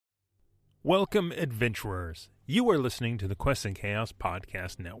Welcome, adventurers. You are listening to the Quests and Chaos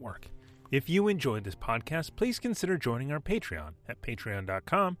Podcast Network. If you enjoyed this podcast, please consider joining our Patreon at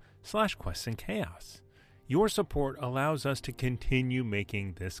patreon.com/questsandchaos. Your support allows us to continue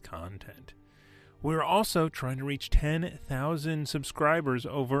making this content. We're also trying to reach 10,000 subscribers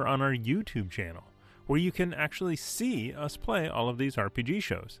over on our YouTube channel, where you can actually see us play all of these RPG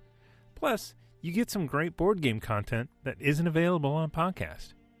shows. Plus, you get some great board game content that isn't available on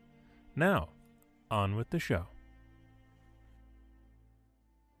podcast. Now, on with the show.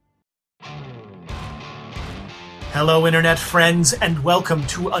 Hello, Internet friends, and welcome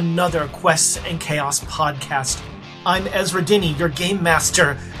to another Quests and Chaos podcast. I'm Ezra Dinney, your Game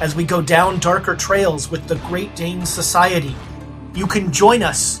Master, as we go down darker trails with the Great Dane Society. You can join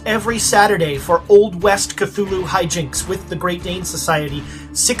us every Saturday for Old West Cthulhu hijinks with the Great Dane Society,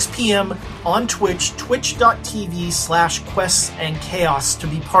 6 p.m. on Twitch, twitch.tv/questsandchaos to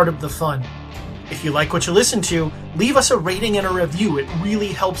be part of the fun. If you like what you listen to, leave us a rating and a review. It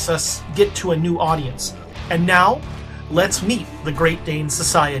really helps us get to a new audience. And now, let's meet the Great Dane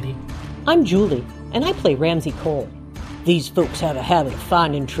Society. I'm Julie, and I play Ramsey Cole. These folks have a habit of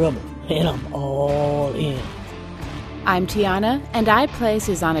finding trouble, and I'm all in. I'm Tiana, and I play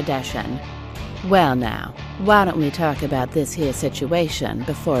Susanna Deshan. Well now, why don't we talk about this here situation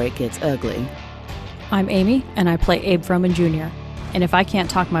before it gets ugly? I'm Amy, and I play Abe Froman Jr. And if I can't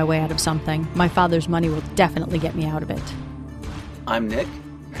talk my way out of something, my father's money will definitely get me out of it. I'm Nick,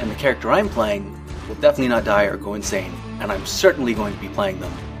 and the character I'm playing will definitely not die or go insane, and I'm certainly going to be playing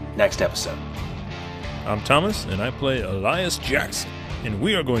them next episode. I'm Thomas, and I play Elias Jackson, and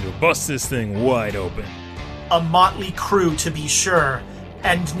we are going to bust this thing wide open. A motley crew, to be sure.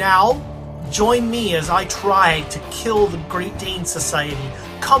 And now, join me as I try to kill the Great Dane Society.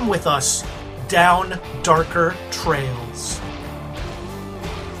 Come with us down darker trails.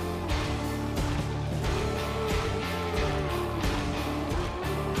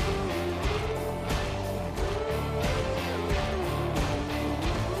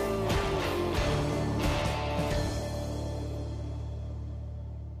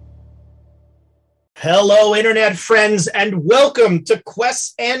 Hello, Internet friends, and welcome to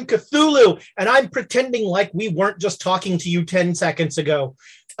Quests and Cthulhu. And I'm pretending like we weren't just talking to you 10 seconds ago.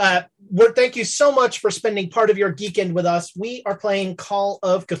 Thank you so much for spending part of your geekend with us. We are playing Call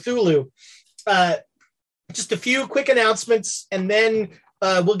of Cthulhu. Just a few quick announcements, and then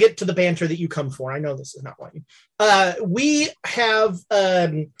we'll get to the banter that you come for. I know this is not what you...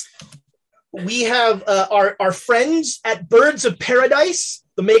 We have our friends at Birds of Paradise,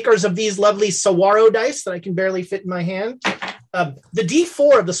 the makers of these lovely Saguaro dice that I can barely fit in my hand. The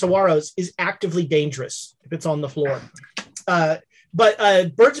D4 of the Saguaros is actively dangerous if it's on the floor. But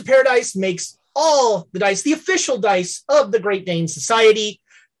Birds of Paradise makes all the dice, the official dice of the Great Dane Society,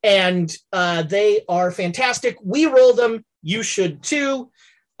 and they are fantastic. We roll them. You should too.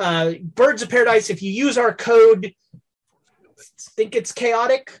 Birds of Paradise, if you use our code, I think it's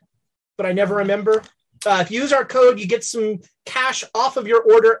chaotic, but I never remember. If you use our code, you get some cash off of your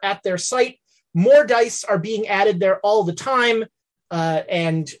order at their site. More dice are being added there all the time.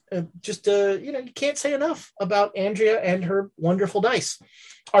 You can't say enough about Andrea and her wonderful dice.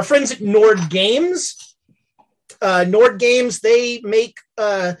 Our friends at Nord Games. Nord Games, they make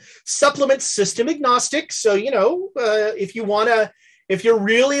supplements system agnostic. So, if you're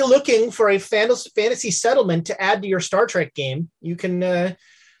really looking for a fantasy settlement to add to your Star Trek game, you can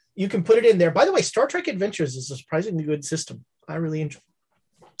put it in there. By the way, Star Trek Adventures is a surprisingly good system. I really enjoy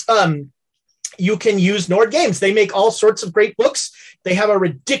it. You can use Nord Games. They make all sorts of great books. They have a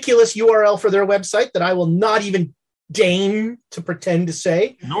ridiculous URL for their website that I will not even deign to pretend to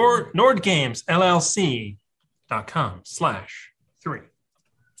say.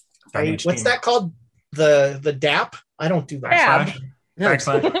 NordGamesLLC.com/3. What's that called? The DAP? I don't do that.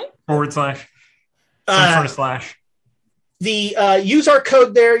 Backslash, forward slash, some sort of slash. Use our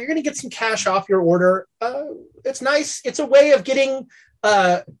code there. You're going to get some cash off your order. It's nice. It's a way of getting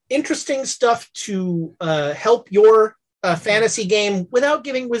interesting stuff to help your fantasy game without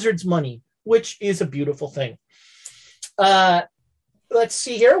giving wizards money, which is a beautiful thing. Let's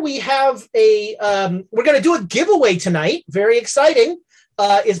see here. We have we're going to do a giveaway tonight. Very exciting.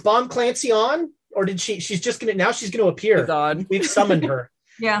 Is Bomb Clancy on? Or did she's just going to appear. We've summoned her.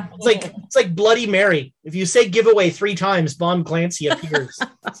 Yeah. It's like Bloody Mary. If you say giveaway 3 times, Bomb Clancy appears.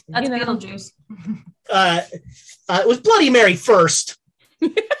 That's Beetlejuice. It was Bloody Mary first.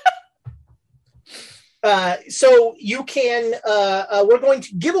 So you can, we're going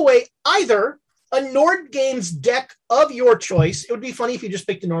to give away either a Nord Games deck of your choice. It would be funny if you just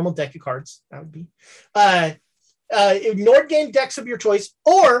picked a normal deck of cards. That would be Nord Game decks of your choice,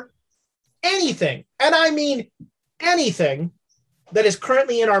 or anything, and I mean anything, that is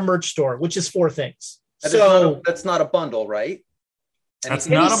currently in our merch store, which is 4 things. That's not a bundle, right? That's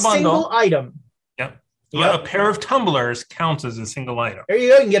not a bundle. Single item. Yep. A pair of tumblers counts as a single item. There you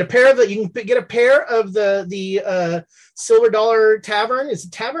go. You can get a pair of the Silver Dollar Tavern. Is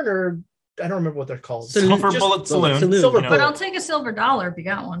it Tavern or I don't remember what they're called. Silver Bullet Saloon. Silver But Bullet. I'll take a silver dollar if you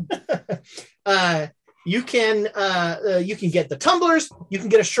got one. You can get the tumblers. You can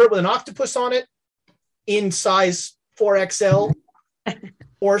get a shirt with an octopus on it in size 4XL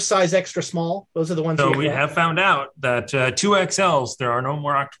or size extra small. Those are the ones. So we have found out that 2XLs, there are no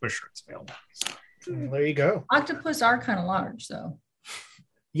more octopus shirts available. There you go. Octopus are kind of large, though.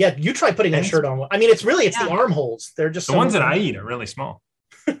 Yeah, you try putting that shirt on. I mean, it's the armholes. They're just the ones that I eat are really small.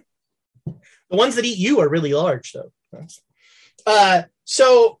 The ones that eat you are really large, though. We're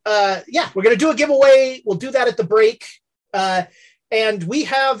going to do a giveaway. We'll do that at the break. And we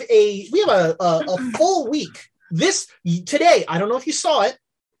have a full week. Today, I don't know if you saw it.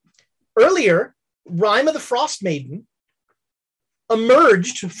 Earlier, Rime of the Frost Maiden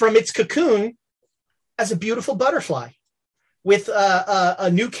emerged from its cocoon as a beautiful butterfly with a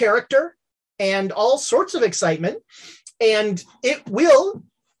new character and all sorts of excitement. And it will,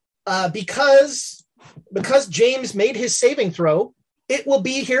 because James made his saving throw, it will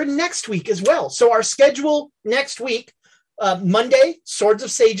be here next week as well. So our schedule next week, Monday, Swords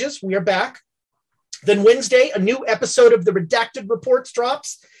of Sages, we are back. Then Wednesday, a new episode of the Redacted Reports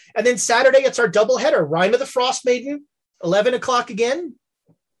drops. And then Saturday, it's our doubleheader, Rime of the Frost Maiden, 11 o'clock again.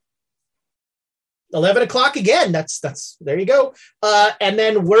 11 o'clock again. That's there you go. And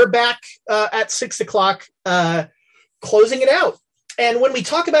then we're back at 6 o'clock, closing it out. And when we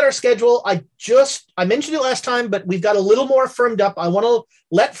talk about our schedule, I mentioned it last time, but we've got a little more firmed up. I want to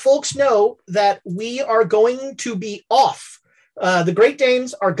let folks know that we are going to be off. The Great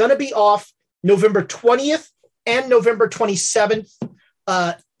Danes are going to be off November 20th and November 27th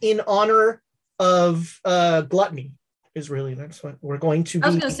in honor of Gluttony. Is really that's what we're going to be. I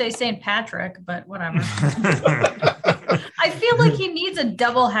was going to say St. Patrick, but whatever. I feel like he needs a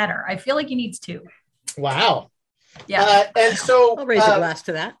double header. I feel like he needs 2. Wow. Yeah. And so I'll raise a glass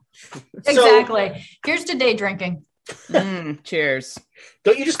to that. Exactly. Here's to day drinking. Cheers.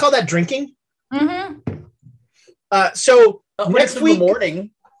 Don't you just call that drinking? Mm-hmm. Next week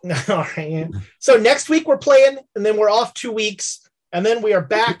morning. All right. So next week we're playing, and then we're off 2 weeks, and then we are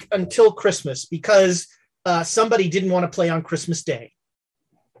back until Christmas because somebody didn't want to play on Christmas Day.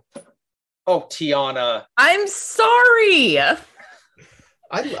 Oh, Tiana. I'm sorry.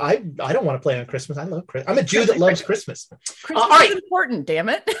 I don't want to play on Christmas. I love Christmas. I'm a Jew that loves Christmas. Christmas all right. is important, damn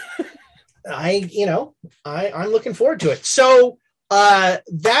it. I'm looking forward to it. So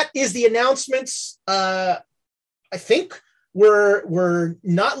that is the announcements. I think we're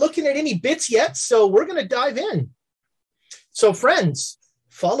not looking at any bits yet, so we're going to dive in. So friends,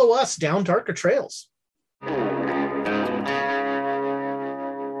 follow us down darker trails.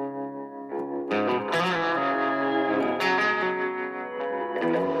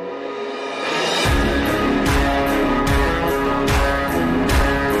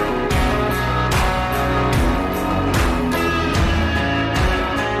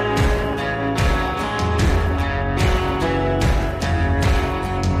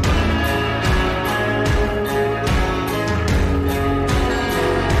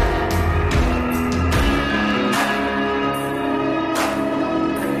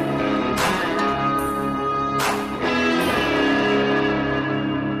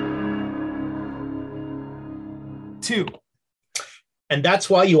 And that's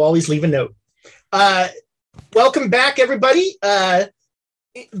why you always leave a note. Welcome back, everybody. If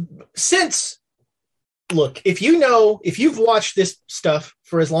you've watched this stuff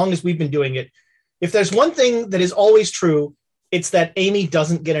for as long as we've been doing it, if there's one thing that is always true, it's that Amy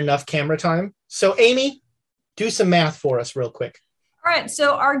doesn't get enough camera time. So Amy, do some math for us real quick. All right,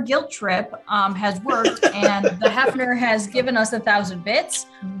 so our guilt trip has worked, and the Hefner has given us 1,000 bits.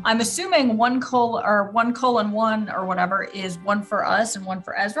 I'm assuming 1:1 or whatever is 1 for us and 1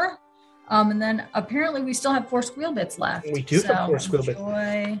 for Ezra. And then apparently we still have 4 squeal bits left. We do have 4 squeal bits.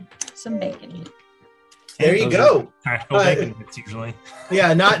 Enjoy some bacon. There you go. Bacon bits usually.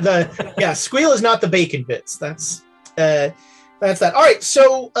 Yeah, squeal is not the bacon bits. That's that. All right,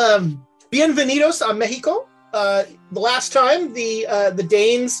 so bienvenidos a Mexico. The last time the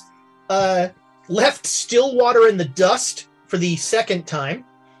Danes left Stillwater in the dust for the second time.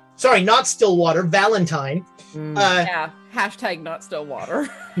 Sorry, not Stillwater, Valentine. Hashtag not Stillwater.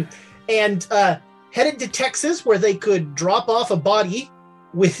 And headed to Texas where they could drop off a body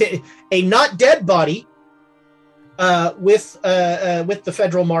with a not dead body with the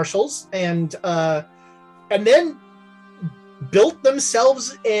federal marshals, and then built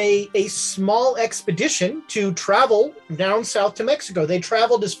themselves a small expedition to travel down south to Mexico. They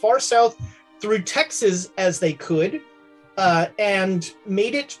traveled as far south through Texas as they could, and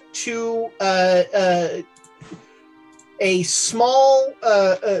made it to a small.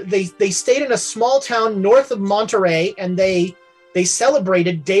 They stayed in a small town north of Monterrey, and they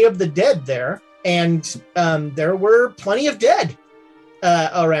celebrated Day of the Dead there, and there were plenty of dead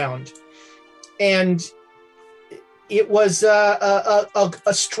around, and it was a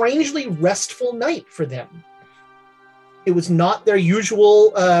strangely restful night for them. It was not their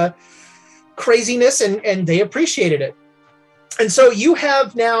usual craziness, and they appreciated it. And so you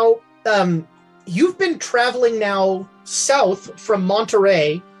have now, you've been traveling now south from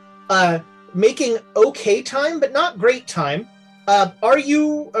Monterrey, making okay time, but not great time. Are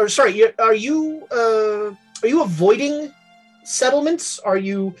you avoiding settlements?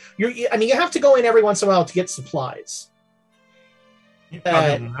 You have to go in every once in a while to get supplies.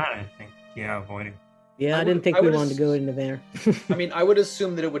 Other than that, I think, avoiding. Yeah, I didn't think we wanted to go into there. I mean, I would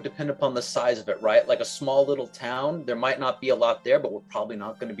assume that it would depend upon the size of it, right? Like a small little town, there might not be a lot there, but we're probably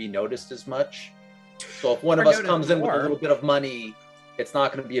not going to be noticed as much. So if one of us comes in with a little bit of money, it's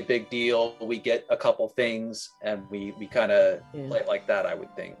not going to be a big deal. We get a couple things, and we kind of play it like that, I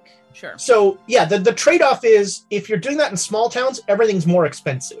would think. Sure. So, yeah, the trade-off is, if you're doing that in small towns, everything's more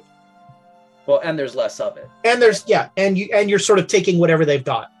expensive. Well, and there's less of it. And you're sort of taking whatever they've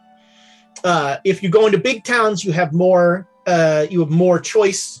got. If you go into big towns, you have more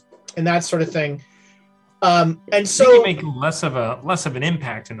choice and that sort of thing. And so you make less of an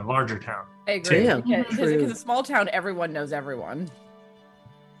impact in a larger town. I agree. Because a small town, everyone knows everyone.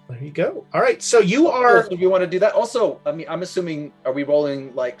 There you go. All right, so you are. If you want to do that, also, I mean, I'm assuming, are we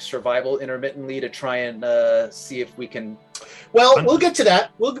rolling like survival intermittently to try and see if we can? Well, we'll get to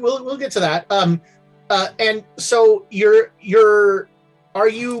that. We'll get to that. And so are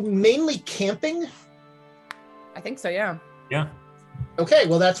you mainly camping? I think so. Yeah. Yeah. Okay.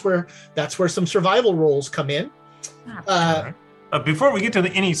 Well, that's where some survival rolls come in. Before we get to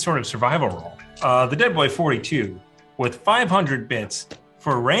any sort of survival roll, the Dead Boy 42 with 500 bits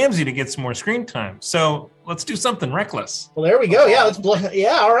for Ramsey to get some more screen time. So let's do something reckless. Well, there we go.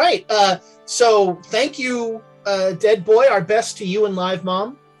 Yeah, all right. So thank you, Dead Boy. Our best to you and Live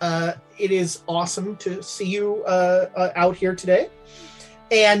Mom. It is awesome to see you out here today.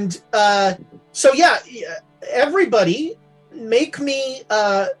 And so, yeah, everybody make me,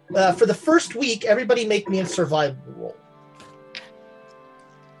 for the first week, everybody make me a survival roll.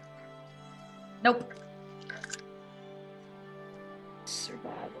 Nope.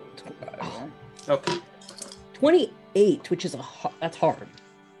 Survival. Okay. 28, which is that's hard.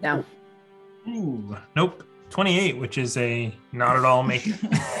 No. Ooh, nope. 28, which is a not at all make.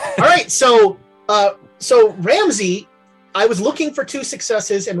 All right, so Ramsey, I was looking for 2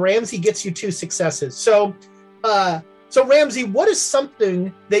 successes, and Ramsey gets you 2 successes. So Ramsey, what is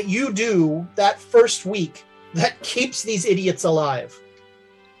something that you do that first week that keeps these idiots alive?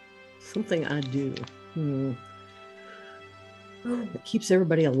 Something I do. It keeps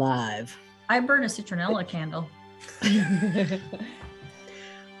everybody alive. I burn a citronella candle.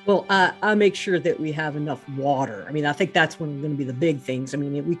 Well, I make sure that we have enough water. I mean, I think that's going to be the big things. I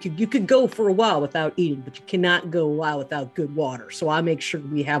mean, you could go for a while without eating, but you cannot go a while without good water. So I make sure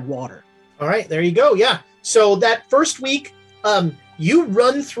we have water. All right, there you go. Yeah. So that first week, you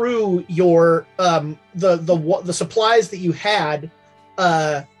run through your the supplies that you had,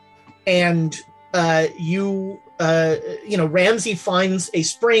 and Ramsey finds a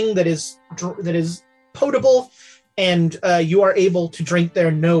spring that is potable, and you are able to drink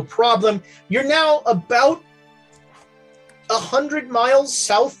there no problem. You're now about 100 miles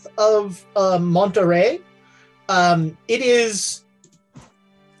south of Monterrey. It is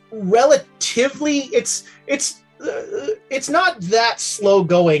relatively it's not that slow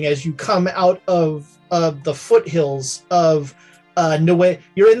going as you come out of the foothills of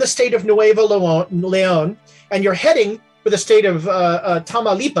you're in the state of Nuevo León, and you're heading for the state of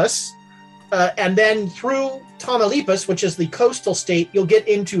Tamaulipas, and then through Tamaulipas, which is the coastal state, you'll get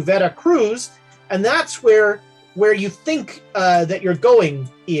into Veracruz, and that's where you think that you're going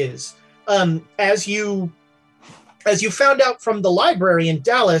is. As you found out from the library in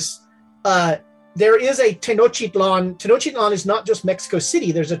Dallas, there is a Tenochtitlan. Tenochtitlan is not just Mexico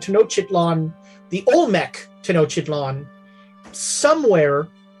City. There's a Tenochtitlan, the Olmec Tenochtitlan, somewhere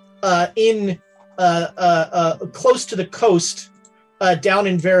in close to the coast, down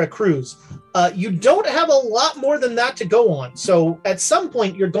in Veracruz. You don't have a lot more than that to go on. So at some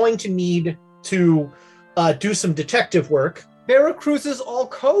point, you're going to need to do some detective work. Veracruz is all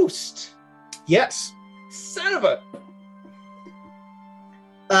coast. Yes. Son of a...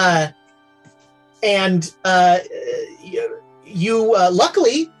 You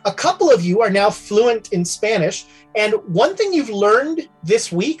luckily, a couple of you are now fluent in Spanish. And one thing you've learned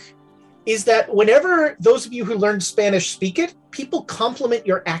this week is that whenever those of you who learned Spanish speak it, people compliment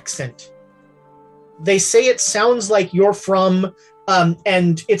your accent. They say it sounds like you're from,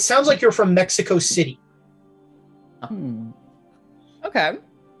 and it sounds like you're from Mexico City. Okay.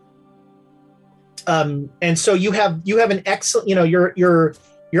 And so you have an excellent, your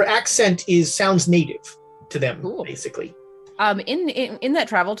accent sounds native to them, basically. In that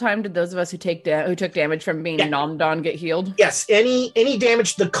travel time, did those of us who took damage from being nommed on get healed? Yes. Any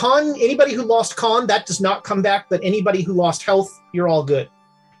damage, anybody who lost con, that does not come back, but anybody who lost health, you're all good.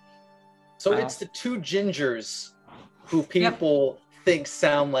 So it's the two gingers who people think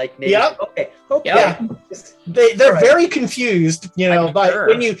sound like native. Yep. Okay. Yeah. They're very confused,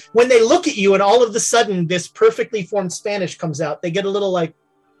 by when they look at you and all of a sudden this perfectly formed Spanish comes out, they get a little like,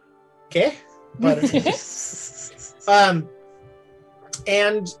 okay. But,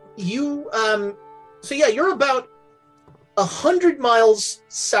 and you, you're about 100 miles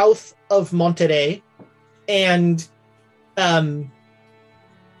south of Monterrey, and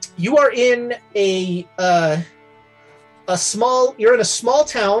you are in a small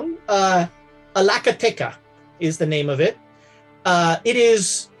town. Alacateca is the name of it.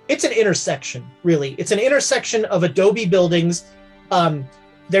 It's an intersection, really. It's an intersection of adobe buildings.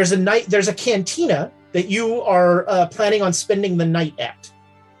 There's a cantina that you are planning on spending the night at,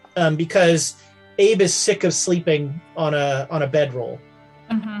 because Abe is sick of sleeping on a bedroll.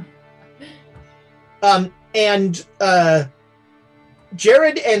 Mm-hmm. And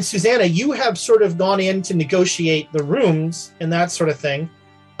Jared and Susanna, you have sort of gone in to negotiate the rooms and that sort of thing.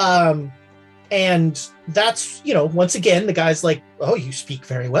 And that's, once again, the guy's like, oh, you speak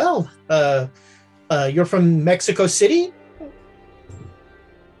very well. You're from Mexico City?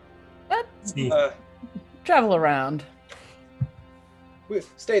 Travel around. We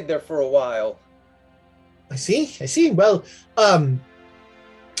stayed there for a while. I see. Well, are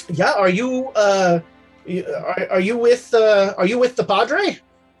you with the Padre?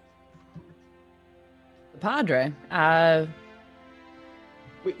 The Padre?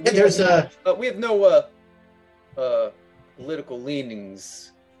 We have no political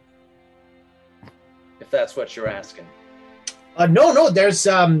leanings, if that's what you're asking. No.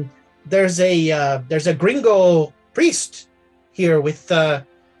 There's a gringo priest here with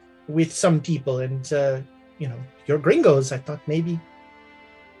some people, and you're gringos. I thought maybe.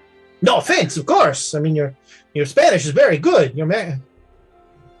 No offense, of course. I mean, your Spanish is very good. Your man.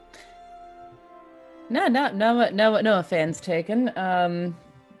 No offense taken.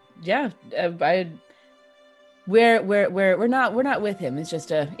 We're not with him. It's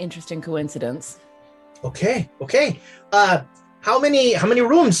just an interesting coincidence. Okay. How many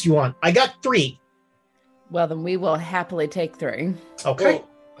rooms do you want? I got 3. Well, then we will happily take 3. Okay.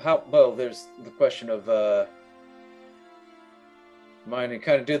 There's the question of mine, and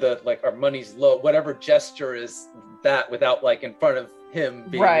kind of do our money's low, whatever gesture is that, without in front of him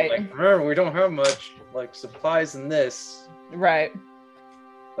being we don't have much supplies in this. Right.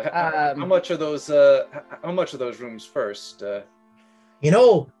 How much are those rooms first?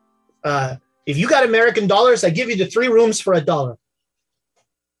 If you got American dollars, I give you the 3 rooms for $1.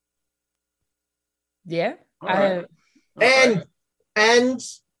 Yeah. And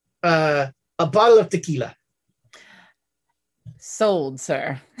a bottle of tequila. Sold,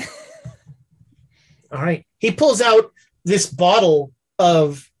 sir. All right. He pulls out this bottle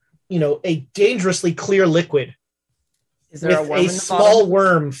of, a dangerously clear liquid. Is there with a small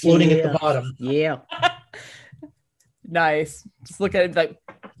worm floating at the bottom? Yeah. Nice. Just look at it like,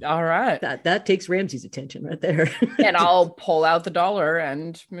 all right. That takes Ramsey's attention right there. And I'll pull out the $1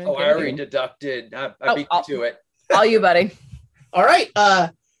 and. I already deducted. I beat you to it. All you, buddy. All right.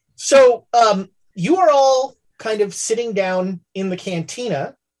 So you are all kind of sitting down in the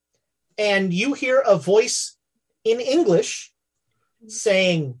cantina, and you hear a voice in English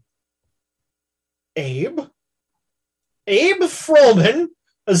saying, Abe Froman,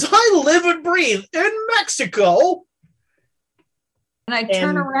 as I live and breathe in Mexico. And I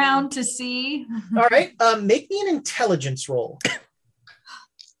turn around to see. All right. Make me an intelligence roll. I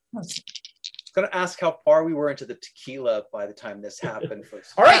was going to ask how far we were into the tequila by the time this happened.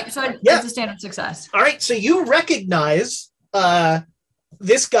 All right. So it's a standard success. All right. So you recognize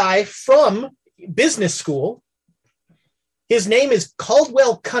this guy from business school. His name is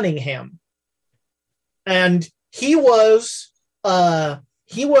Caldwell Cunningham. And he was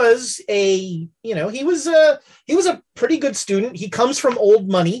he was a pretty good student. He comes from old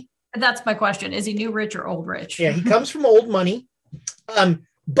money. That's my question. Is he new rich or old rich? Yeah, he comes from old money.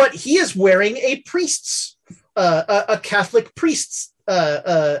 But he is wearing a priest's, a Catholic priest's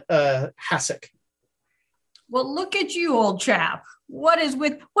hassock. Well, look at you, old chap. What's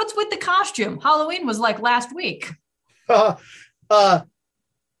with the costume? Halloween was like last week. The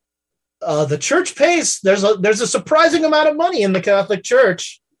church pays. There's a surprising amount of money in the Catholic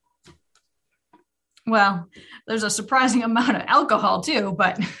Church. Well, there's a surprising amount of alcohol too,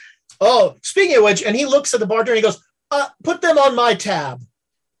 but. Oh, speaking of which, and he looks at the bartender and he goes, put them on my tab.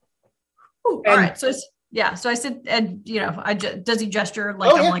 Ooh, all right. So I said, and does he gesture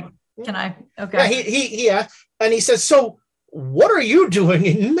like I'm like, can I? Okay. Yeah, and he says, so what are you doing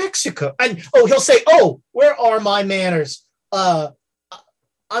in Mexico? And he'll say, where are my manners?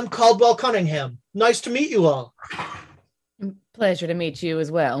 I'm Caldwell Cunningham. Nice to meet you all. Pleasure to meet you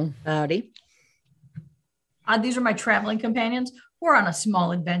as well. Howdy. These are my traveling companions. We're on a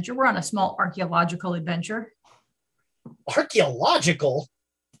small adventure. We're on a small archaeological adventure. Archaeological?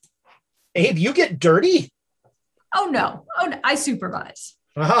 Abe, you get dirty? Oh no, I supervise.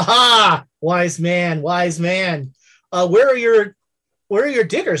 Ha! Wise man. Where are your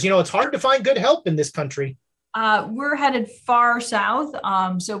diggers? It's hard to find good help in this country. We're headed far south.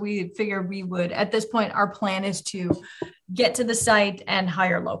 So we figured we would, at this point, our plan is to get to the site and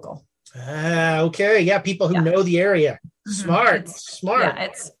hire local. Okay. Yeah. People who know the area. Smart. Yeah.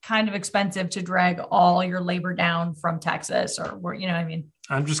 It's kind of expensive to drag all your labor down from Texas or where, what I mean?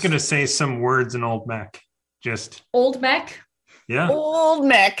 I'm just going to say some words in Old Mech. Just Old Mech? Yeah. Old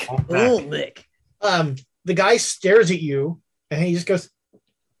Mech. Old Mech. The guy stares at you and he just goes,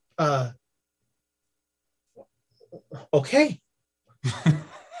 okay.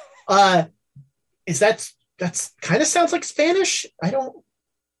 That's kind of sounds like Spanish. I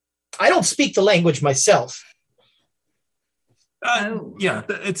don't speak the language myself. Yeah,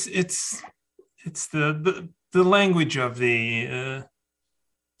 it's the language of the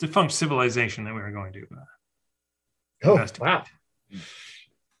defunct civilization that we were going to investigate.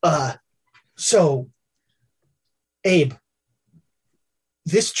 Wow. So, Abe,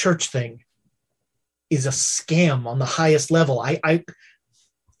 this church thing is a scam on the highest level.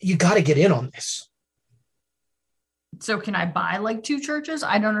 You got to get in on this. So can I buy like 2 churches?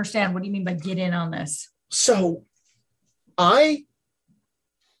 I don't understand. What do you mean by get in on this? So I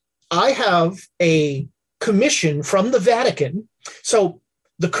have a commission from the Vatican. So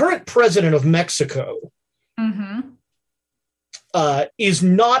the current president of Mexico is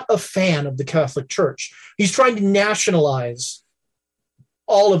not a fan of the Catholic Church. He's trying to nationalize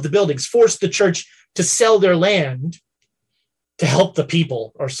all of the buildings, force the church to sell their land to help the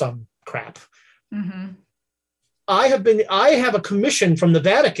people or some crap. I have a commission from the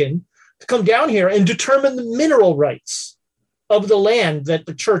Vatican to come down here and determine the mineral rights of the land that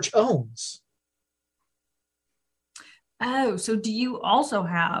the church owns. Oh, so do you also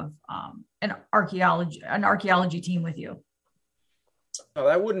have an archaeology team with you? Oh,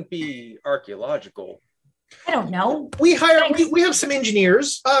 that wouldn't be archaeological. I don't know. We have some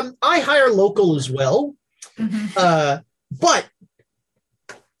engineers. I hire local as well. But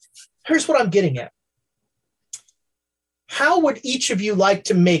here's what I'm getting at. How would each of you like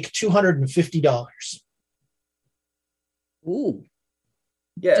to make $250? Ooh.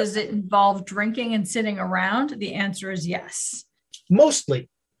 Yeah. Does it involve drinking and sitting around? The answer is yes. Mostly.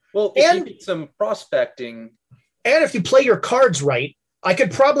 Well, if you did some prospecting. And if you play your cards right, I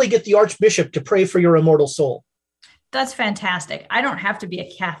could probably get the Archbishop to pray for your immortal soul. That's fantastic. I don't have to be a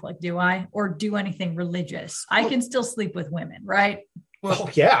Catholic, do I? Or do anything religious. I can still sleep with women, right? Well,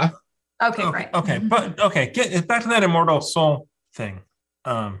 yeah. Okay, right. Okay, but get back to that immortal soul thing.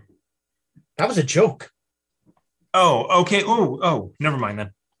 That was a joke. Oh, okay. Oh, never mind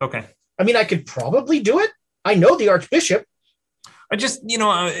then. Okay. I mean, I could probably do it. I know the Archbishop. I just,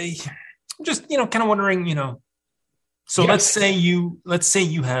 I'm just, kind of wondering, So let's say you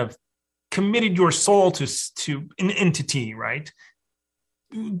have committed your soul to an entity, right?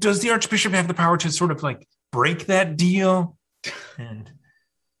 Does the Archbishop have the power to sort of like break that deal and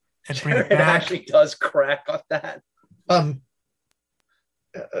bring it back? It actually does crack on that.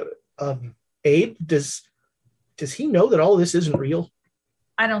 Abe, does he know that all this isn't real?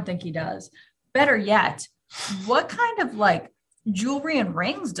 I don't think he does. Better yet, what kind of like jewelry and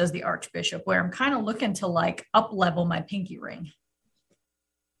rings does the Archbishop wear? I'm kind of looking to like up level my pinky ring.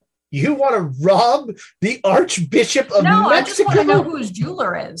 You want to rob the Archbishop of Mexico? No, I just want to know who his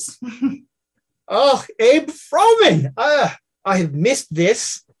jeweler is. Oh, Abe Froman. I have missed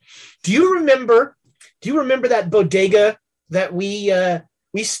this. Do you remember that bodega that we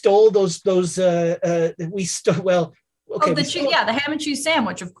we stole those. We stole. Well, okay. The ham and cheese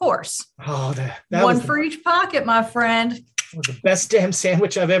sandwich, of course. Oh, that one for each pocket, my friend. Was the best damn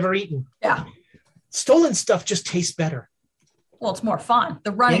sandwich I've ever eaten. Yeah. Stolen stuff just tastes better. Well, it's more fun.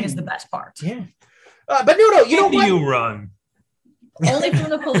 The running is the best part. Yeah. But no, you know what? You run. Only from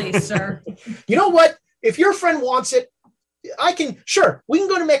the police, sir. You know what? If your friend wants it, we can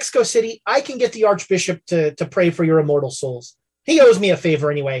go to Mexico City. I can get the Archbishop to pray for your immortal souls. He owes me a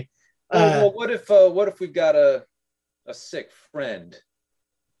favor anyway. Well, what if we've got a sick friend?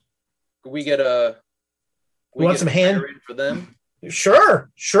 Could we get We want some hand for them? Sure,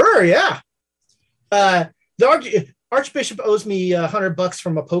 yeah. The Archbishop owes me $100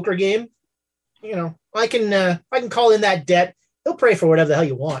 from a poker game. You know, I can call in that debt. He'll pray for whatever the hell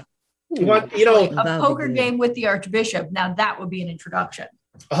you want. You want, a poker game with the Archbishop. Now that would be an introduction.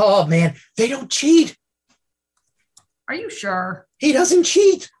 Oh man, they don't cheat. Are you sure? He doesn't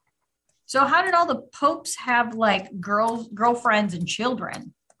cheat. So how did all the popes have like girlfriends and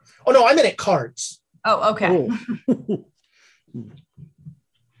children? Oh no, I meant at cards. Oh, okay.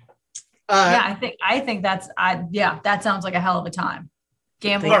 I think that sounds like a hell of a time.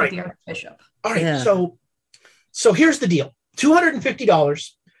 Gambling with the Archbishop. All right, so here's the deal. $250.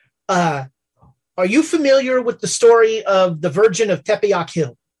 Are you familiar with the story of the Virgin of Tepeyac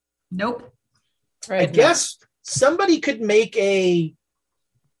Hill? Nope. I guess somebody could make a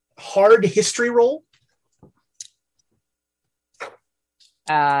hard history roll.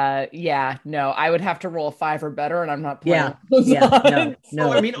 I would have to roll a 5 or better, and I'm not playing.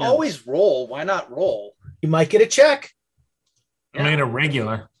 No. I mean, always roll. Why not roll? You might get a check. I made a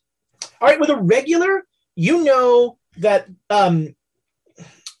regular. All right, with a regular, you know that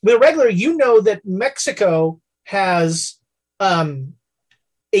Mexico has a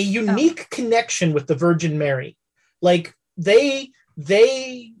unique connection with the Virgin Mary. Like they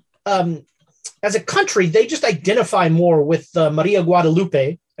as a country, they just identify more with Maria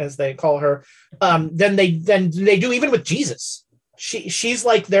Guadalupe, as they call her, than they do even with Jesus. She's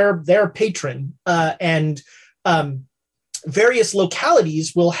like their patron, and various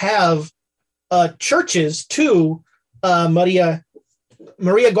localities will have churches to Maria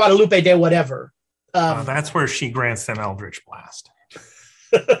Guadalupe de whatever. That's where she grants them Eldritch Blast.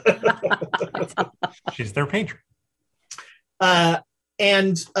 She's their patron. So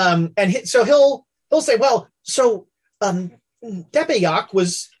he'll say, well, so Tepeyac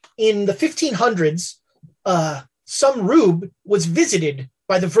was in the 1500s. Some rube was visited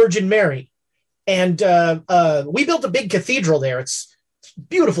by the Virgin Mary, and we built a big cathedral there. It's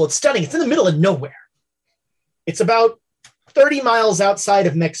beautiful. It's stunning. It's in the middle of nowhere. It's about 30 miles outside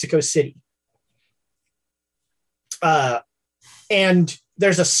of Mexico City. And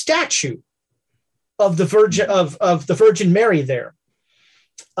there's a statue of the Virgin of the Virgin Mary there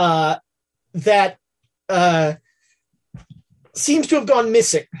that seems to have gone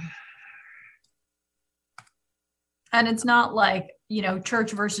missing. And it's not like,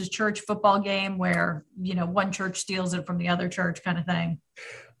 church versus church football game where, one church steals it from the other church kind of thing.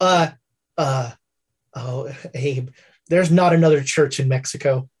 Oh, Abe, there's not another church in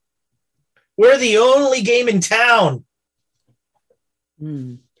Mexico. We're the only game in town.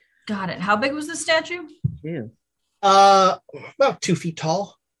 Got it. How big was the statue? Yeah. About 2 feet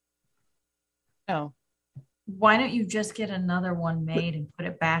tall. Oh. Why don't you just get another one made and put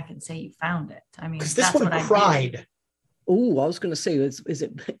it back and say you found it? I mean, because this one cried. Oh, I was going to say, does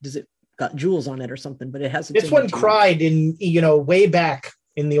it got jewels on it or something? But it hasn't. This one cried in way back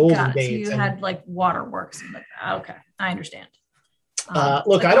in the olden days. So you had like waterworks. Okay, I understand.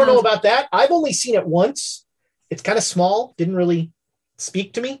 Look, I don't know about that. I've only seen it once. It's kind of small. Didn't really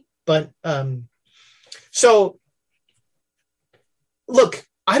speak to me, but so look,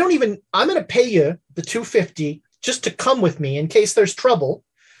 I'm going to pay you the $250 just to come with me in case there's trouble,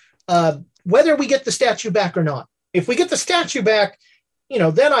 whether we get the statue back or not. If we get the statue back,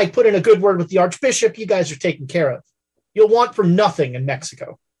 then I put in a good word with the Archbishop. You guys are taken care of. You'll want for nothing in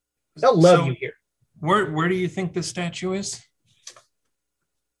Mexico. They'll love you here. Where do you think the statue is?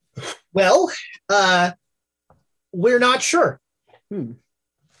 Well, we're not sure.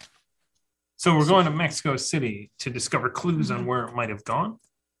 So we're going to Mexico City to discover clues on where it might have gone?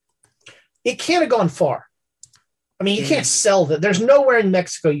 It can't have gone far. I mean, you can't sell that. There's nowhere in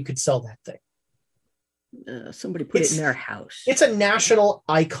Mexico you could sell that thing. Somebody put it in their house. It's a national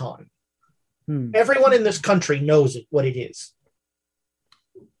icon. Everyone in this country knows what it is.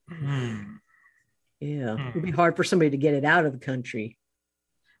 Yeah, it would be hard for somebody to get it out of the country.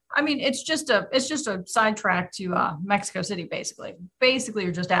 I mean, it's just a sidetrack to Mexico City, basically. Basically,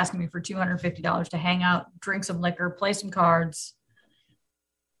 you're just asking me for $250 to hang out, drink some liquor, play some cards.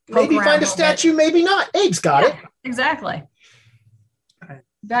 maybe find a statue, maybe not. Abe's got it. Exactly.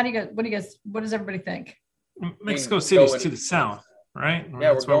 What does everybody think? Mexico City is to the south, right?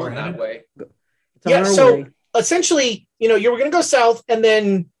 Yeah, we're going that way. Yeah, so essentially, you were going to go south, and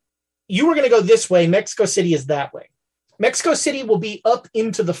then you were going to go this way. Mexico City is that way. Mexico City will be up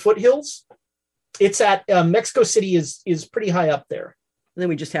into the foothills. It's at Mexico City is pretty high up there. And then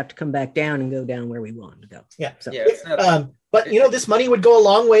we just have to come back down and go down where we want to go. Yeah. So. But this money would go a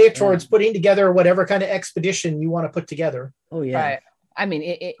long way towards putting together whatever kind of expedition you want to put together. Oh yeah. Right. I mean,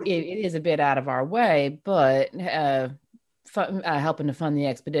 it is a bit out of our way, but helping to fund the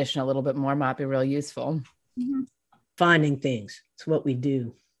expedition a little bit more might be real useful. Mm-hmm. Finding things. It's what we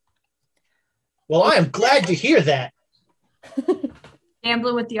do. Well, I am glad to hear that.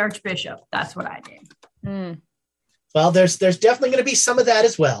 Gambling with the Archbishop. That's what I did. Mm. Well, there's definitely going to be some of that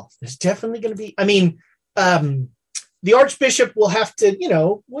as well. There's definitely going to be. I mean, the Archbishop will have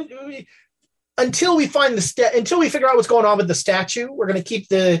to, until we find until we figure out what's going on with the statue, we're going to keep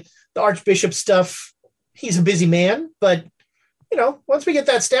the Archbishop stuff. He's a busy man, but once we get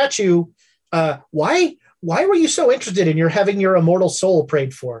that statue, why were you so interested in having your immortal soul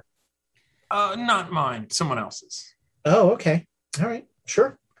prayed for? Not mine, someone else's. Oh, okay. All right,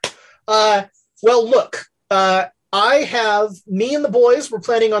 sure. Well, look, me and the boys, we're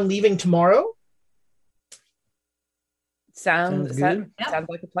planning on leaving tomorrow. Sounds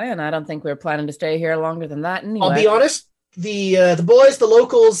like a plan. I don't think we're planning to stay here longer than that anyway. I'll be honest, the boys, the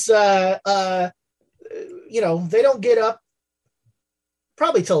locals, they don't get up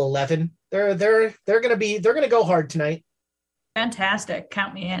probably till 11. They're gonna go hard tonight. Fantastic.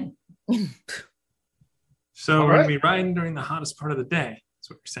 Count me in. So we're gonna be riding during the hottest part of the day. That's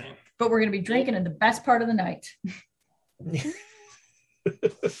what you're saying. But we're gonna be drinking in the best part of the night.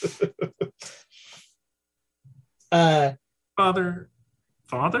 Father?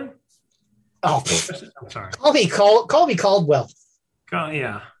 Oh, I'm sorry. Call me Caldwell.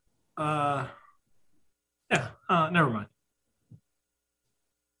 Yeah. Never mind.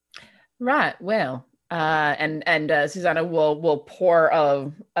 Right. Well, and Susanna will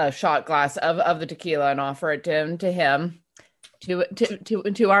pour a shot glass of the tequila and offer it to him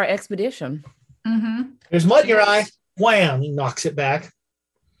to our expedition. Mm-hmm. There's mud in your eye. Wham! He knocks it back,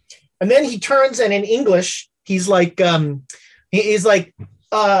 and then he turns and in English he's like, got any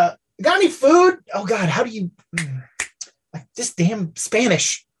food? Oh God, how do you this damn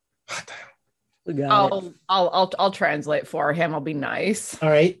Spanish? I'll translate for him. I'll be nice. All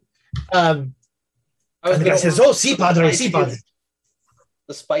right. The guy says, "Oh, sí, padre, sí, padre."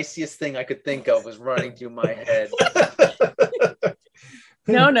 The spiciest thing I could think of was running through my head.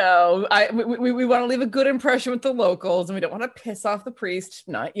 No. We want to leave a good impression with the locals, and we don't want to piss off the priest.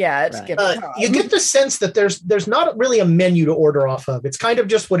 Not yet. Right. You get the sense that there's not really a menu to order off of. It's kind of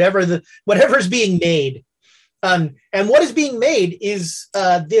just whatever's being made. And what is being made is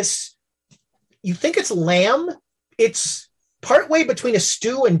this. You think it's lamb? It's partway between a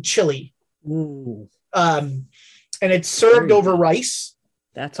stew and chili. Ooh. And it's served over rice.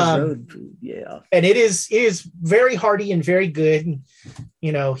 That's a road food, yeah. And it is very hearty and very good.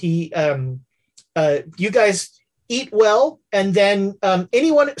 You guys eat well, and then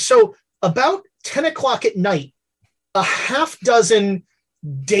so about 10 o'clock at night, a half dozen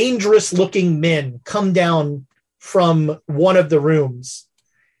dangerous looking men come down from one of the rooms,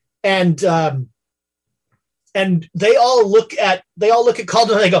 and they all look at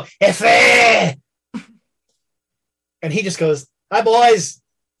Calder and they go, "Efe!" And he just goes, "Hi, boys."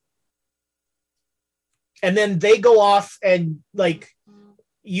 And then they go off and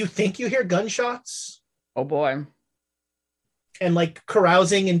you think you hear gunshots. Oh boy. And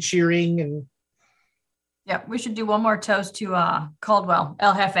carousing and cheering and. Yeah, we should do one more toast to Caldwell,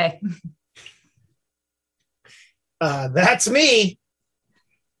 El Jefe. That's me.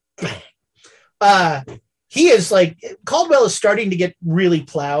 He is Caldwell is starting to get really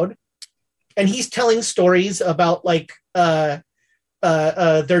plowed, and he's telling stories about their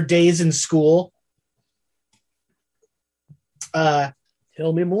days in school.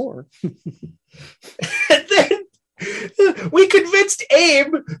 Tell me more. And then we convinced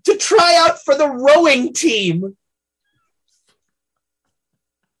Abe to try out for the rowing team.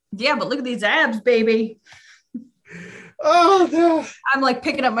 Yeah, but look at these abs, baby. Oh, no. I'm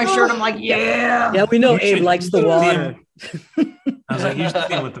picking up my shirt. I'm like, yeah. Yeah, we know Abe likes the water. I was you should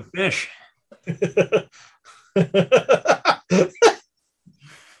deal with the fish.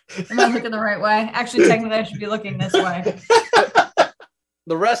 I'm not looking the right way. Actually, technically, I should be looking this way.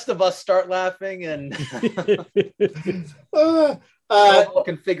 The rest of us start laughing, and Caldwell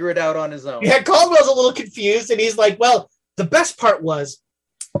can figure it out on his own. Yeah, Caldwell's a little confused, and he's like, "Well, the best part was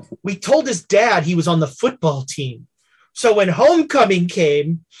we told his dad he was on the football team. So when homecoming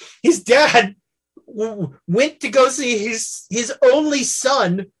came, his dad went to go see his only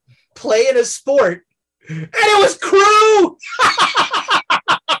son play in a sport, and it was crew.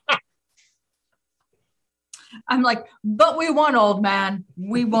 I'm like, but we won, old man.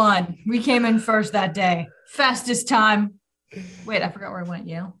 We won. We came in first that day. Fastest time. Wait, I forgot where I went.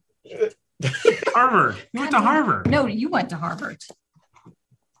 Yale. Harvard. You went to Harvard. No, you went to Harvard.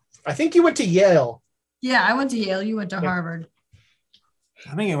 I think you went to Yale. Yeah, I went to Yale. You went to Harvard.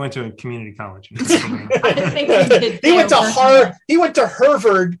 I think I went to a community college. I think you did. He went to He went to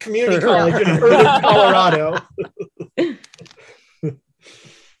Harvard Community College in Irvine, Colorado.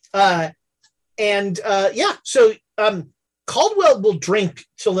 So Caldwell will drink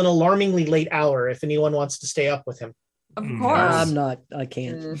till an alarmingly late hour if anyone wants to stay up with him. Of course. I'm not. I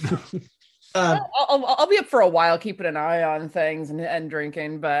can't. I'll be up for a while, keeping an eye on things and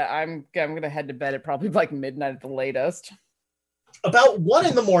drinking, but I'm gonna head to bed at probably like midnight at the latest. About 1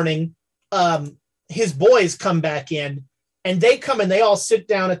 a.m, his boys come back in, and they come and they all sit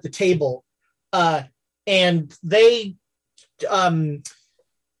down at the table, and they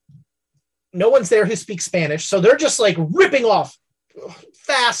no one's there who speaks Spanish, so they're just like ripping off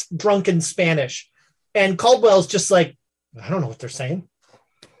fast, drunken Spanish, and Caldwell's just like, I don't know what they're saying.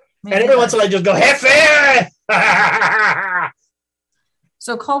 And every once in a while, I just go, Jefe!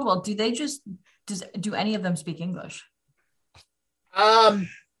 So Caldwell, do any of them speak English? I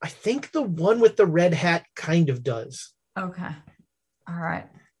think the one with the red hat kind of does. Okay. All right.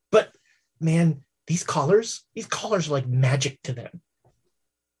 But man, these collars are like magic to them.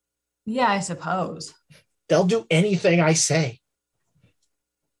 Yeah, I suppose. They'll do anything I say.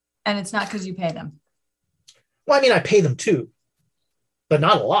 And it's not because you pay them. Well, I mean, I pay them too, but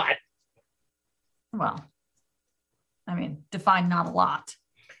not a lot. Well, I mean, define not a lot.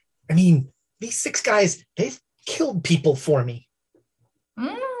 I mean, these 6 guys, they've killed people for me.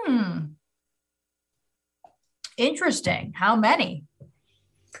 Interesting. How many?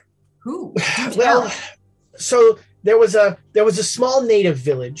 Who? Well, so there was a small native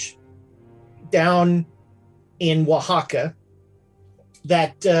village down in Oaxaca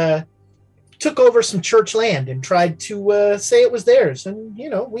that took over some church land and tried to say it was theirs, and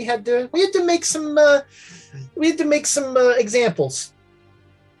we had to make some examples.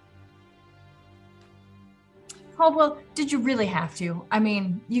 Caldwell, did you really have to? I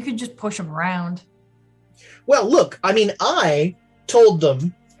mean, you could just push them around. Well, look, I mean, I told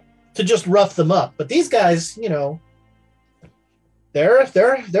them to just rough them up, but these guys, they're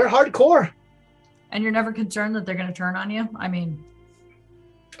hardcore. And you're never concerned that they're going to turn on you? I mean,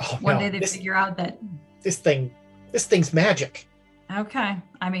 one day they figure out that this thing's magic. Okay.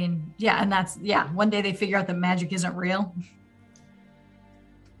 I mean, yeah, and one day they figure out that magic isn't real.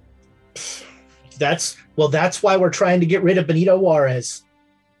 That's why we're trying to get rid of Benito Juarez.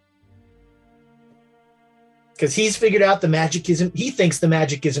 Because he's figured out he thinks the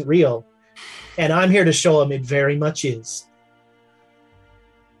magic isn't real. And I'm here to show him it very much is.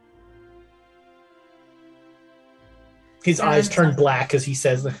 His eyes turn black as he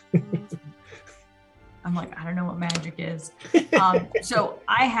says that. I'm like, I don't know what magic is. So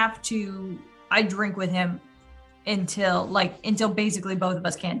I drink with him until basically both of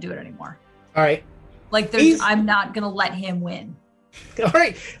us can't do it anymore. All right. Like I'm not going to let him win. All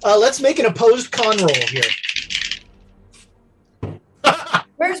right. Let's make an opposed con roll here.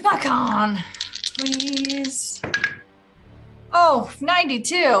 Where's my con? Please. Oh,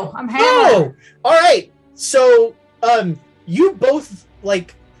 92. I'm hammered. Oh, all right. So, you both,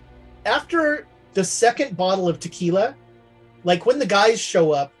 like, after the second bottle of tequila, like when the guys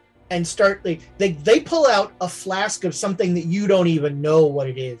show up and start, they pull out a flask of something that you don't even know what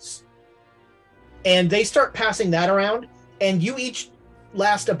it is. And they start passing that around, and you each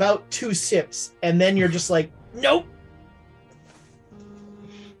last about 2 sips, and then you're just like, nope.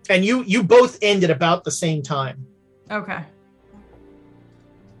 And you both end at about the same time. Okay.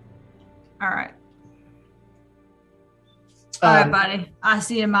 All right. All right, buddy. I'll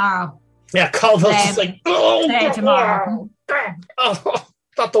see you tomorrow. Yeah, Caldwell's just like, Say tomorrow. Oh,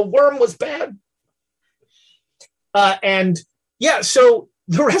 thought the worm was bad. And yeah, so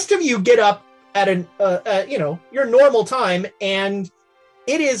the rest of you get up at your normal time, and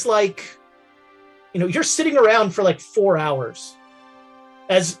it is like, you're sitting around for like 4 hours.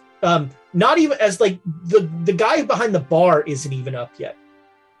 As not even as like the guy behind the bar isn't even up yet.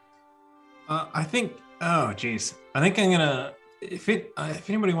 I think. Oh, geez. I think I'm gonna. If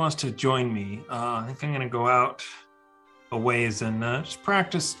anybody wants to join me, I think I'm gonna go out a ways and just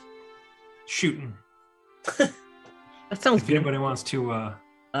practice shooting. That sounds if good. anybody wants to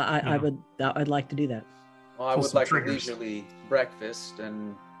I'd like to do that. Well, I Pull would some like triggers. a leisurely breakfast.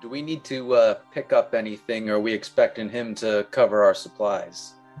 And do we need to pick up anything, or are we expecting him to cover our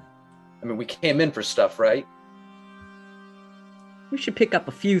supplies? I mean, we came in for stuff, right? We should pick up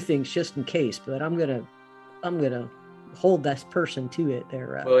a few things just in case, but I'm gonna hold this person to it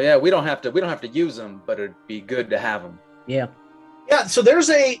there. Well, yeah, we don't have to use them, but it'd be good to have them. Yeah. Yeah, so there's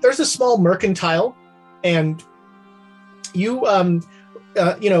a small mercantile, and you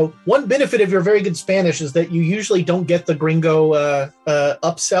one benefit of your very good Spanish is that you usually don't get the gringo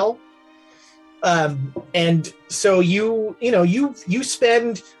upsell, and so you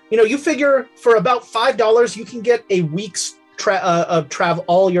spend you figure for about $5 you can get a week's travel,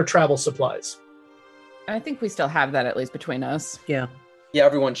 all your travel supplies. I think we still have that at least between us. Yeah. Yeah,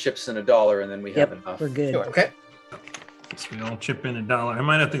 everyone chips in $1, and then we have enough. We're good. Sure. Okay. So we all chip in $1. I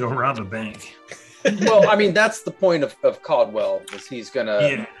might have to go rob a bank. Well, I mean, that's the point of Caldwell, is he's gonna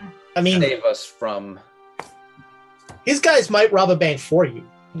Yeah. I mean, save us from. his guys might rob a bank for you.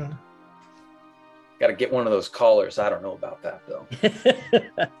 Got to get one of those collars. I don't know about that though.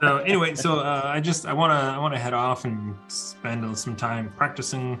 So anyway, I want to head off and spend some time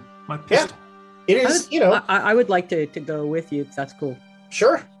practicing my pistol. It is, I would like to go with you if that's cool.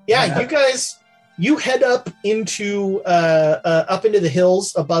 Sure. Yeah, you guys, you head up into the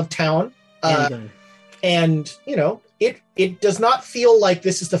hills above town, and it does not feel like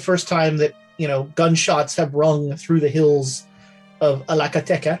this is the first time that gunshots have rung through the hills of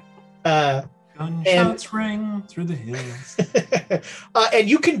Alacateca. Gunshots ring through the hills. And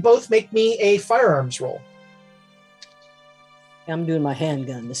you can both make me a firearms roll. I'm doing my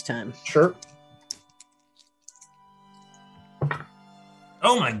handgun this time. Sure.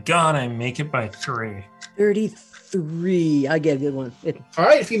 Oh my god, I make it by 3. 33. I get a good one. All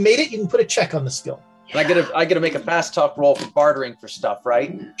right, if you made it, you can put a check on the skill. And I get to make a fast talk roll for bartering for stuff,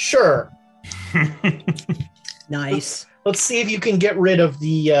 right? Sure. Nice. Let's see if you can get rid of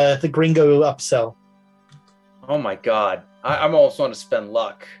the gringo upsell. Oh my god, I'm almost want to spend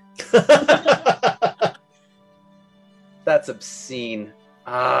luck. That's obscene.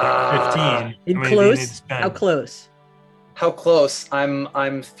 15. Close? How close? How close?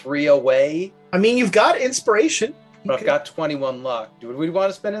 I'm 3 away. I mean, you've got inspiration. But I've got 21 luck. Do we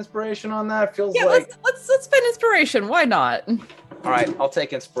want to spend inspiration on that? Feels Yeah, like. let's spend inspiration. Why not? All right, I'll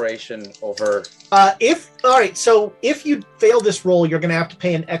take inspiration over. So if you fail this roll, you're going to have to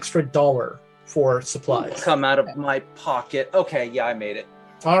pay an extra $1 for supplies. Come out of my pocket. Okay, yeah, I made it.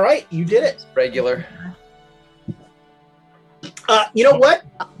 All right, you did it. Regular. You know what?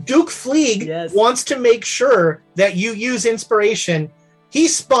 Duke Fleeg wants to make sure that you use inspiration. He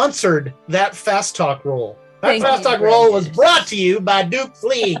sponsored that fast talk roll. That fast talk roll was brought to you by Duke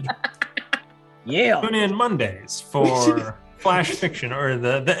Fleeg. Yeah. Tune in Mondays for Flash Fiction or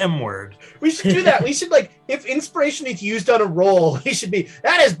the M word. We should do that. We should, if inspiration is used on a roll, we should be,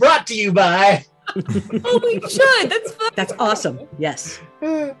 that is brought to you by. Oh, we should. That's fun. That's awesome. Yes.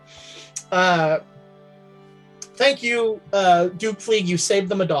 Thank you, Duke Fleeg. You saved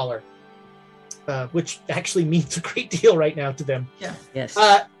them $1, which actually means a great deal right now to them. Yeah. Yes.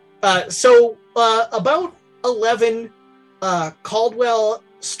 So about 11, Caldwell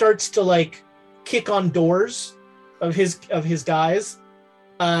starts to kick on doors of his guys,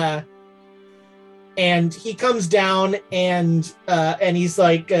 and he comes down and he's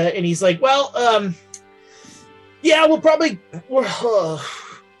like, well, yeah, we're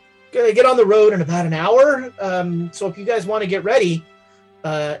gonna get on the road in about an hour. So if you guys want to get ready,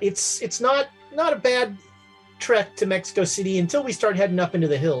 it's not a bad trek to Mexico City until we start heading up into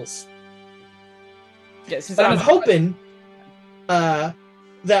the hills. Yes, but I'm hoping that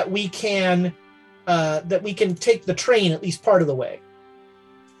we can take the train at least part of the way.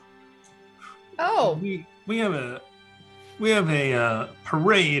 Oh, we have a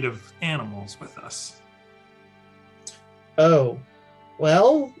parade of animals with us. Oh,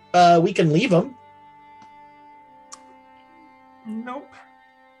 well, we can leave them. Nope.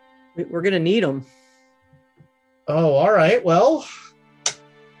 We're gonna need them. Oh, all right. Well,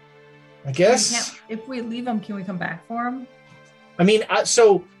 I guess if we leave them, can we come back for them? I mean,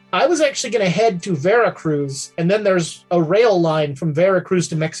 so I was actually going to head to Veracruz, and then there's a rail line from Veracruz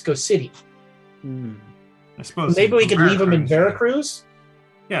to Mexico City. I suppose maybe we could leave them in Veracruz.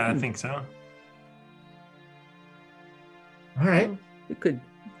 Yeah, I think so. All right. Could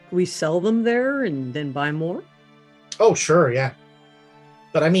we sell them there and then buy more? Oh, sure, yeah.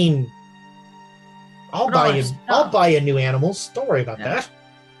 But I mean, I'll buy you new animals. Don't worry about that.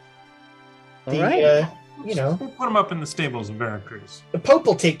 All right. We'll put them up in the stables in Veracruz. The Pope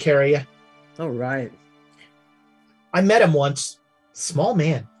will take care of you. All right. I met him once. Small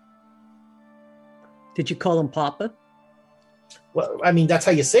man. Did you call him Papa? Well, I mean, that's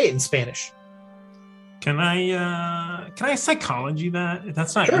how you say it in Spanish. Can I psychology that?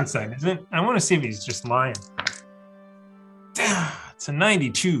 That's not Sure. insight, is it? I want to see if he's just lying. It's a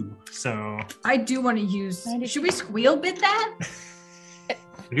 92, so I do want to use. Should we squeal bit that?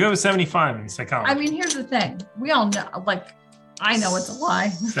 you do have a 75 in psychology. I mean, here's the thing. We all know, like, I know it's a lie.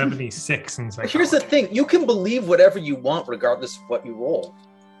 76 in psychology. Here's the thing: you can believe whatever you want, regardless of what you roll.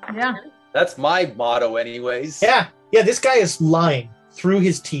 Yeah. That's my motto, anyways. Yeah. This guy is lying through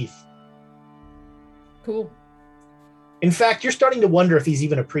his teeth. Cool. In fact, you're starting to wonder if he's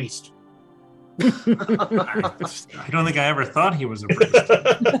even a priest. I don't think I ever thought he was a priest.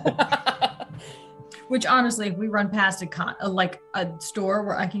 Which honestly, if we run past a store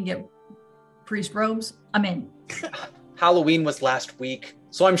where I can get priest robes, I'm in. Halloween was last week,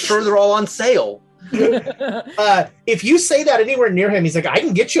 so I'm sure they're all on sale. If you say that anywhere near him, he's like, I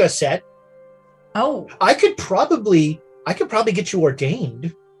can get you a set. Oh, I could probably get you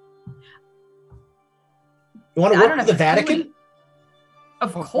ordained. You want to I work don't with the have to do Vatican? any-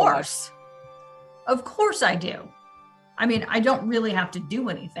 Of course. Of course I do. I mean, I don't really have to do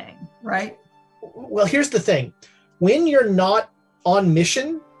anything, right? Well, here's the thing. When you're not on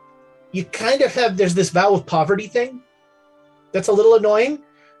mission, you kind of have, there's this vow of poverty thing. That's a little annoying.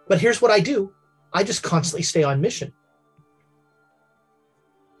 But here's what I do. I just constantly stay on mission.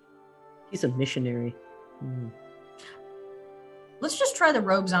 He's a missionary. Let's just try the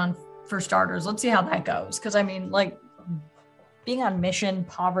robes on for starters. Let's see how that goes. Because I mean, like, being on mission,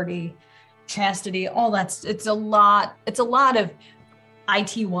 poverty, chastity, all that's, it's a lot of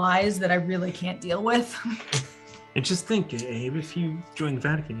ITYs that I really can't deal with. And just think, Abe, if you join the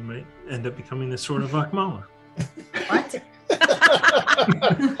Vatican, you might end up becoming the sort of Akmala. What?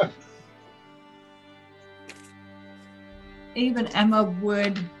 Abe and Emma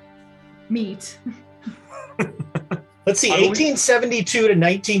would meet. Let's see, 1872 to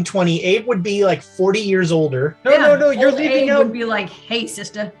 1920. Abe would be like 40 years older. No, you're Old leaving Abe out. would be like, hey,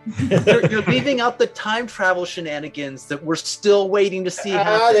 sister. You're leaving out the time travel shenanigans that we're still waiting to see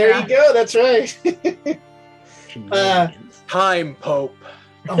happen. There you go. That's right. Time Pope.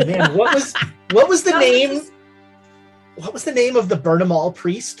 Oh man, what was the name? What was the name of the Burnham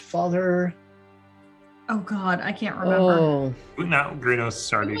priest, Father? Oh God, I can't remember. Oh, Not Grinos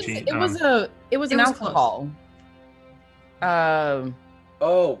Sarducci. It was an was alcohol.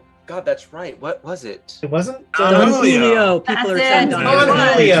 Oh God, that's right. What was it? It wasn't. Don Julio. Julio. People are That's saying it. Don Don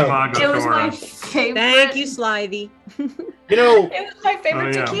Julio. Julio. It was my favorite. Thank you, Slivey. You know, It was my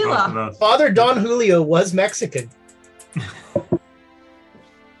favorite both of tequila. those. Father Don Julio was Mexican.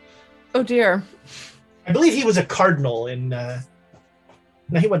 Oh dear. I believe he was a cardinal in. No,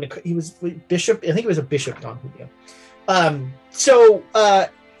 he wasn't. He was bishop. I think he was a bishop, Don Julio. So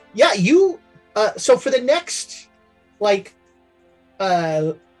for the next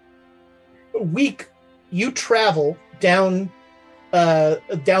week, you travel down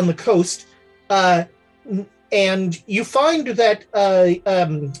the coast, and you find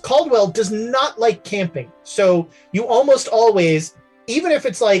that Caldwell does not like camping. So you almost always, even if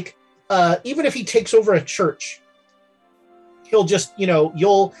it's even if he takes over a church, he'll just,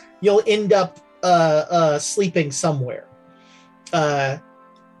 you'll end up sleeping somewhere.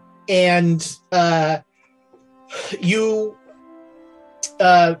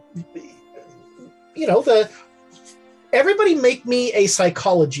 Everybody make me a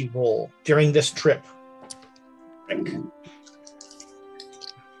psychology roll during this trip.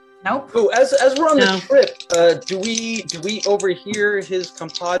 Nope. Oh, as we're on No. the trip, do we overhear his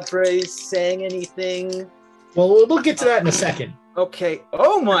compadres saying anything? Well, we'll get to that in a second. Okay.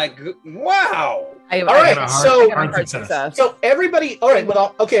 Oh my god! Wow. All right, got a so- hard hard success. success. So everybody, all right,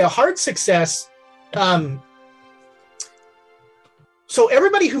 well, okay, a hard success. So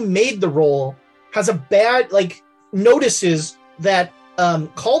everybody who made the roll has a bad, notices that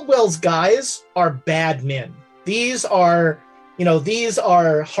Caldwell's guys are bad men. These are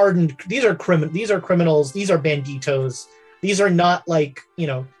hardened. These are criminals. These are banditos. These are not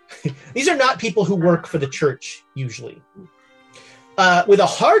these are not people who work for the church usually. With a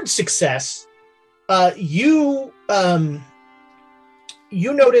hard success, you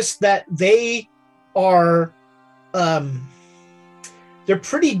notice that they are they're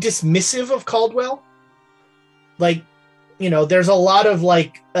pretty dismissive of Caldwell. There's a lot of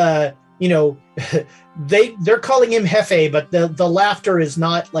they're calling him Jefe, but the laughter is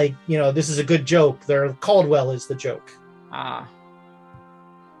not this is a good joke. Caldwell is the joke. Ah.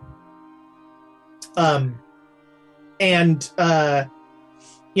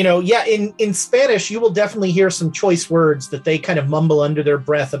 in Spanish, you will definitely hear some choice words that they kind of mumble under their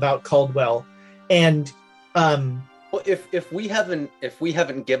breath about Caldwell. And well, if we haven't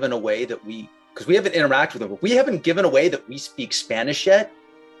given away that because we haven't interacted with them, if we haven't given away that we speak Spanish yet,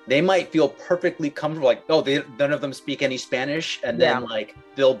 they might feel perfectly comfortable, like, oh, none of them speak any Spanish, and then like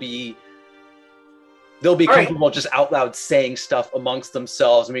they'll be comfortable just out loud saying stuff amongst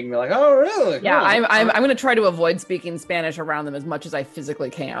themselves, and we can be like, oh, really? Yeah, I'm going to try to avoid speaking Spanish around them as much as I physically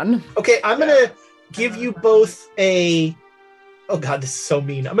can. Okay, I'm going to give you both a. Oh God, this is so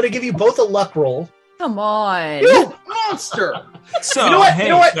mean. I'm going to give you both a luck roll. Come on, you monster! So you know what? Hey, you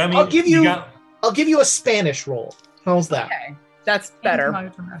know what? I mean, I'll give you a Spanish roll. How's that? Okay, that's better.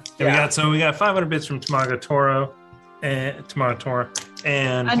 We got 500 bits from Tamago Toro and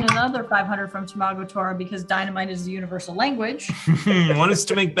another 500 from Tamago Toro because dynamite is the universal language. One is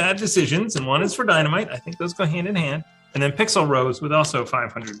to make bad decisions, and one is for dynamite. I think those go hand in hand. And then Pixel Rose with also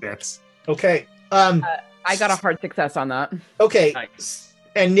 500 bits. Okay. I got a hard success on that. Okay. Nice.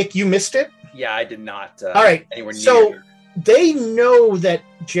 And Nick, you missed it? Yeah, I did not. All right. Anywhere near. So they know that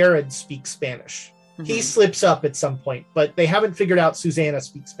Jared speaks Spanish. Mm-hmm. He slips up at some point, but they haven't figured out Susanna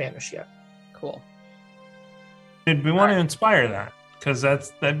speaks Spanish yet. Cool. Did we want to inspire that? Because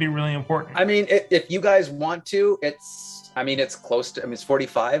that'd be really important. I mean, if you guys want to, it's close to. I mean, it's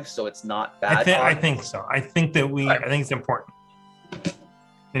 45, so it's not bad. I think so. I think it's important.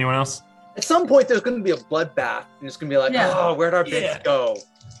 Anyone else? At some point, there's going to be a bloodbath, and it's going to be like, oh, where'd our bits go?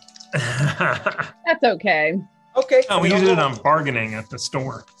 That's okay. Okay. No, we used it on bargaining at the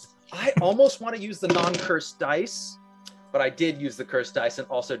store. I almost want to use the non-cursed dice, but I did use the cursed dice and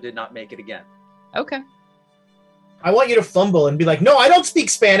also did not make it again. Okay. I want you to fumble and be like, no, I don't speak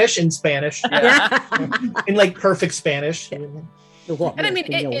Spanish in Spanish. Yeah. In like perfect Spanish. And I mean,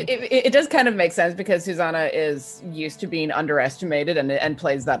 it does kind of make sense because Susanna is used to being underestimated and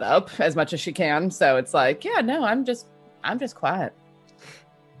plays that up as much as she can. So it's like, yeah, no, I'm just quiet.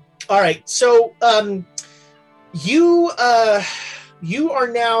 All right. So you are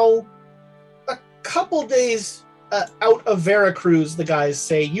now a couple days out of Veracruz, the guys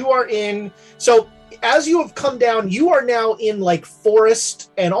say. You are in. So as you have come down, you are now in like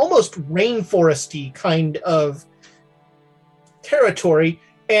forest and almost rainforesty kind of territory,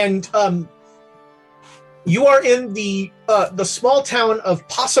 and you are in the small town of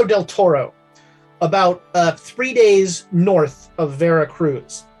Paso del Toro, about 3 days north of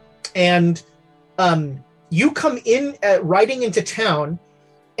Veracruz, and you come in riding into town,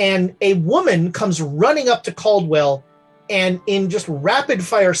 and a woman comes running up to Caldwell, and in just rapid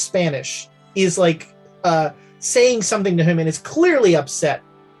fire Spanish is like saying something to him, and is clearly upset,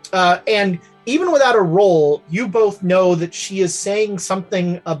 and even without a roll, you both know that she is saying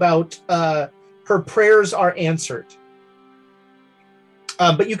something about her prayers are answered.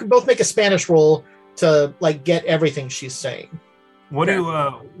 But you can both make a Spanish roll to like get everything she's saying. What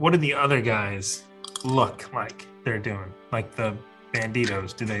do the other guys look like they're doing? Like the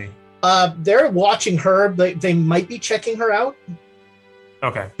banditos, do they? They're watching her. They might be checking her out.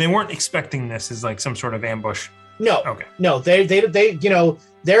 Okay, they weren't expecting this as like some sort of ambush. No. Okay. No, they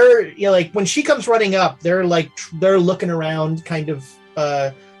they're like when she comes running up, they're looking around, kind of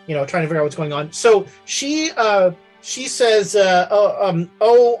trying to figure out what's going on. So she says,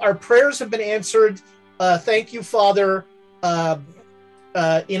 our prayers have been answered. Thank you, Father.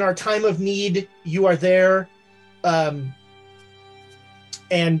 In our time of need, you are there. And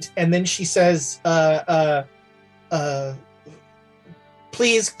then she says,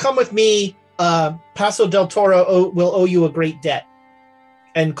 please come with me. Paso del Toro will owe you a great debt.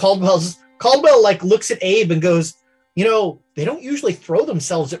 And Caldwell like looks at Abe and goes, they don't usually throw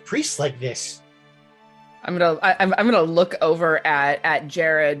themselves at priests like this. I'm gonna look over at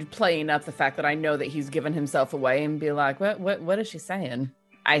Jared playing up the fact that I know that he's given himself away and be like, what is she saying?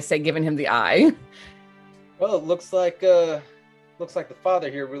 I say giving him the eye. Well, it looks like the Father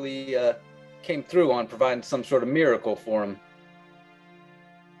here really came through on providing some sort of miracle for him.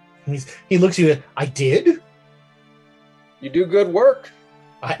 He looks at you. I did? You do good work.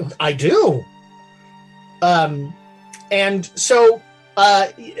 I do. And so,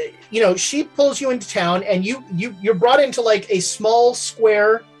 she pulls you into town, and you're brought into like a small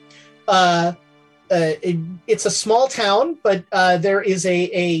square. It's a small town, but there is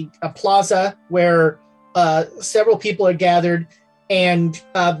a plaza where several people are gathered, and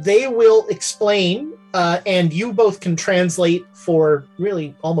they will explain, and you both can translate for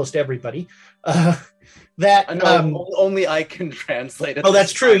really almost everybody. That only I can translate it. Oh,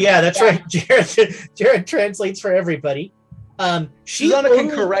 that's true. Yeah, that's right. Jared translates for everybody. Susanna can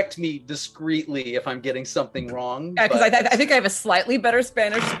correct me discreetly if I'm getting something wrong. Yeah, because I think I have a slightly better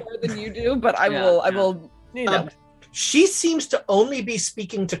Spanish score than you do, but I will, you know. She seems to only be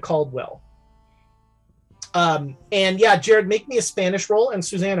speaking to Caldwell. And yeah, Jared, make me a Spanish roll, and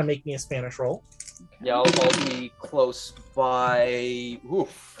Susanna, make me a Spanish roll. Yeah, I'll be close by.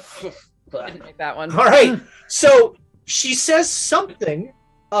 Oof. Didn't make that one. All right. So she says something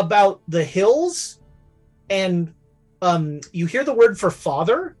about the hills, and you hear the word for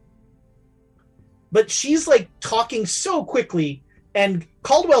father, but she's like talking so quickly, and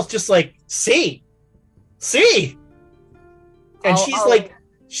Caldwell's just like, see. And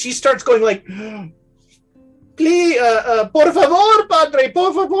she starts going like, please, por favor, padre,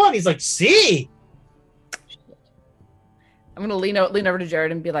 por favor. And he's like, see. I'm gonna lean over to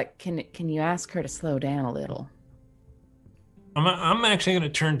Jared and be like, "Can you ask her to slow down a little?" I'm actually gonna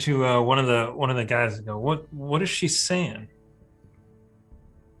turn to one of the guys and go, "What is she saying?"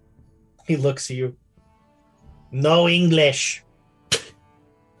 He looks at you. No English.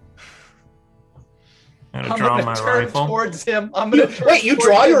 I'm gonna draw my turn rifle towards him. Wait, you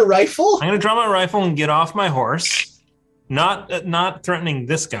draw your rifle? I'm gonna draw my rifle and get off my horse. Not threatening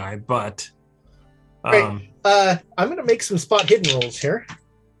this guy, but. Right. I'm going to make some spot hidden rolls here.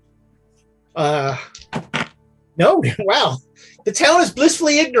 No, wow. The town is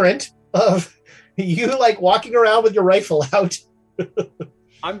blissfully ignorant of you like walking around with your rifle out.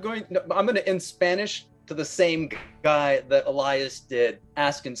 I'm going to in Spanish to the same guy that Elias did,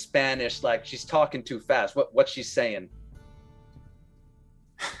 ask in Spanish like she's talking too fast. What she's saying?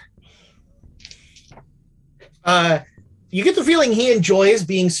 You get the feeling he enjoys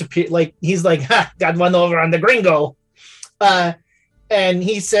being superior. Like he's like, ha, got one over on the gringo. And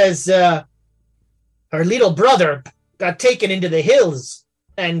he says, her little brother got taken into the hills,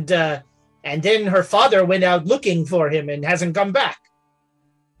 and then her father went out looking for him and hasn't come back.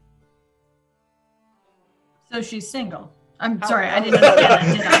 So she's single. I'm sorry, I didn't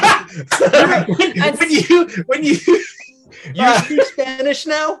understand that, did I? when you speak Spanish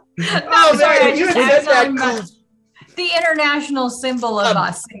now? No, sorry, I you just said had that the international symbol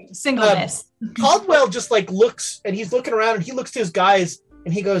of singleness. Caldwell just like looks, and he's looking around, and he looks to his guys,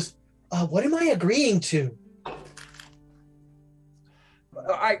 and he goes, what am I agreeing to?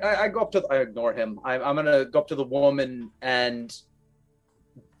 I go up to, I ignore him. I'm going to go up to the woman and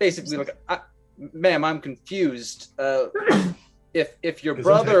basically like, ma'am, I'm confused. If your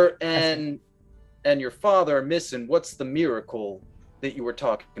brother and your father are missing, what's the miracle that you were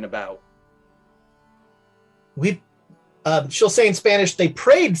talking about? She'll say in Spanish, they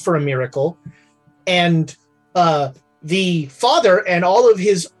prayed for a miracle, and the father and all of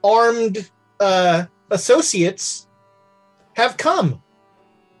his armed associates have come.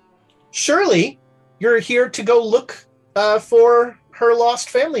 Surely you're here to go look for her lost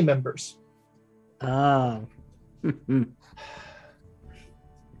family members. Oh.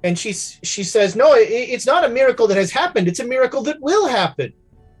 And she says, no, it's not a miracle that has happened. It's a miracle that will happen.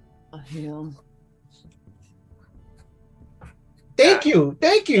 Yeah. Thank you.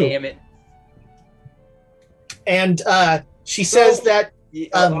 Damn it. And she says that...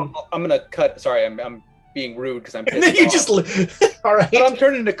 I'm going to cut. Sorry, I'm being rude because I'm pissed and then you off. just... All right. But I'm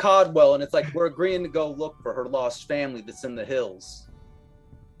turning to Caldwell, and it's like, we're agreeing to go look for her lost family that's in the hills.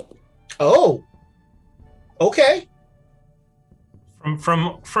 Oh. Okay.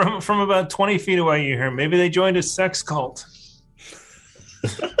 From about 20 feet away, you hear, maybe they joined a sex cult.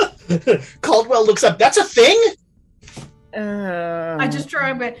 Caldwell looks up. That's a thing? I just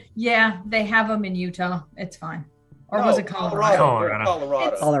tried, but yeah, they have them in Utah. It's fine. Or was it Colorado?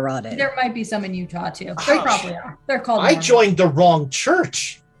 Colorado. There might be some in Utah too. They probably are. They're called. I joined the wrong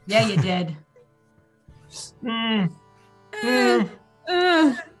church. Yeah, you did. Wow.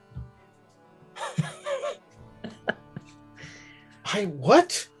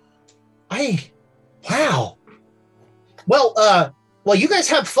 Well, you guys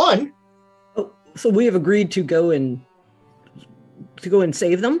have fun. Oh, so we have agreed to go and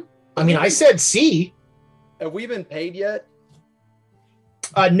save them? I mean, I said C. Have we been paid yet?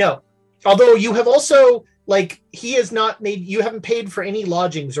 No. Although you have also, like, he has not made, you haven't paid for any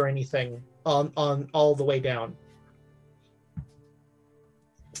lodgings or anything on all the way down.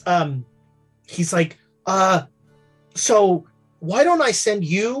 He's like, so why don't I send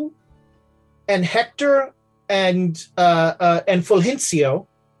you and Hector and Fulgencio,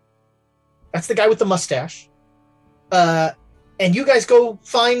 that's the guy with the mustache, and you guys go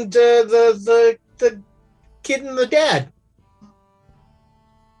find the kid and the dad.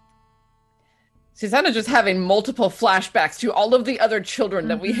 Susanna just having multiple flashbacks to all of the other children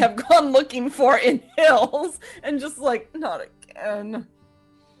that we have gone looking for in Hills, and just like, not again.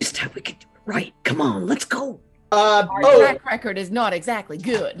 This time we can do it right. Come on, let's go. Our track record is not exactly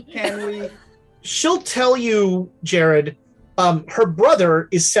good. Can we? She'll tell you, Jared, her brother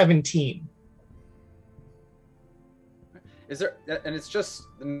is 17. Is there, and it's just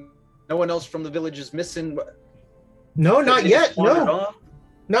no one else from the village is missing? No, not yet. No,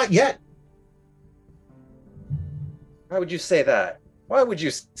 not yet. Why would you say that? Why would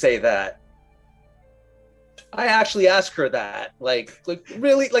you say that? I actually asked her that. Like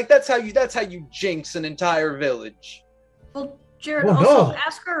really? Like that's how you jinx an entire village. Well, Jared, also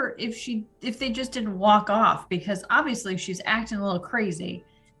ask her if they just didn't walk off, because obviously she's acting a little crazy,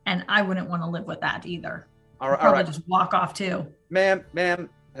 and I wouldn't want to live with that either. All right. Just walk off too. Ma'am,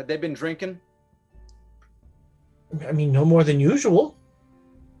 have they been drinking? I mean, no more than usual.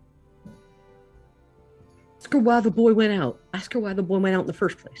 Ask her why the boy went out. Ask her why the boy went out in the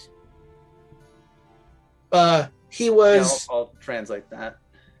first place. He was... Yeah, I'll translate that.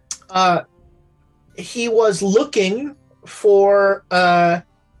 He was looking for...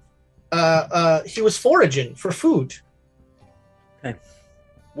 he was foraging for food. Okay.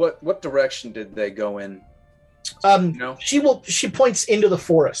 What direction did they go in? No? She points into the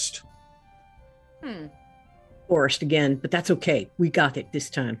forest. Forest again, but that's okay. We got it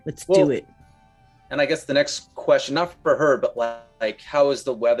this time. Let's do it. And I guess the next question, not for her, but like, how has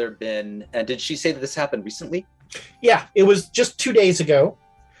the weather been? And did she say that this happened recently? Yeah, it was just 2 days ago.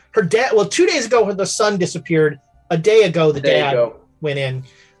 Her dad, 2 days ago when the son disappeared. A day ago, the dad went in.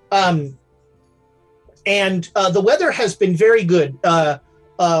 And the weather has been very good.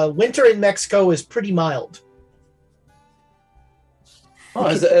 Winter in Mexico is pretty mild. Oh,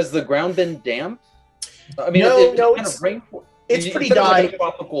 has the ground been damp? I mean, it's pretty dry. Like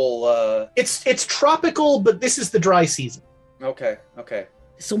tropical. It's tropical, but this is the dry season. Okay.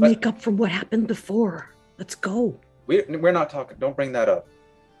 This will make up for what happened before. Let's go. We're not talking. Don't bring that up.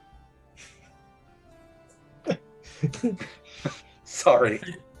 Sorry.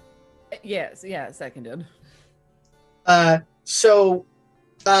 Yes, seconded. So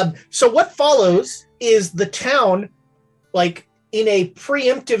what follows is the town, like in a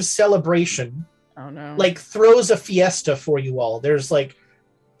preemptive celebration. Oh no! Like throws a fiesta for you all. There's like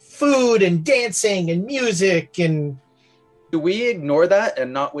food and dancing and music and. Do we ignore that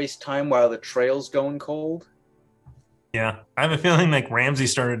and not waste time while the trail's going cold? Yeah, I have a feeling like Ramsey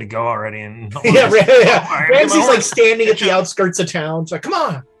started to go already, and Ramsey's like standing at the outskirts of town. So like, come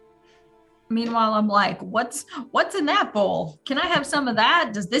on. Meanwhile, I'm like, what's in that bowl? Can I have some of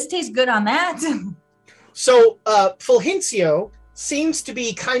that? Does this taste good on that? So Fulgencio seems to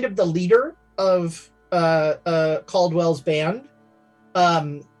be kind of the leader of Caldwell's band,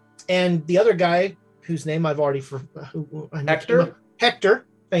 and the other guy whose name I've already Hector.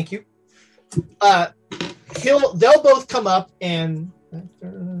 Thank you. They'll both come up and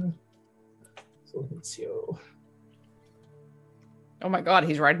Fulgencio. Oh my God,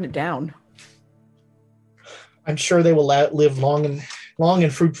 he's writing it down. I'm sure they will live long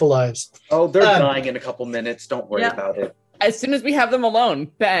and fruitful lives. Oh, they're dying in a couple minutes. Don't worry about it. As soon as we have them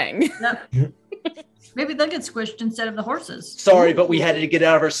alone, bang. Yep. Maybe they'll get squished instead of the horses. Sorry, but we had to get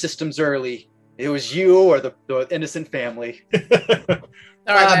out of our systems early. It was you or the innocent family. All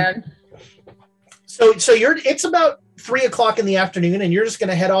right, man. So it's about 3:00 in the afternoon, and you're just going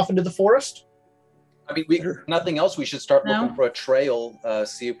to head off into the forest? I mean, nothing else. We should start looking for a trail.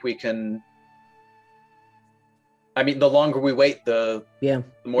 See if we can. I mean, the longer we wait, the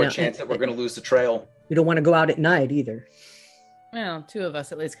more chance that we're going to lose the trail. We don't want to go out at night either. Well, two of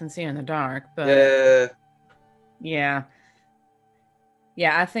us at least can see in the dark, but yeah.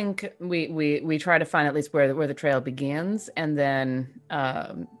 I think we try to find at least where the trail begins, and then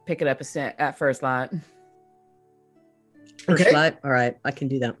pick it up at first light. First light, all right, I can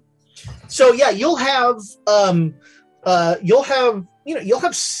do that. So yeah, you'll have a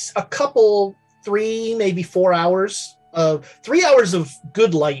couple 3, maybe 4 hours of 3 hours of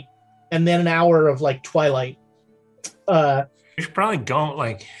good light, and then an hour of like twilight. We should probably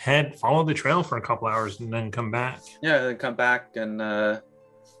go follow the trail for a couple hours and then come back. Yeah, then come back and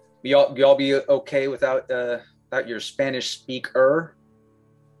you all be okay without your Spanish speaker.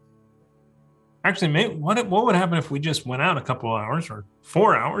 Actually, what would happen if we just went out a couple hours or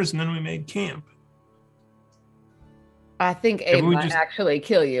 4 hours and then we made camp? I think Abe might actually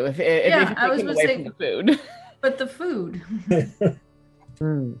kill you if you're taking away from the food. But the food.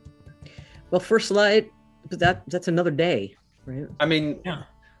 Well, first light, but that's another day, right? I mean,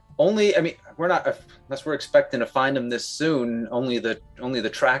 we're not, unless we're expecting to find them this soon. Only the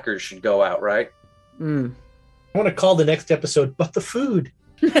trackers should go out, right? Mm. I want to call the next episode, but the food.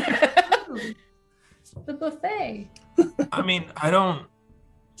 The buffet. I mean, I don't.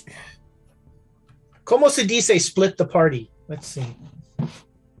 Como se dice split the party? Let's see.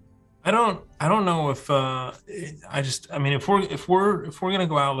 I don't know if I mean, if we're gonna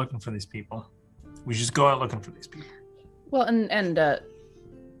go out looking for these people, we just go out looking for these people. Well, and the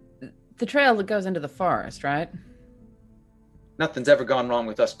trail that goes into the forest, right? Nothing's ever gone wrong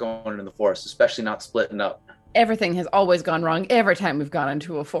with us going into the forest, especially not splitting up. Everything has always gone wrong every time we've gone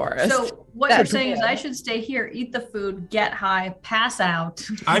into a forest. So what you're saying is I should stay here, eat the food, get high, pass out.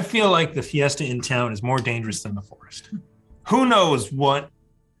 I feel like the fiesta in town is more dangerous than the forest. Who knows what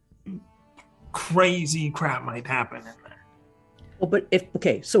crazy crap might happen in there. Well, but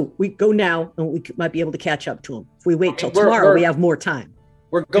so we go now and we might be able to catch up to him. If we wait till tomorrow, we have more time.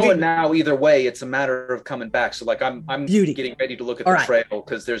 We're going now either way. It's a matter of coming back. So like I'm getting ready to look at the trail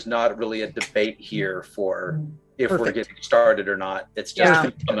because there's not really a debate here for if we're getting started or not. It's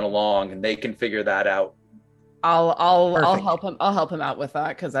just coming along and they can figure that out. I'll help him. I'll help him out with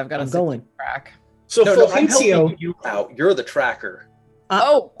that because I've got a track. So I'm helping you out. You're the tracker.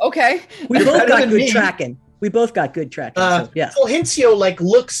 Okay. We both got good tracking. We both got good tracking. Fulgencio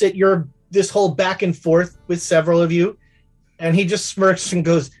looks at this whole back and forth with several of you. And he just smirks and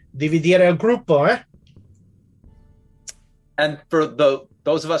goes, "Dividir el grupo, eh?" And for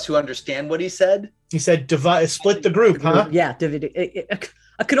those of us who understand what he said, split the group, huh? Yeah,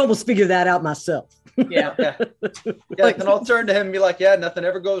 I could almost figure that out myself. Yeah. Then I'll turn to him and be like, "Yeah, nothing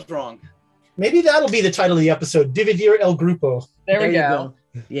ever goes wrong." Maybe that'll be the title of the episode: "Dividir el grupo." There we go.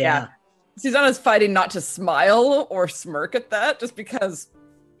 Yeah. Susanna's fighting not to smile or smirk at that, just because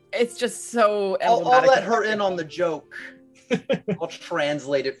it's just so. I'll let her in on the joke. I'll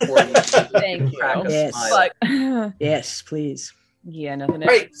translate it for you. Thank you. Yes, please. Yeah, nothing.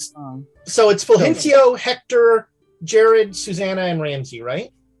 Right. So it's Fulgencio, Hector, Jared, Susanna, and Ramsey,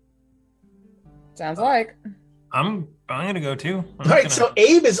 right? Sounds like. I'm gonna go too. All right. So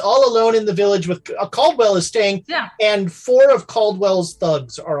Abe is all alone in the village with Caldwell is staying. Yeah. And 4 of Caldwell's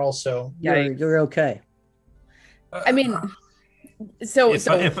thugs are also. You're okay. I mean, so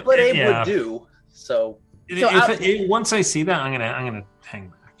what Abe would do. So. Once I see that, I'm gonna hang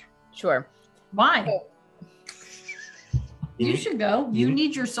back. Sure. Why? You should go. You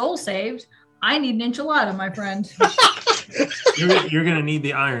need your soul saved. I need an enchilada, my friend. You're gonna need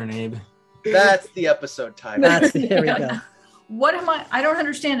the iron, Abe. That's the episode time. There we go. What am I? I don't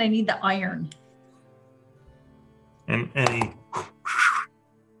understand. I need the iron. And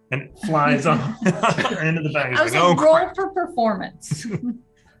it flies on into the bag. I was like, roll for performance.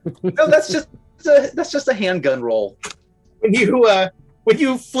 No, that's just a handgun roll. When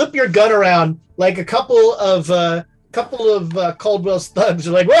you flip your gun around, like a couple of Caldwell's thugs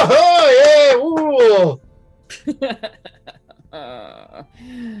are like, "Whoa, yeah, ooh."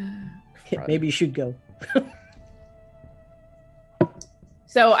 Maybe you should go.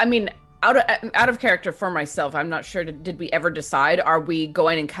 So, I mean, out of character for myself, I'm not sure. Did we ever decide? Are we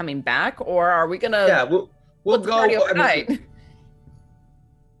going and coming back, or are we gonna? Yeah, we'll go overnight.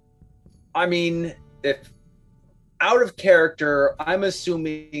 I mean, if out of character, I'm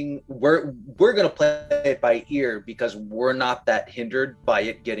assuming we're gonna play it by ear because we're not that hindered by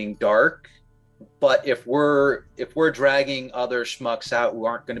it getting dark. But if we're dragging other schmucks out who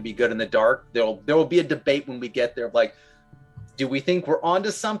aren't going to be good in the dark, there will be a debate when we get there. Like, do we think we're onto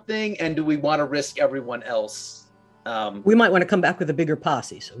something, and do we want to risk everyone else? We might want to come back with a bigger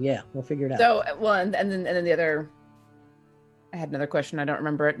posse. So yeah, we'll figure it out. So and then the other. I had another question. I don't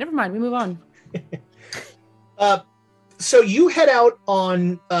remember it. Never mind. We move on. So you head out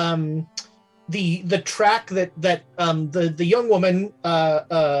on the track that the young woman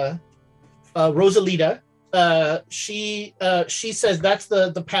Rosalita she says that's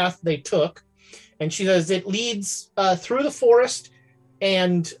the path they took, and she says it leads through the forest,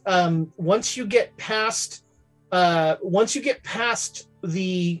 and once you get past the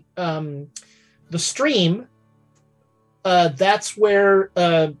stream. That's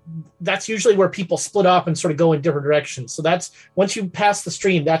usually where people split up and sort of go in different directions. So that's once you pass the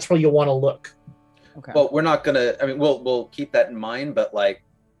stream, that's where you'll want to look. Okay. Well, we're not gonna. I mean, we'll keep that in mind, but like,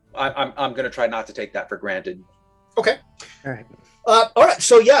 I'm gonna try not to take that for granted. Okay. All right. All right.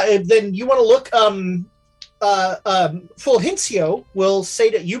 So yeah, then you want to look. Fulgencio will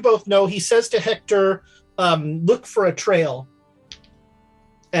say that you both know. He says to Hector, "Look for a trail,"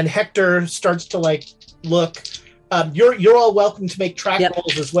 and Hector starts to look. You're all welcome to make track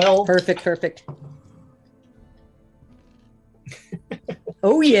rolls as well. Perfect.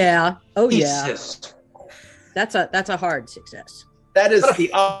 Oh yeah. Jesus. That's a hard success. That is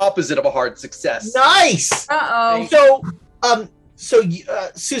the opposite of a hard success. Nice. Uh-oh. So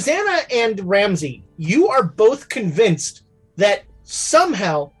Susanna and Ramsey, you are both convinced that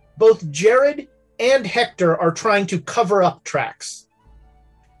somehow both Jared and Hector are trying to cover up tracks.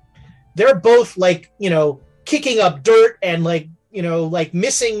 They're both kicking up dirt and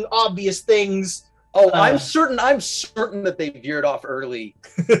missing obvious things. Oh, I'm certain that they veered off early.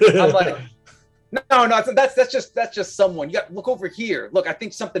 I'm like, no, that's just someone. You got to look over here. Look, I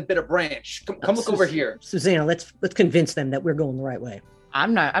think something bit a branch. Come look over here. Susanna, let's convince them that we're going the right way.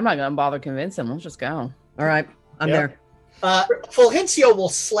 I'm not gonna bother convince them. Let's just go. All right, I'm there. Fulgencio will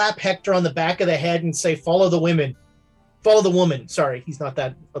slap Hector on the back of the head and say, "Follow the women. Follow the woman." Sorry, he's not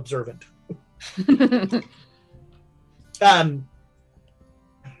that observant.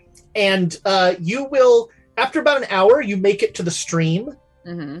 And you will, after about an hour, you make it to the stream.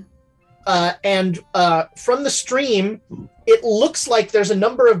 Mm-hmm. And from the stream, it looks like there's a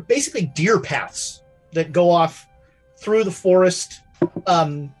number of basically deer paths that go off through the forest.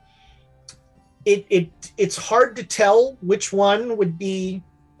 It's hard to tell which one would be.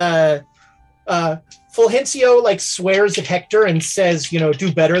 Fulgencio swears at Hector and says,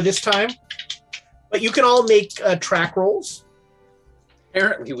 do better this time. But you can all make track rolls.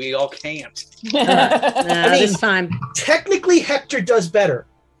 Apparently, we all can't. This time, technically, Hector does better.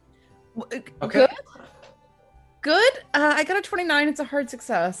 Okay. Good. I got a 29. It's a hard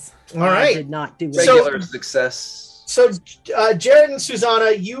success. All right. I did not do regular success. So, Jared and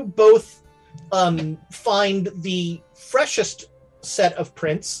Susanna, you both find the freshest set of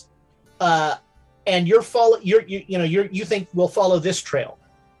prints, and you think we'll follow this trail.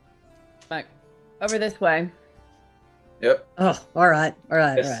 Back over this way. Yep. Oh, all right.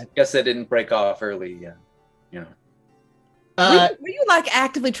 Guess they didn't break off early. Yeah. Were you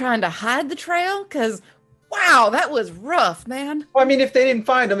actively trying to hide the trail? Because, wow, that was rough, man. Well, I mean, if they didn't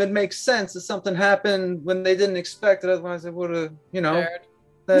find them, it makes sense that something happened when they didn't expect it. Otherwise, they would have,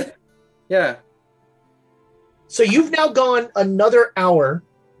 yeah. So you've now gone another hour.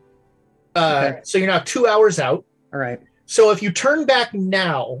 Okay. So you're now 2 hours out. All right. So if you turn back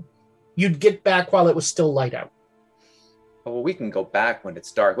now, you'd get back while it was still light out. Oh, well, we can go back when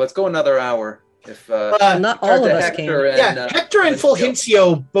it's dark. Let's go another hour. If not all of us Hector can. Hector and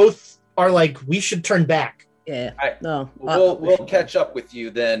Fulgencio both are we should turn back. Yeah. Right. No. We'll catch up with you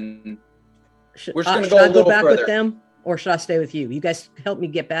then. We're just going to should I go go back further. with them, or should I stay with you? You guys help me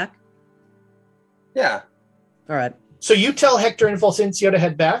get back. Yeah. All right. So you tell Hector and Fulgencio to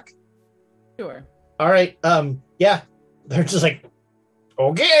head back. Sure. All right. Yeah. They're just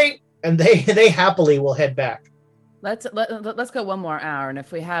okay, and they happily will head back. Let's go one more hour, and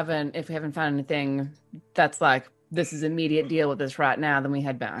if we haven't found anything that's this is immediate deal with this right now, then we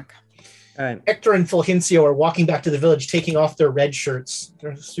head back. All right. Hector and Fulgencio are walking back to the village, taking off their red shirts.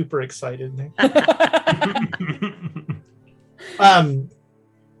 They're super excited.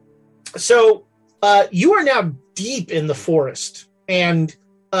 So you are now deep in the forest, and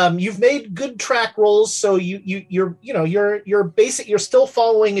you've made good track rolls. So you're still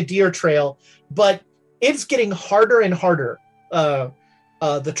following a deer trail, but it's getting harder and harder.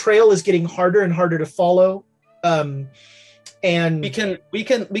 The trail is getting harder and harder to follow. And we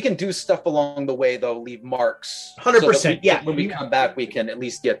can do stuff along the way though, leave marks. 100%. Yeah. When we come back, we can at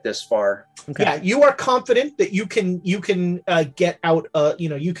least get this far. Okay. Yeah, you are confident that you can get out.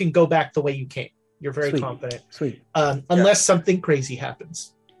 You can go back the way you came. You're very confident. Sweet. Unless something crazy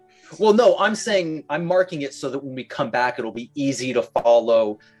happens. Well, no, I'm saying I'm marking it so that when we come back, it'll be easy to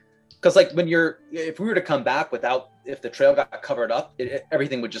follow. Because if we were to come back if the trail got covered up,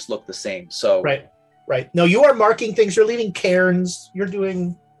 everything would just look the same. So right. No, you are marking things. You're leaving cairns. You're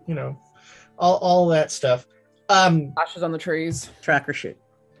doing, all that stuff. Ashes on the trees. Tracker shit.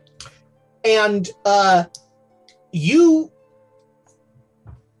 And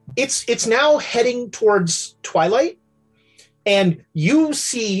it's now heading towards twilight, and you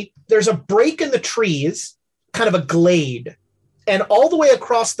see there's a break in the trees, kind of a glade. And all the way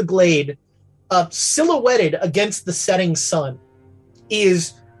across the glade, silhouetted against the setting sun,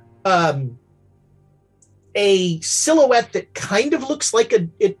 is a silhouette that kind of looks like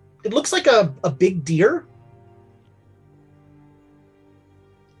it looks like a big deer.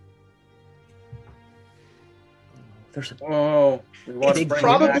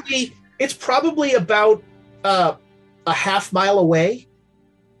 It's probably about a half mile away.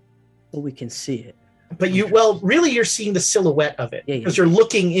 Well, we can see it. But really you're seeing the silhouette of it because you're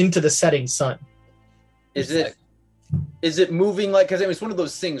looking into the setting sun. Is it moving because it's one of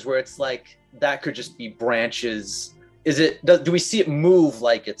those things where it's that could just be branches. Do we see it move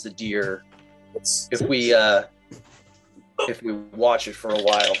like it's a deer? If we if we watch it for a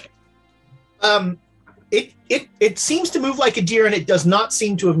while. It seems to move like a deer, and it does not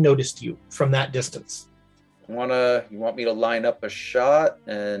seem to have noticed you from that distance. You want me to line up a shot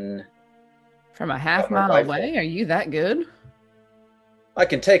and from a half mile away? Are you that good? I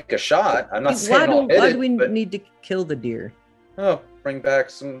can take a shot. I'm not saying I'll hit it. Why do we need to kill the deer? Oh, bring back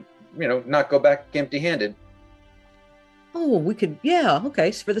some, not go back empty-handed. Oh, we could, yeah,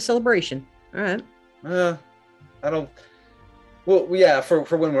 okay, so for the celebration. All right. I don't. Well, yeah, for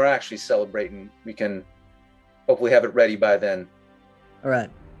when we're actually celebrating, we can hopefully have it ready by then. All right.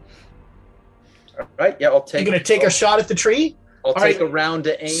 All right. Yeah, I'll take. You're gonna take a shot at the tree. I'll take a round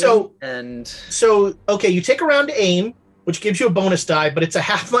to aim. So okay, you take a round to aim, which gives you a bonus die, but it's a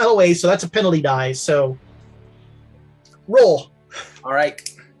half mile away, so that's a penalty die. So roll. All right.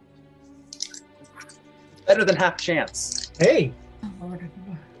 Better than half chance. Hey.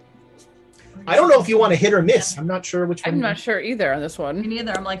 I don't know if you want to hit or miss. I'm not sure which one. I'm not sure either on this one. Me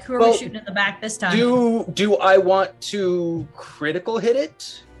neither. I'm like, who are we shooting in the back this time? Do I want to critical hit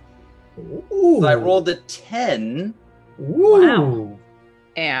it? Ooh. I rolled a 10. Ooh. Wow.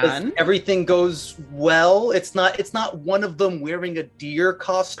 And everything goes well. It's not one of them wearing a deer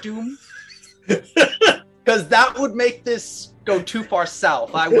costume. Because that would make this go too far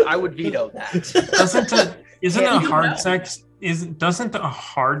south. I would veto that. Doesn't a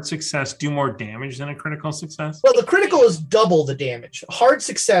hard success do more damage than a critical success? Well, the critical is double the damage. Hard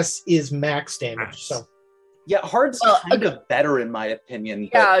success is max damage. So yeah, hard's kind of better in my opinion.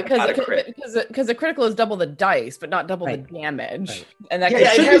 Yeah, because a critical is double the dice, but not double the damage. Right. And that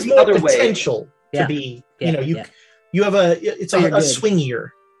it has more potential to be. You have it's a swingier.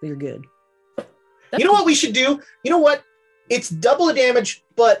 You're good. You know what we should do? You know what? It's double the damage,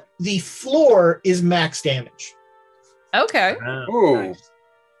 but the floor is max damage. Okay. Ooh. Nice.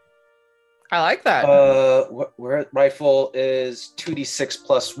 I like that. Where rifle is 2d6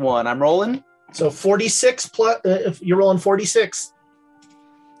 plus 1. I'm rolling. So 46 plus. If you're rolling 46,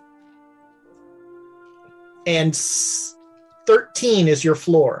 and 13 is your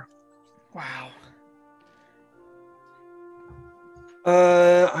floor. Wow.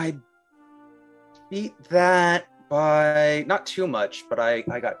 I beat that by not too much, but I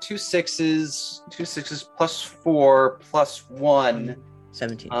got 2 6s plus 4 plus 1.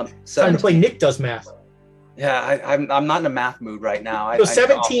 17. 17. Time to play Nick does math. Yeah, I'm not in a math mood right now. So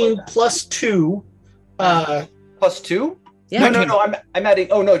 17 plus 2. Plus 2? Yeah. No. I'm adding.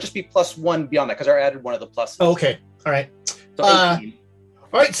 Oh no, just be plus 1 beyond that because I added one of the pluses. Okay. All right. So 18.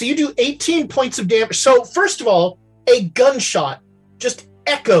 All right. So you do 18 points of damage. So first of all, a gunshot just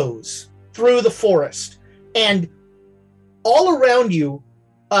echoes through the forest, and all around you,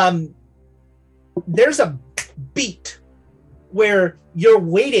 there's a beat where you're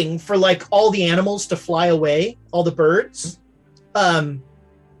waiting for like all the animals to fly away, all the birds, and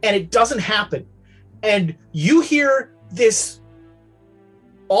it doesn't happen. And you hear this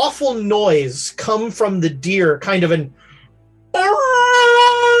awful noise come from the deer, kind of an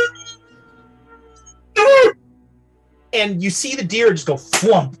and you see the deer just go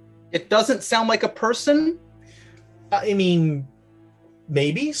flump. It doesn't sound like a person. I mean,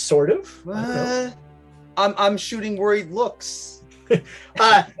 maybe, sort of. I'm shooting worried looks.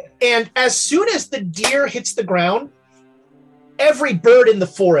 And as soon as the deer hits the ground, every bird in the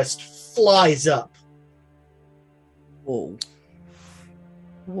forest flies up. Whoa.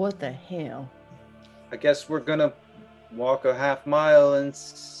 What the hell? I guess we're gonna walk a half mile and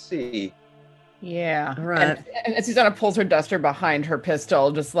see. Yeah. All right. And Susanna pulls her duster behind her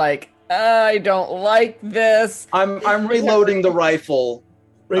pistol, just like, I don't like this. I'm reloading the rifle.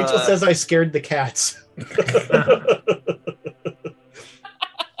 Rachel says I scared the cats.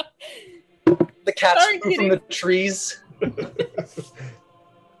 The cats flew from the trees.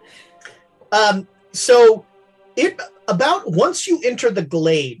 So it about once you enter the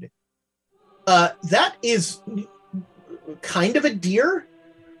glade, that is kind of a deer,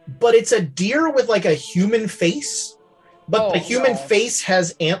 but it's a deer with like a human face. But the human face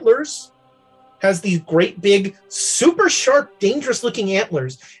has antlers, has these great big, super sharp, dangerous looking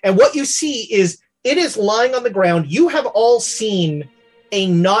antlers. And what you see is it is lying on the ground. You have all seen a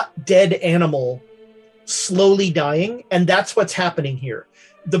not dead animal slowly dying, and that's what's happening here.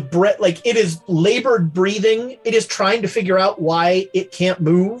 The breath, like it is labored breathing. It is trying to figure out why it can't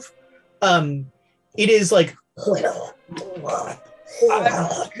move. It is like.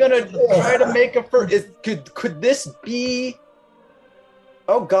 I'm gonna try to make a first. Could this be?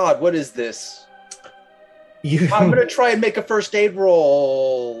 Oh God, what is this? I'm gonna try and make a first aid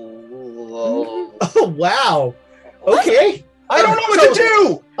roll. Oh wow! Okay. I don't know what to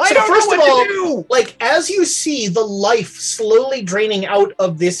do. I don't know what to do. Like, as you see the life slowly draining out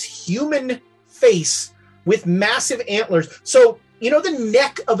of this human face with massive antlers. So, you know the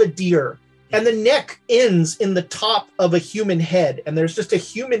neck of a deer, and the neck ends in the top of a human head, and there's just a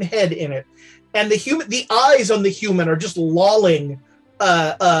human head in it. And the eyes on the human are just lolling,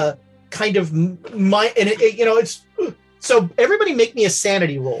 kind of it's. So everybody make me a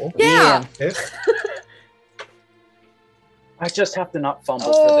sanity roll. Yeah. Okay. I just have to not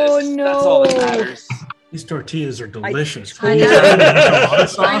fumble for this. No. That's all that matters. These tortillas are delicious. I know. I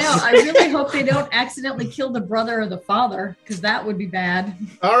I know. I really hope they don't accidentally kill the brother or the father, because that would be bad.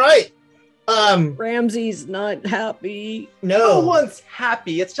 All right. Ramsey's not happy. No one's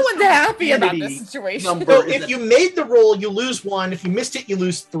happy. It's just No one's happy about this situation. So if you made the roll, you lose 1. If you missed it, you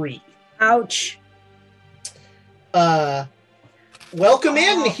lose 3. Ouch. Welcome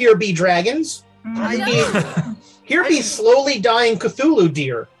in, here be dragons. Here be slowly dying Cthulhu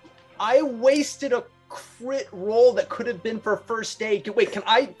deer. I wasted a crit roll that could have been for first aid. Wait, can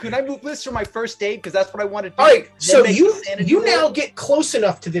I move this for my first aid? Because that's what I want to do. All right, so Then you now get close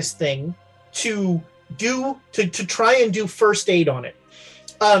enough to this thing to try and do first aid on it.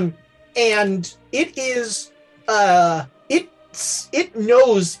 And it is it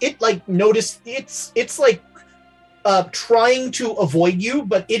knows it's like trying to avoid you,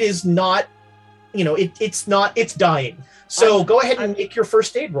 but it is not, it's dying. So go ahead and make your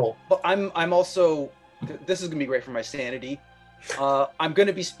first aid roll. But I'm also, this is gonna be great for my sanity. I'm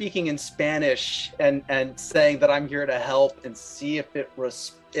gonna be speaking in Spanish and saying that I'm here to help and see if it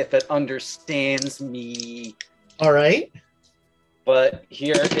understands me. All right. But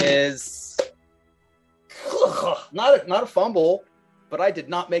here is not a fumble, but I did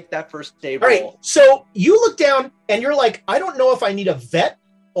not make that first aid roll. All right. So you look down and you're like, I don't know if I need a vet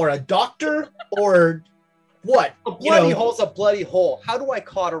or a doctor or what. A bloody hole's a bloody hole. How do I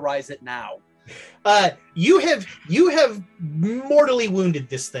cauterize it now? You have mortally wounded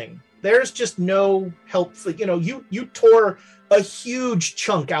this thing. There's just no help. You tore a huge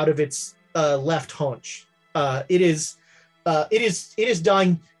chunk out of its left haunch. It is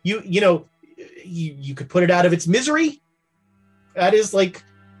dying. You could put it out of its misery. That is like,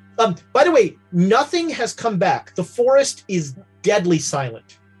 by the way, nothing has come back. The forest is deadly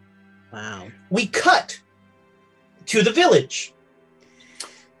silent. Wow. We cut to the village,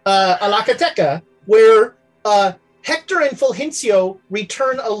 Alacateca, where Hector and Fulgencio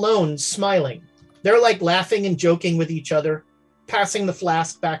return alone, smiling. They're like laughing and joking with each other, passing the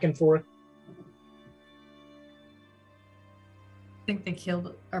flask back and forth. I think they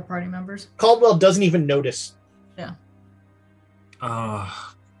killed our party members. Caldwell doesn't even notice. Yeah.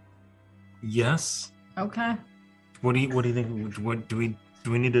 Yes. Okay. What do you think? What do we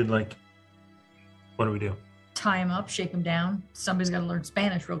need to like? What do we do? Tie him up, shake him down. Somebody's got to learn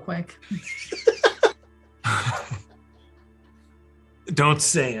Spanish real quick. Don't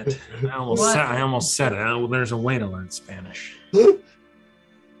say it. I almost said it. There's a way to learn Spanish.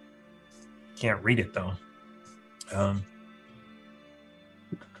 Can't read it though.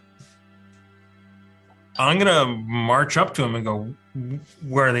 I'm gonna march up to him and go,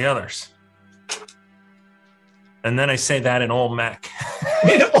 "Where are the others?" And then I say that in Olmec.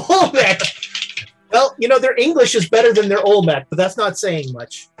 In Olmec. Well, their English is better than their Olmec, but that's not saying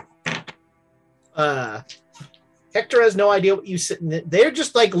much. Hector has no idea what you sit in. They're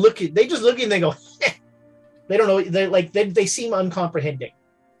just like looking. They just look and they go. They don't know. They're like they seem uncomprehending.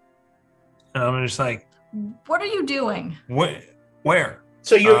 And I'm just like, what are you doing? Where?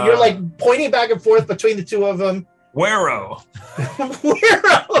 So you're like pointing back and forth between the two of them. Where-o?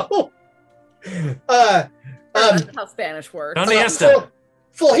 Where-o? That's how Spanish works.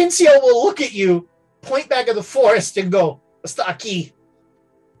 Fulgencio will look at you, point back at the forest, and go, "Hasta aquí."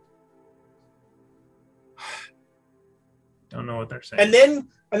 Don't know what they're saying. And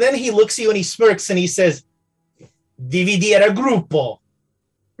then he looks at you and he smirks and he says, "Dividir el grupo."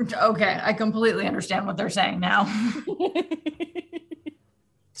 Okay, I completely understand what they're saying now.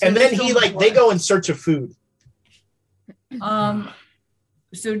 And then they go in search of food.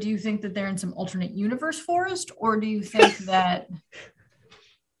 So do you think that they're in some alternate universe forest, or do you think that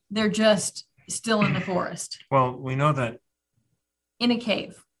they're just still in the forest? Well, we know that in a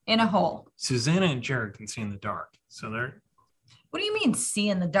cave, in a hole. Susanna and Jared can see in the dark, so they're. What do you mean see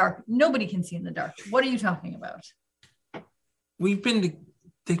in the dark? Nobody can see in the dark. What are you talking about?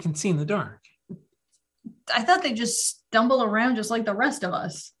 They can see in the dark. I thought they just stumble around just like the rest of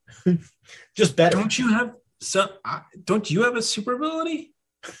us. Just better. Don't you have a super ability?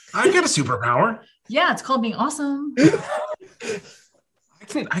 I got a superpower. Yeah, it's called being awesome.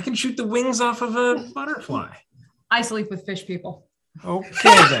 I can shoot the wings off of a butterfly. I sleep with fish people.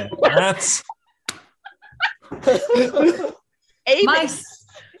 Okay, then. That's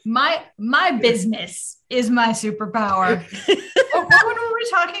my business is my superpower. When were we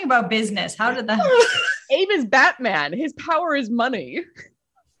talking about business? How did that? Abe is Batman. His power is money.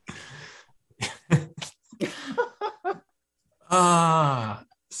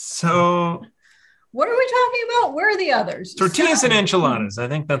 So what are we talking about? Where are the others? Tortillas and enchiladas. I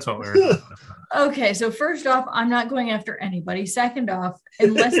think that's what we're talking about. Okay, so first off, I'm not going after anybody. Second off,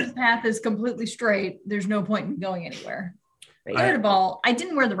 unless the path is completely straight, there's no point in going anywhere. Third of all, I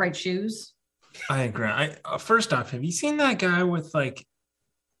didn't wear the right shoes. I agree. First off, have you seen that guy with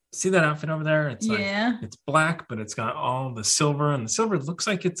see that outfit over there? It's it's black, but it's got all the silver, and the silver looks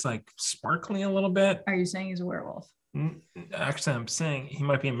like it's sparkly a little bit. Are you saying he's a werewolf? Actually, I'm saying he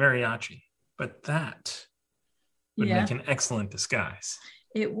might be a mariachi, but that would make an excellent disguise.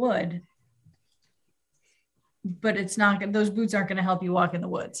 It would. But it's not. Those boots aren't going to help you walk in the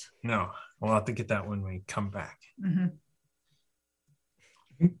woods. No, we'll have to get that when we come back. Mm-hmm.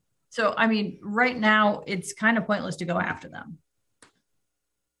 So, I mean, right now, it's kind of pointless to go after them.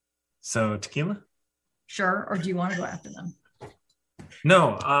 So, tequila? Sure. Or do you want to go after them?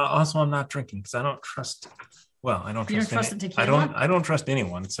 No. Also, I'm not drinking because I don't trust. Well, I don't trust. You don't trust the tequila? I don't trust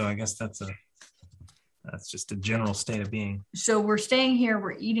anyone. So, I guess that's just a general state of being. So, we're staying here.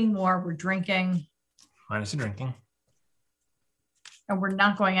 We're eating more. We're drinking. Minus the drinking. And we're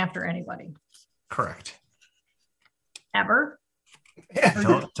not going after anybody. Correct. Ever?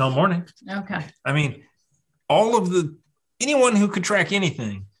 Till morning. Okay. I mean, anyone who could track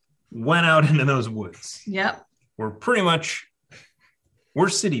anything went out into those woods. Yep. We're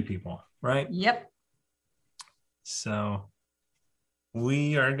city people, right? Yep. So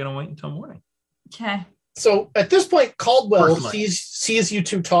we are going to wait until morning. Okay. So at this point, Caldwell sees you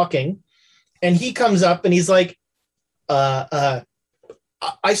two talking, and he comes up and he's like, I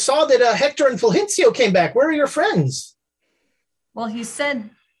saw that Hector and Fulgencio came back. Where are your friends? Well, he said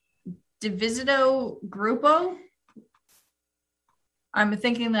Divisito Grupo. I'm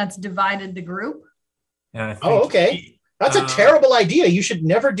thinking that's divided the group. Yeah. Okay. That's a terrible idea. You should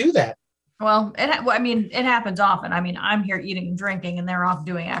never do that. Well, it happens often. I mean, I'm here eating and drinking, and they're off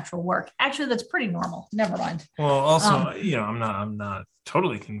doing actual work. Actually, that's pretty normal. Never mind. Well, also, I'm not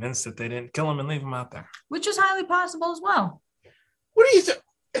totally convinced that they didn't kill him and leave him out there. Which is highly possible as well. What do you think?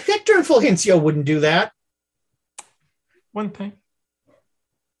 Hector and Fulgencio wouldn't do that. One thing.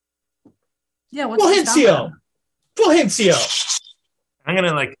 Yeah, what's Fulgencio. I'm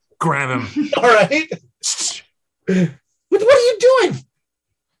gonna grab him. All right. What are you doing?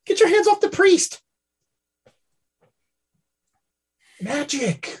 Get your hands off the priest.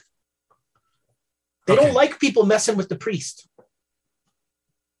 Magic. They don't like people messing with the priest.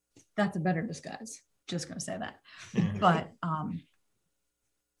 That's a better disguise. Just gonna say that. But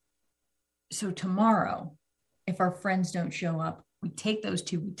so tomorrow, if our friends don't show up, we take those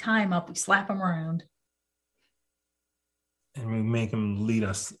two, we tie them up, we slap them around. And we make them lead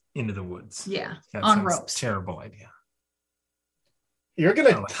us into the woods. Yeah, that on ropes. Terrible idea. You're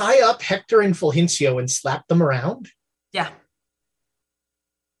going to tie up Hector and Fulgencio and slap them around? Yeah.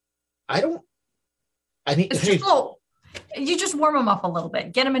 It's just you just warm them up a little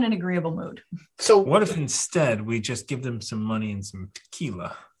bit. Get them in an agreeable mood. So what if instead we just give them some money and some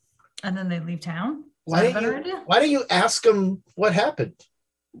tequila? And then they leave town? Why don't you ask them what happened?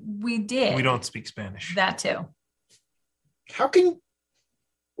 We did. We don't speak Spanish. That too. How can...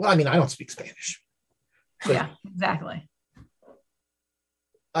 Well, I mean, I don't speak Spanish. Yeah, exactly.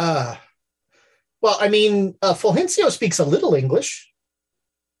 Well, I mean, Fulgencio speaks a little English.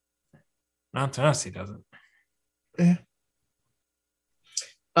 Not to us, he doesn't. Yeah.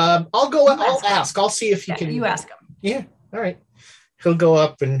 I'll ask. I'll see if he can. You ask him. Yeah. All right. He'll go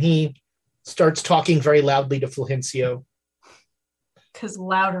up and he starts talking very loudly to Fulgencio. Because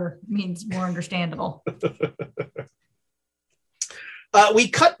louder means more understandable. We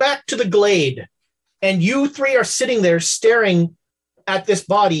cut back to the glade, and you three are sitting there staring at this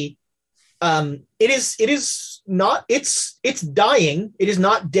body. It is not. It's dying. It is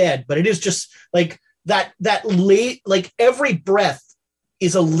not dead, but it is just like that. Like every breath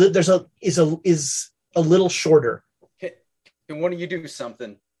is a little shorter. Can one of you do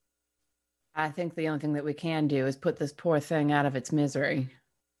something? I think the only thing that we can do is put this poor thing out of its misery.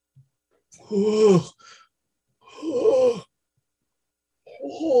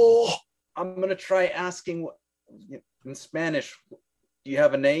 I'm going to try asking in Spanish. Do you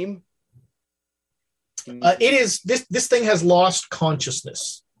have a name? It is this thing has lost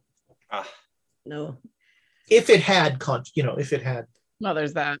consciousness. No. If it had if it had. Well,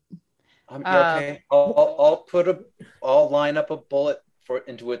 there's that. Okay. I'll line up a bullet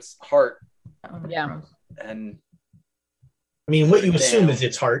into its heart. Yeah. And I mean, what you assume is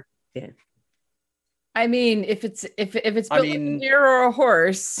its heart. Yeah. I mean, if it's built like a deer or a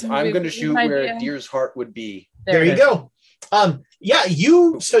horse, I'm going to shoot where a deer's heart would be. There you go. Yeah,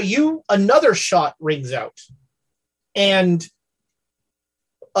 another shot rings out, and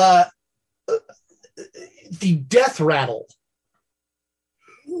the death rattle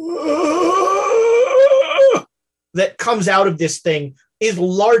that comes out of this thing is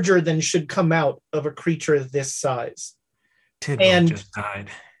larger than should come out of a creature this size. Tidwell just died.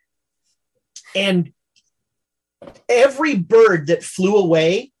 And every bird that flew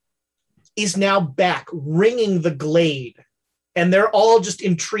away is now back, ringing the glade. And they're all just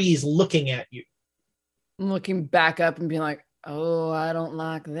in trees looking at you. I'm looking back up and being like, oh, I don't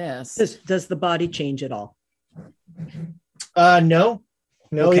like this. Does the body change at all? No.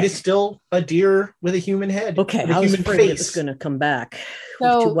 Okay. It is still a deer with a human head. Okay, I was afraid it was going to come back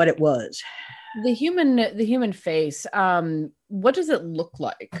to what it was. The human face, what does it look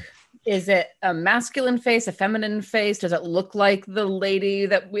like? Is it a masculine face, a feminine face? Does it look like the lady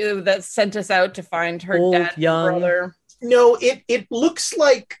that sent us out to find her Old, dad, young. brother? No, it looks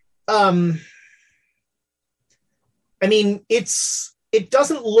like I mean, it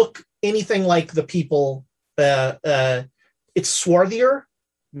doesn't look anything like the people. It's swarthier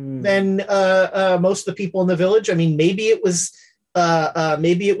than most of the people in the village. I mean, maybe it was an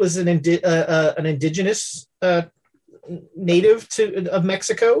indigenous native of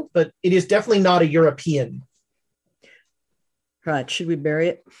Mexico, but it is definitely not a European. Right? Should we bury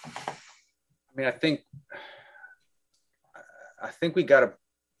it? I mean, I think we got to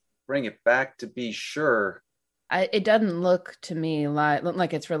bring it back to be sure. It doesn't look to me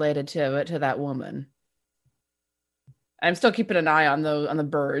like it's related to that woman. I'm still keeping an eye on the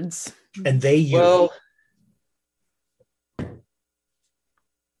birds. And you. Well,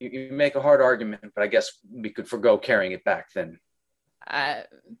 you make a hard argument, but I guess we could forgo carrying it back then. I'd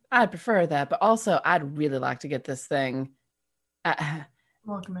prefer that, but also I'd really like to get this thing.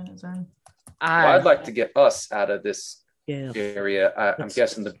 Welcome in, Zern. I'd like to get us out of this area. I'm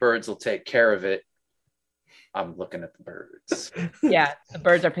guessing the birds will take care of it. I'm looking at the birds. Yeah, the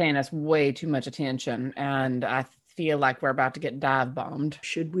birds are paying us way too much attention, and I feel like we're about to get dive bombed.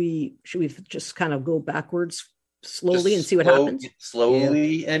 Should we just kind of go backwards slowly and see what happens?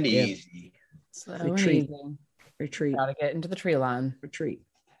 Slowly and easy. Retreat. Gotta get into the tree line. Retreat.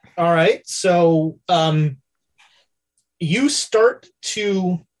 All right. So you start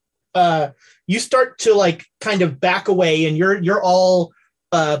to like kind of back away, and you're all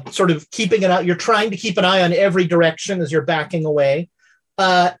sort of keeping an eye. You're trying to keep an eye on every direction as you're backing away.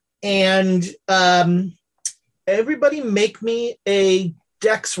 And everybody make me a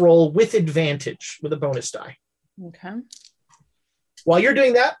dex roll with advantage with a bonus die. Okay. While you're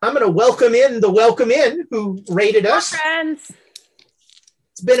doing that, I'm going to welcome in who rated us. Friends.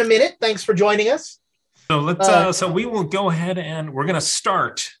 It's been a minute. Thanks for joining us. So let's. So we will go ahead and we're going to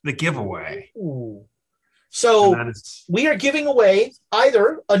start the giveaway. Ooh. So we are giving away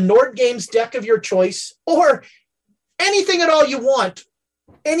either a Nord Games deck of your choice or anything at all you want,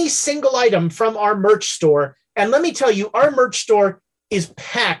 any single item from our merch store. And let me tell you, our merch store is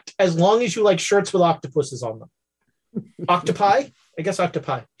packed as long as you like shirts with octopuses on them. Octopi? I guess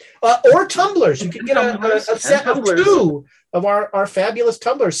octopi. Or tumblers. You can get a set of 2 of our fabulous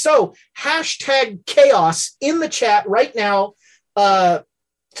tumblers. So hashtag chaos in the chat right now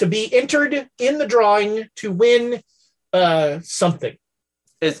to be entered in the drawing to win something.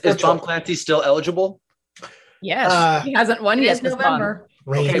 Is Tom Clancy still eligible? Yes. He hasn't won yet. November.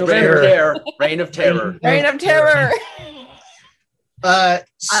 Reign of Terror. Reign of Terror. Reign of Terror.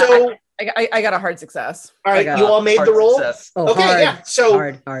 So I got a hard success. All right, you all made the roll. Oh, okay, hard, yeah. So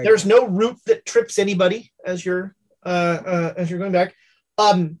hard. there's no route that trips anybody as you're going back.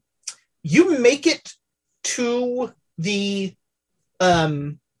 You make it to the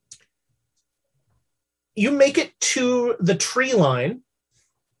tree line,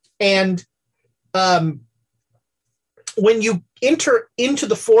 and when you enter into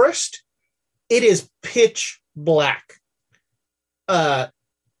the forest, it is pitch black.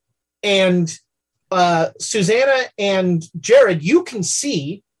 And Susanna and Jared, you can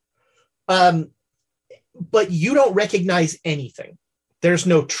see, but you don't recognize anything. There's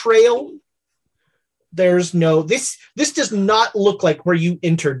no trail. There's no this does not look like where you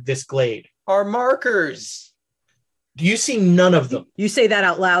entered this glade. Our markers. Do you see none of them? You say that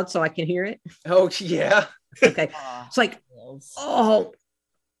out loud so I can hear it. Oh yeah. Okay. It's like, oh,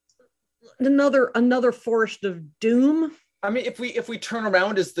 another forest of doom. I mean, if we turn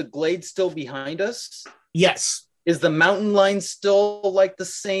around, is the glade still behind us? Yes. Is the mountain line still like the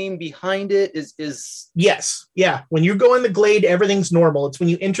same behind it? Is Yes. Yeah. When you go in the glade, everything's normal. It's when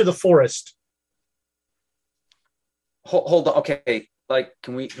you enter the forest. Hold on. Okay. Like,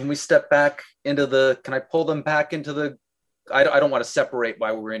 can we step back into the? Can I pull them back into the? I don't want to separate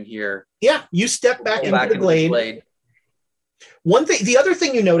while we're in here. Yeah, you step back into the glade. One thing, the other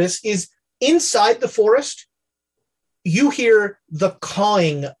thing you notice is inside the forest, you hear the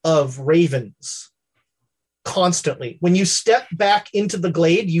cawing of ravens constantly. When you step back into the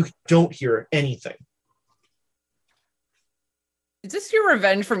glade, you don't hear anything. Is this your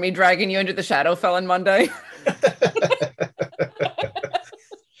revenge for me dragging you into the Shadowfell on Monday?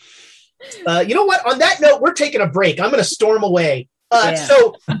 You know what? On that note, we're taking a break. I'm going to storm away.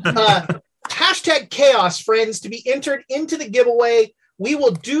 So hashtag chaos, friends, to be entered into the giveaway. We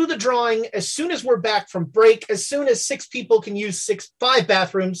will do the drawing as soon as we're back from break, as soon as 6 people can use 5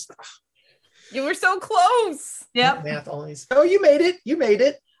 bathrooms. You were so close. Yep. Math always. Oh, you made it. You made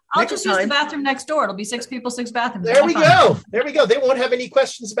it. I'll just use the bathroom next door. It'll be 6 people, 6 bathrooms. There we go. There we go. They won't have any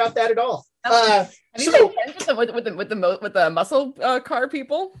questions about that at all. Have you been friends with the muscle car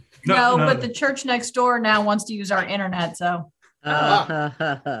people? No, but the church next door now wants to use our internet. So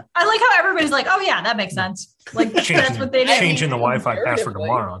I like how everybody's like, "Oh yeah, that makes sense." Like that's what they do. Changing the Wi-Fi password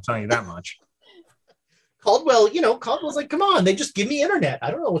tomorrow. I'll tell you that much. Caldwell's like, come on, they just give me internet.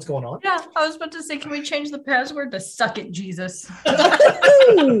 I don't know what's going on. Yeah, I was about to say, can we change the password to "suck it, Jesus"?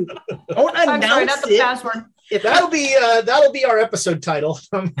 Don't I'm sorry, not the password. That'll be our episode title.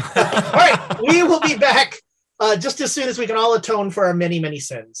 All right, we will be back just as soon as we can all atone for our many, many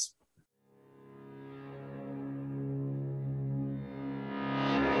sins.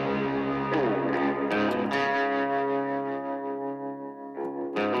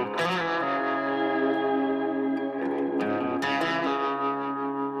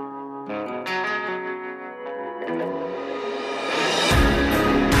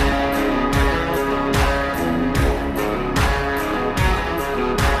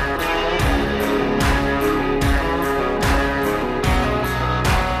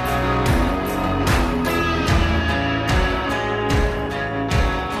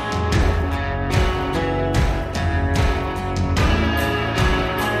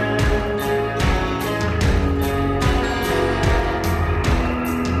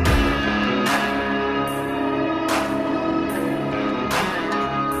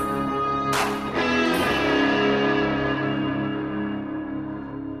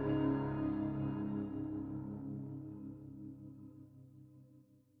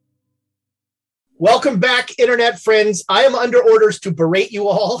 Welcome back, internet friends. I am under orders to berate you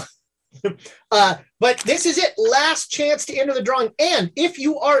all. But this is it. Last chance to enter the drawing. And if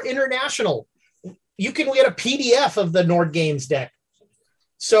you are international, you can get a PDF of the Nord Games deck.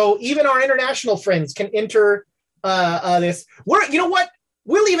 So even our international friends can enter this. You know what?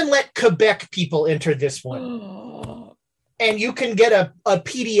 We'll even let Quebec people enter this one. And you can get a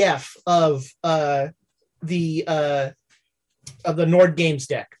PDF of the Nord Games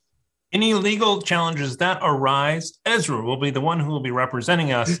deck. Any legal challenges that arise, Ezra will be the one who will be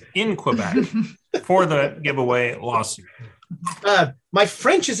representing us in Quebec for the giveaway lawsuit. My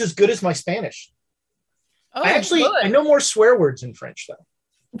French is as good as my Spanish. Oh, I know more swear words in French,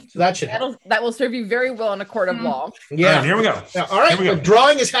 though. So that should help. That will serve you very well in a court of law. Yeah. All right, here we go. All right, the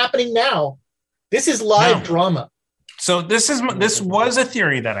drawing is happening now. This is live drama. So this was a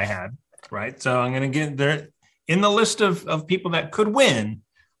theory that I had, right? So I'm going to get there in the list of people that could win.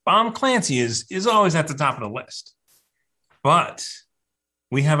 Bomb Clancy is always at the top of the list, but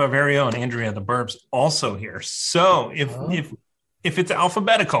we have our very own Andrea the Burbs also here. So if it's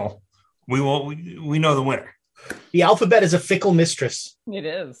alphabetical, we know the winner. The alphabet is a fickle mistress. It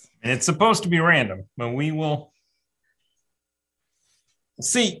is, and it's supposed to be random, but we will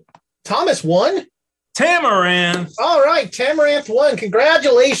see. Thomas won. Tamaranth. All right, Tamaranth won.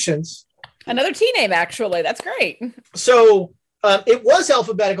 Congratulations. Another T name, actually. That's great. So. It was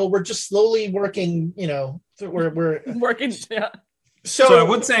alphabetical. We're just slowly working, we're working. Yeah. So I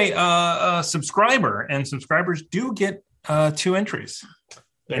would say subscriber, and subscribers do get 2 entries.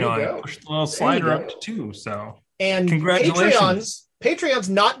 I pushed the little slider up to 2. So and congratulations. Patreons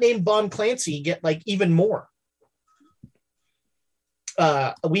not named Bomb Clancy get like even more.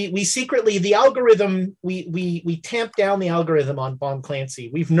 We secretly the algorithm we tamped down the algorithm on Bomb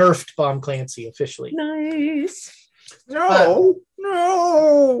Clancy. We've nerfed Bomb Clancy officially. Nice. No.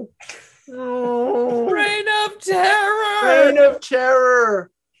 Reign of terror. Reign of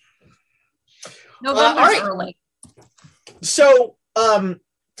terror. November's early. So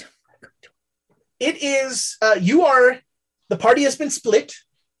it is you are the party has been split.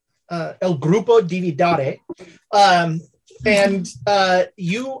 El grupo dividare. And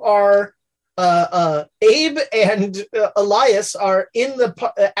you are Abe and Elias are in a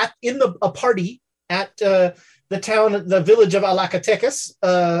party at the village of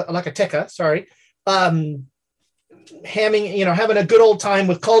Alacateca, sorry. Having a good old time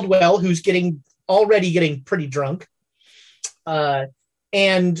with Caldwell, who's already getting pretty drunk.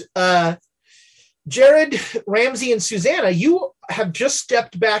 And Jared, Ramsey, and Susanna, you have just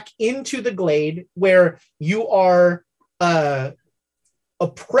stepped back into the glade where you are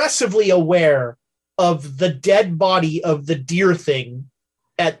oppressively aware of the dead body of the deer thing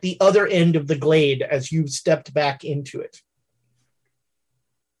at the other end of the glade as you've stepped back into it.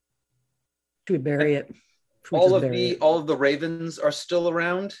 Should we bury it? All of the ravens are still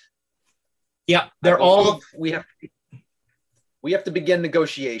around? Yeah, they're all... We have to begin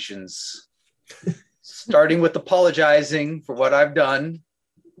negotiations. Starting with apologizing for what I've done.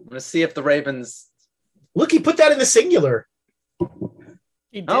 I'm going to see if the ravens... Look, he put that in the singular.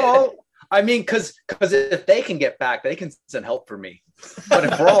 Oh, I mean, because if they can get back, they can send help for me. But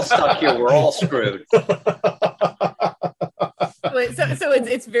if we're all stuck here, we're all screwed. So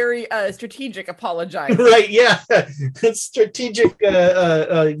it's very strategic apologizing. Right, yeah. It's strategic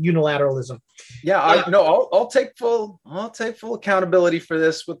unilateralism. Yeah, I'll take full accountability for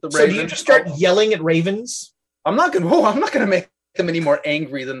this with the ravens. So do you just start yelling at ravens? I'm not gonna make them any more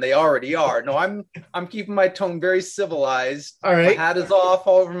angry than they already are. No, I'm keeping my tone very civilized. All right. My hat is off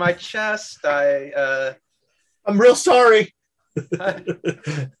all over my chest. I'm real sorry. I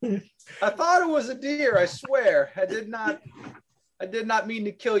thought it was a deer, I swear. I did not mean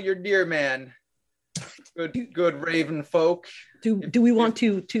to kill your deer, man. Good raven folk. Do we want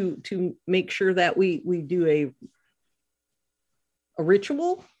to make sure that we do a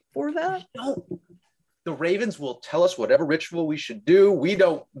ritual for that? No. The ravens will tell us whatever ritual we should do. We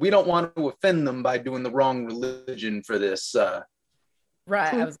don't want to offend them by doing the wrong religion for this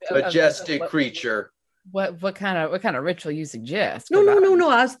majestic creature. What kind of ritual you suggest? No. I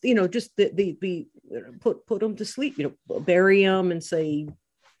was, just the put them to sleep. Bury them and say,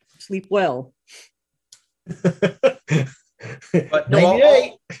 sleep well. But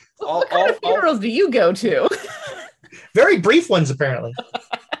what kind of funerals do you go to? Very brief ones, apparently.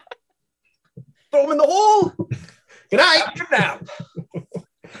 Throw them in the hole. Good night. Have a nap.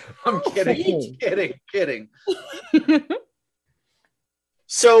 I'm kidding.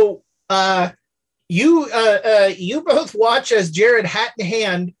 So, you both watch as Jared, hat in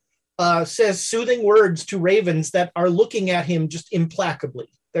hand, says soothing words to ravens that are looking at him just implacably.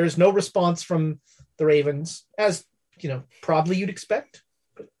 There's no response from the ravens, as probably you'd expect.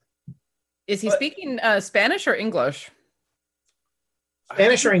 Is he speaking Spanish or English?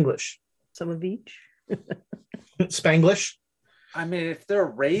 Spanish or English? Some of each. Spanglish. I mean, if they're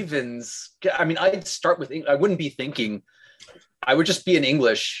ravens, I'd start with English. I wouldn't be thinking. I would just be in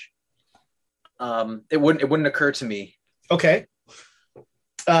English. It wouldn't occur to me. Okay.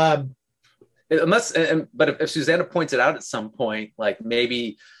 But if Susanna points it out at some point, like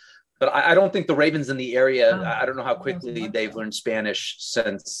maybe, but I don't think the ravens in the area. I don't know how quickly they've learned Spanish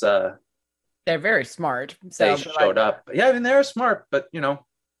since they're very smart. So they showed up. Yeah, I mean they're smart, but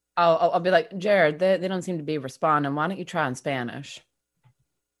I'll be like, Jared, they don't seem to be responding. Why don't you try in Spanish?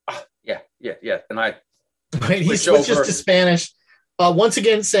 Yeah. And he switches to Spanish. Once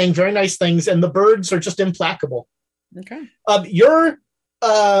again, saying very nice things, and the birds are just implacable. Okay.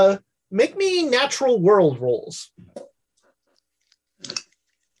 Make me natural world rolls.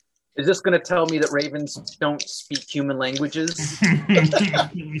 Is this going to tell me that ravens don't speak human languages? You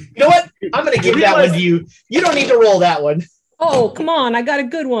know what? I'm going to give that one to you. You don't need to roll that one. Oh, come on. I got a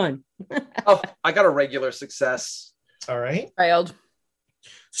good one. Oh, I got a regular success. All right. Failed.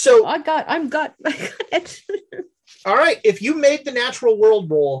 So I got it. All right. If you made the natural world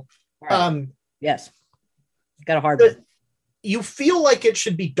roll, right. Yes. Got a hard one. You feel like it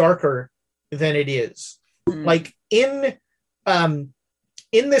should be darker than it is. Mm-hmm. Like in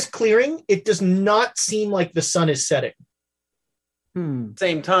this clearing, it does not seem like the sun is setting.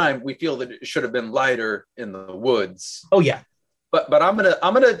 Same time, we feel that it should have been lighter in the woods. Oh yeah. But I'm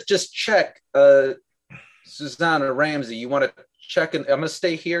gonna just check. Susanna, Ramsey, you want to check? I'm gonna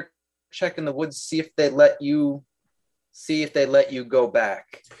stay here, check in the woods, see if they let you go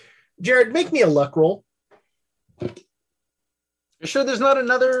back. Jared, make me a luck roll. You sure there's not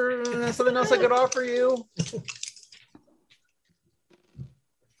something else I could offer you?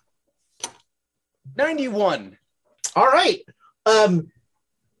 91. All right.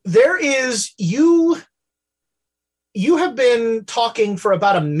 There is you have been talking for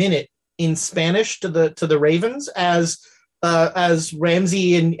about a minute in Spanish to the ravens as as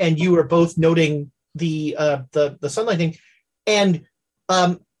Ramsey and you are both noting the sunlight thing, and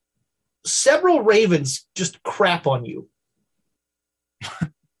several ravens just crap on you.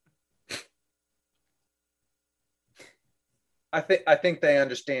 I think they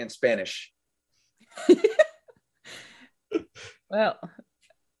understand Spanish. Well,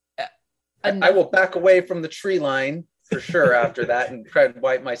 I will back away from the tree line for sure after that and try to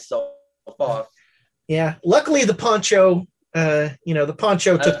wipe myself off. Yeah, luckily the poncho, the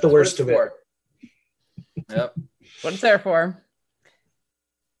poncho took the worst of it. Yep. What it's there for.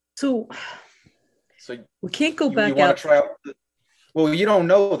 So we can't go back you out. Try out well, you don't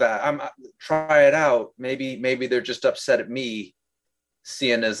know that. Try it out. Maybe they're just upset at me,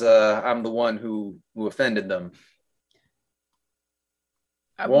 seeing as I'm the one who offended them.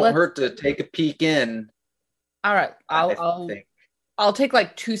 Won't hurt to take a peek in. All right, I'll take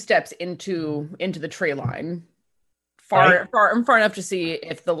like 2 steps into the tree line, far enough to see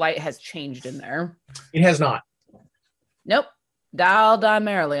if the light has changed in there. It has not. Nope. I'll die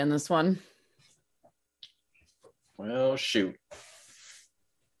merrily in this one. Well, shoot.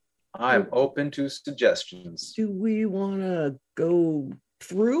 I'm open to suggestions. Do we want to go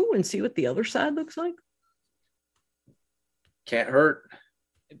through and see what the other side looks like? Can't hurt.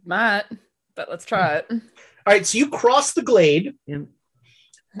 It might, but let's try it. All right, so you cross the glade,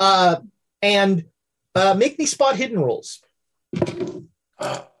 and make me spot hidden rolls.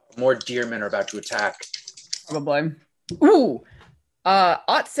 More deermen are about to attack. Probably. Ooh,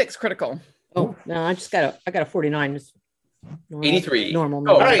 6 critical. Oh no, I got a 49. Just 83. Normal.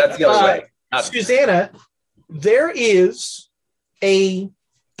 Oh, right, that's the other way. Susanna, there is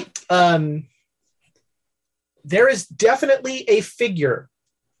definitely a figure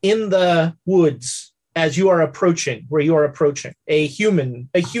in the woods as you are approaching, a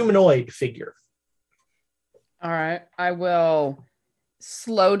humanoid figure. All right, I will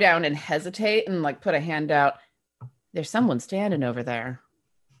slow down and hesitate and like put a hand out. There's someone standing over there.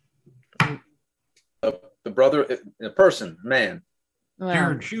 The brother, a person, man. Well,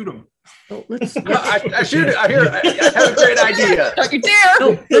 Jared, shoot him. Oh, let's I shoot it. I have a great idea. Don't you dare!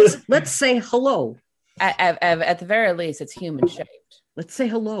 No, let's say hello. At the very least, it's human shaped. Let's say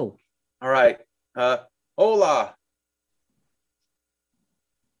hello. All right. Hola.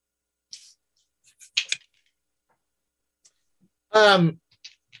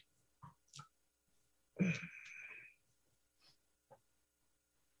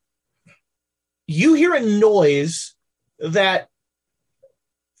 You hear a noise that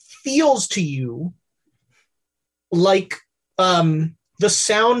feels to you like the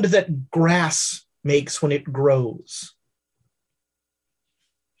sound that grass makes when it grows.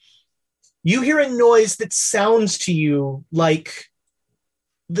 You hear a noise that sounds to you like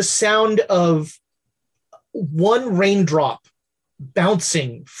the sound of one raindrop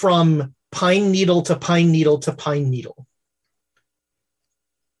bouncing from pine needle to pine needle to pine needle.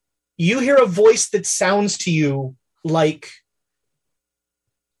 You hear a voice that sounds to you like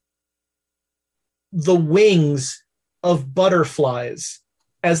the wings of butterflies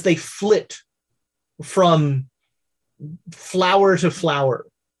as they flit from flower to flower.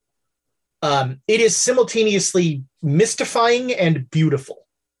 It is simultaneously mystifying and beautiful.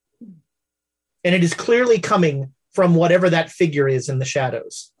 And it is clearly coming from whatever that figure is in the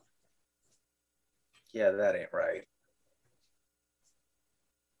shadows. Yeah, that ain't right.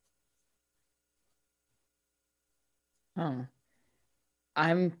 Oh.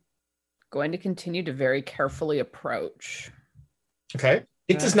 I'm going to continue to very carefully approach. Okay.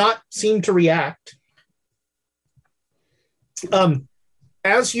 It does not seem to react.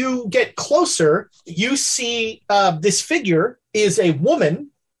 As you get closer, you see this figure is a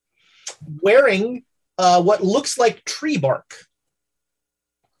woman wearing what looks like tree bark.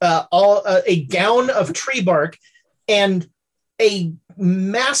 A gown of tree bark and a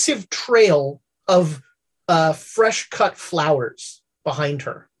massive trail of fresh cut flowers behind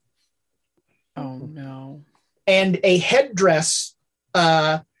her. Oh no. And a headdress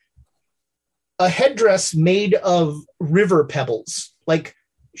made of river pebbles, like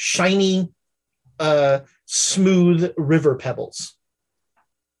shiny, smooth river pebbles.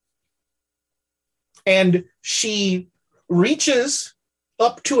 And she reaches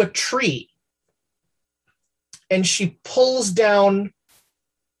up to a tree and she pulls down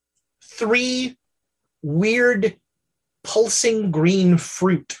 3 weird pulsing green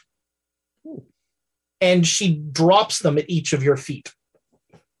fruit. And she drops them at each of your feet.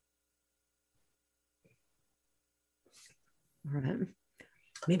 All right.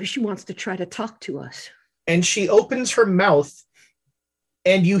 Maybe she wants to try to talk to us. And she opens her mouth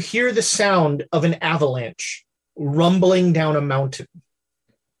and you hear the sound of an avalanche rumbling down a mountain.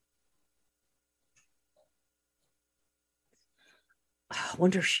 I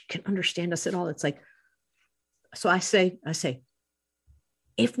wonder if she can understand us at all. It's like, so I say,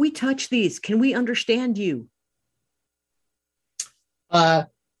 if we touch these, can we understand you?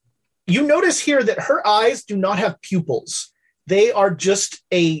 You notice here that her eyes do not have pupils. They are just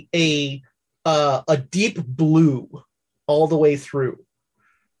a deep blue all the way through.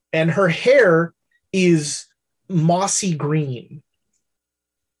 And her hair is mossy green.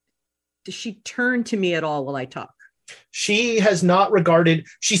 Does she turn to me at all while I talk? She has not regarded.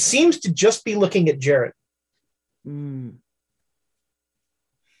 She seems to just be looking at Jared.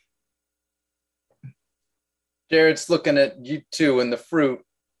 Jared's looking at you two and the fruit.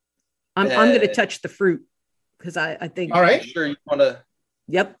 I'm going to touch the fruit because I think. All right. Sure, you want to.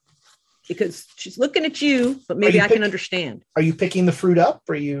 Yep. Because she's looking at you, but maybe I can understand. Are you picking the fruit up?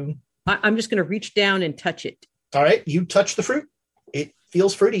 Or are you? I'm just going to reach down and touch it. All right. You touch the fruit. It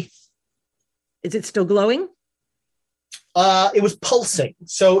feels fruity. Is it still glowing? It was pulsing.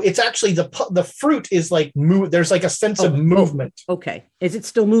 So it's actually the fruit is like move. There's like a sense of movement. Okay. Is it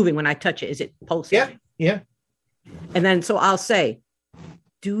still moving when I touch it? Is it pulsing? Yeah. And then so I'll say,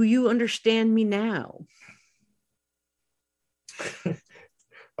 do you understand me now?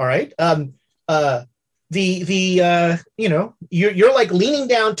 All right. You're like leaning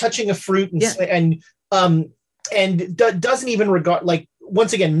down, touching a fruit and doesn't even regard, like,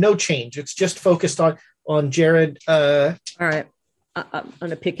 once again, no change. It's just focused on Jared. All right. I'm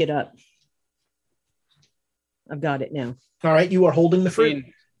going to pick it up. I've got it now. All right. You are holding the fruit.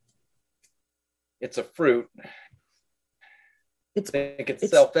 It's a fruit. I think it's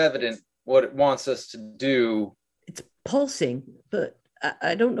self-evident what it wants us to do. It's pulsing, but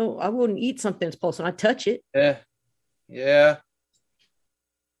I don't know. I wouldn't eat something that's pulsing. I touch it. Yeah.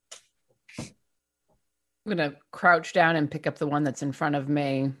 I'm going to crouch down and pick up the one that's in front of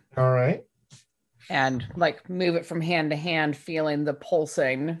me. All right. And like move it from hand to hand, feeling the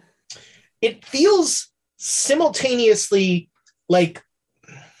pulsing. It feels simultaneously like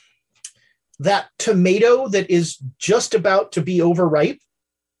that tomato that is just about to be overripe,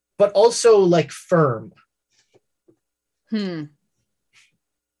 but also like firm. Okay.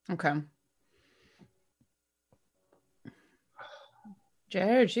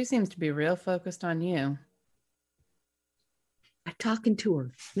 Jared, she seems to be real focused on you. I'm talking to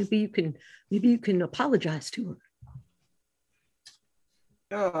her. Maybe you can apologize to her.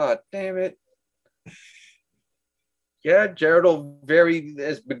 God damn it. Yeah, Jared will very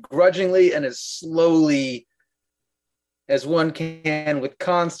as begrudgingly and as slowly as one can, with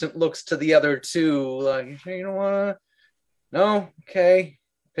constant looks to the other two, like, you don't want to? No? Okay.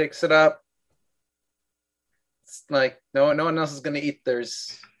 Picks it up. It's like, no one else is going to eat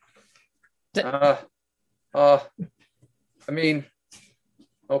theirs. I mean,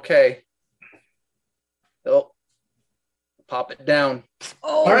 okay. They'll pop it down.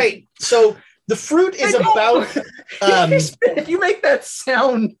 All right. So the fruit is about. If you make that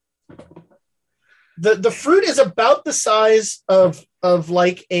sound, the fruit is about the size of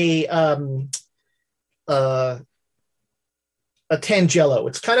like a Tangelo.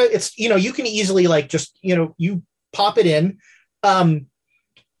 It's kind of, it's, you can easily like just, you pop it in.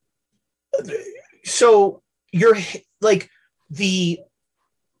 So you're like the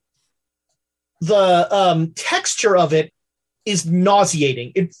texture of it is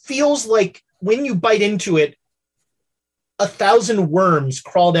nauseating. It feels like when you bite into it, 1,000 worms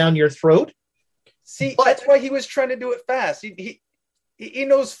crawl down your throat. See, that's why he was trying to do it fast. He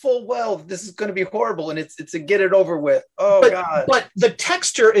knows full well this is going to be horrible, and it's a get it over with. God! But the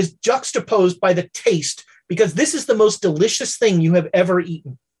texture is juxtaposed by the taste, because this is the most delicious thing you have ever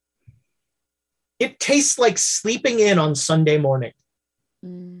eaten. It tastes like sleeping in on Sunday morning.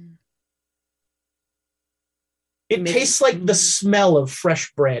 It tastes like the smell of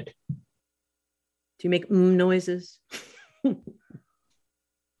fresh bread. Do you make noises?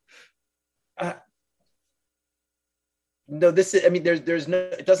 No, this is, I mean, there's no,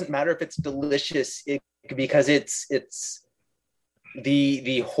 it doesn't matter if it's delicious, because it's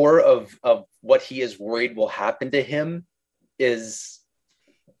the horror of what he is worried will happen to him is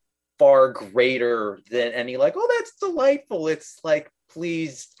far greater than any like, oh, that's delightful. It's like,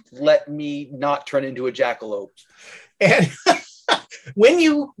 please let me not turn into a jackalope. And when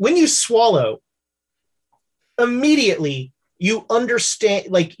you swallow, immediately you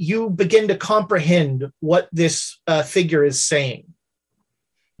understand, like you begin to comprehend what this figure is saying.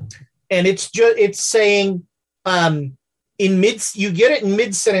 And it's saying you get it in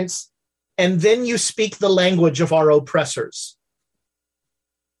mid sentence, and then you speak the language of our oppressors.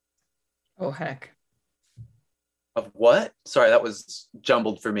 Oh, heck. Of what? Sorry, that was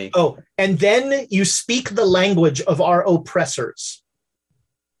jumbled for me. Oh, and then you speak the language of our oppressors.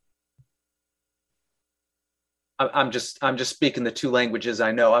 I'm just speaking the two languages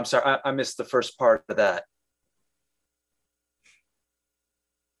I know. I'm sorry, I missed the first part of that.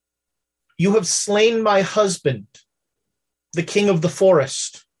 You have slain my husband, the king of the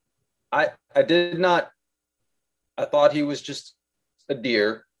forest. I did not. I thought he was just a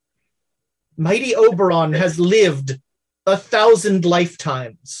deer. Mighty Oberon has lived 1,000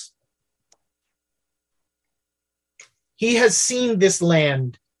 lifetimes. He has seen this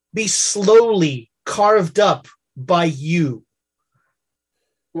land be slowly carved up by you.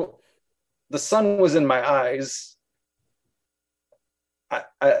 Well, the sun was in my eyes.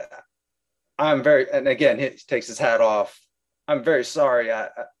 I'm very, and again, he takes his hat off. I'm very sorry. I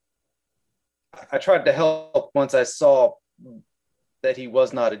tried to help once I saw that he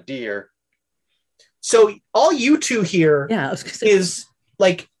was not a deer. So all you two hear is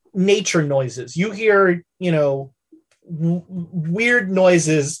like nature noises. You hear, weird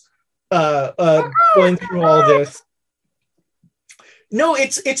noises going through all this. No,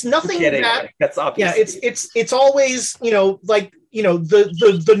 it's nothing that's obvious. Yeah, it's always,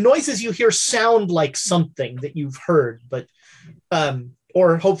 the noises you hear sound like something that you've heard, but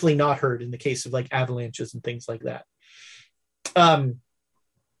or hopefully not heard in the case of like avalanches and things like that.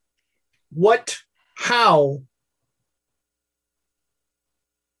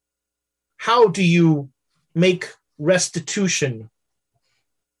 How do you make restitution?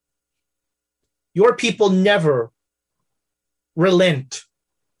 Your people never relent.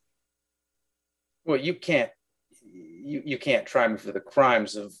 Well, you can't try me for the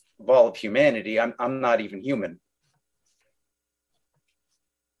crimes of all of humanity. I'm not even human.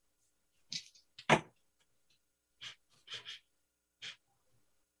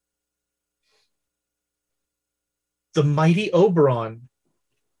 The mighty Oberon,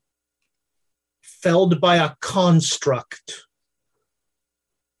 felled by a construct.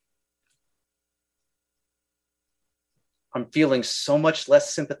 I'm feeling so much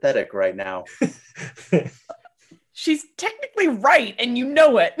less sympathetic right now. She's technically right, and you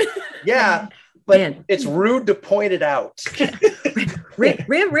know it. Yeah, but it's rude to point it out.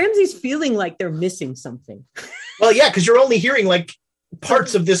 Ramsey's feeling like they're missing something. Well, yeah, because you're only hearing like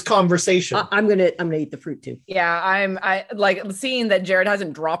parts of this conversation. I'm gonna eat the fruit too. Yeah, I like seeing that Jared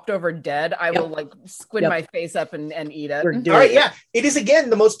hasn't dropped over dead. I will like squid my face up and eat it. All right, yeah, it is again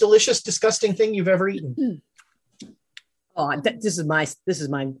the most delicious, disgusting thing you've ever eaten. Oh, this is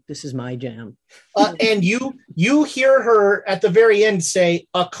my jam. And you hear her at the very end say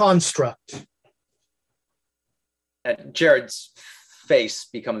a construct. And Jared's face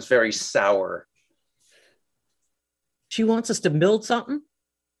becomes very sour. She wants us to build something?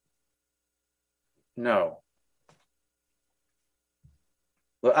 No.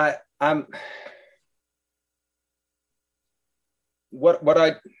 Well, I'm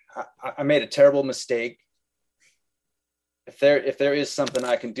I made a terrible mistake. If there is something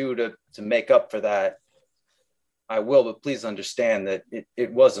I can do to make up for that, I will, but please understand that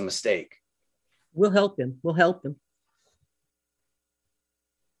it was a mistake. We'll help him.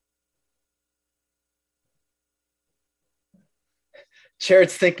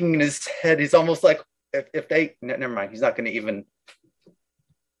 Jared's thinking in his head, he's almost like, if they, never mind, he's not going to even.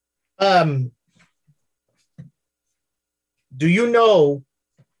 Do you know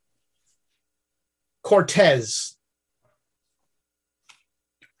Cortez?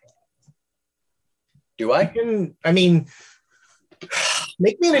 Do I?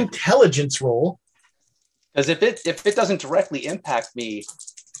 Make me an intelligence roll. Because if it doesn't directly impact me,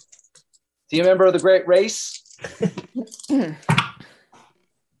 do you remember the Great Race?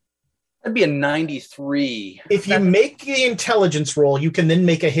 That'd be a 93. If you make the intelligence roll, you can then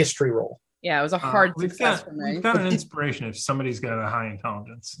make a history roll. Yeah, it was a hard success for me. We've got an inspiration if somebody's got a high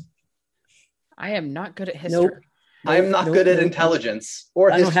intelligence. I am not good at history. Nope. I am not good at intelligence or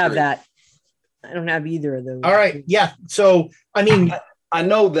history. I don't have that. I don't have either of those. All right. Yeah. So, I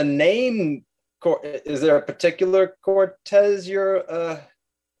know the name. Is there a particular Cortez you're...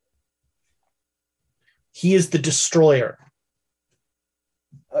 He is the destroyer.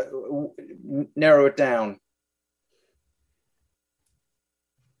 Narrow it down.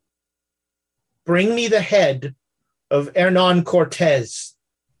 Bring me the head of Hernan Cortez,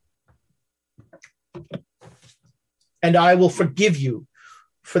 and I will forgive you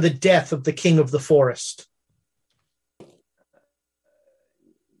for the death of the king of the forest.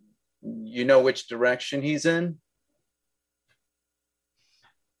 You know which direction he's in?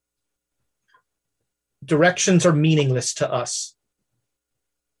 Directions are meaningless to us.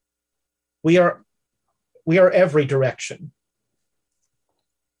 We are We are every direction.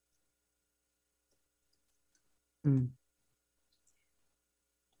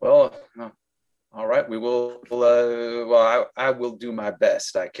 Well, all right. We will. I will do my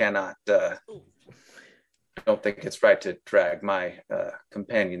best. I cannot. Don't think it's right to drag my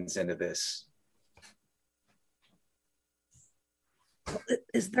companions into this.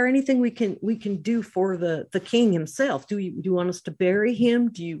 Is there anything we can do for the king himself? Do you want us to bury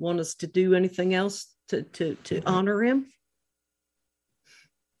him? Do you want us to do anything else to honor him?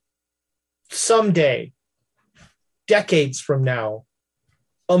 Someday, decades from now,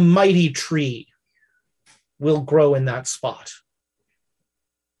 a mighty tree will grow in that spot.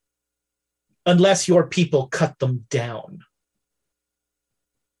 Unless your people cut them down.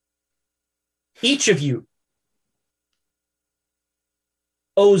 Each of you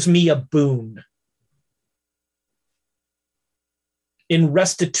owes me a boon in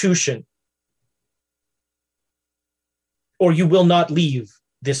restitution, or you will not leave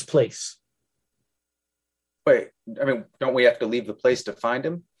this place. Wait, I mean, don't we have to leave the place to find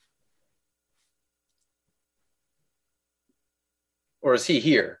him? Or is he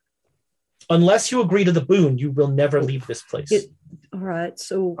here? Unless you agree to the boon, you will never leave this place. All right,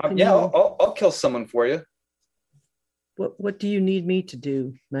 so I'll kill someone for you. What do you need me to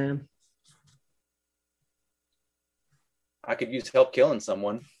do, ma'am? I could use help killing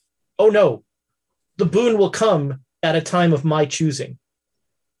someone. Oh no, the boon will come at a time of my choosing.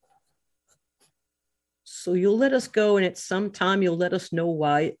 So you'll let us go, and at some time you'll let us know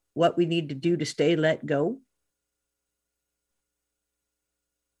what we need to do to stay let go?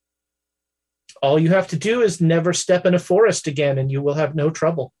 All you have to do is never step in a forest again, and you will have no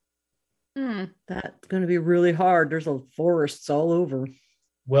trouble. That's going to be really hard. There's forests all over.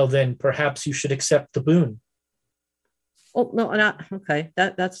 Well, then perhaps you should accept the boon. Oh no, okay.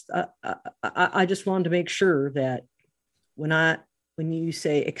 That's. I just wanted to make sure that when you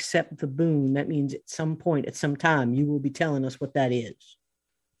say accept the boon, that means at some point, at some time, you will be telling us what that is.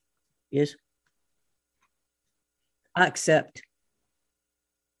 Yes. I accept.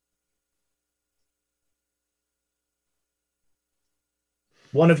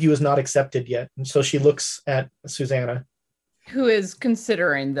 One of you is not accepted yet. And so she looks at Susanna. Who is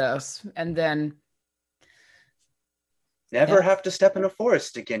considering this, and then... Never have to step in a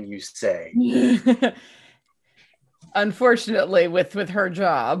forest again, you say. Unfortunately, with her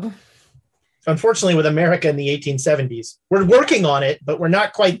job. Unfortunately, with America in the 1870s. We're working on it, but we're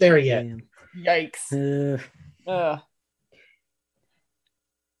not quite there yet. Yikes.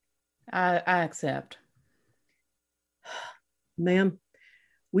 I accept. Ma'am,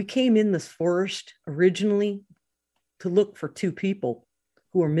 we came in this forest originally to look for two people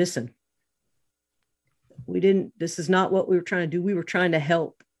who are missing. This is not what we were trying to do. We were trying to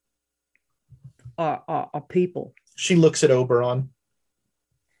help our people. She looks at Oberon.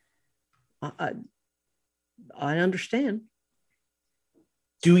 I understand.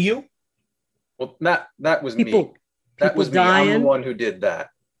 Do you? Well, that was me. That was me. Dying, I'm the one who did that.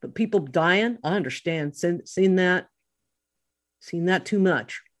 But people dying, I understand. Seen that too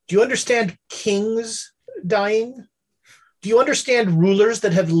much. Do you understand kings dying? Do you understand rulers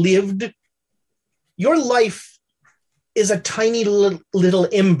that have lived? Your life is a tiny little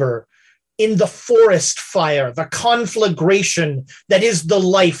ember in the forest fire, the conflagration that is the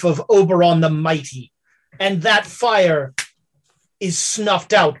life of Oberon the Mighty. And that fire is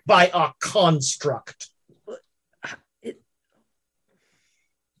snuffed out by a construct.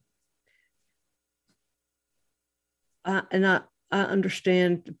 I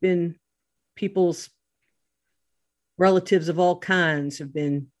understand people's relatives of all kinds have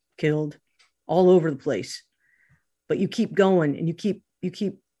been killed all over the place, but you keep going and you keep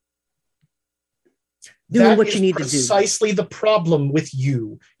doing what you need to do. Precisely the problem with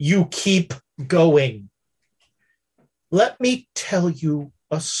you. You keep going. Let me tell you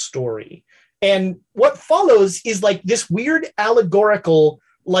a story. And what follows is like this weird allegorical,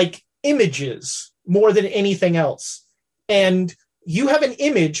 like images more than anything else. And you have an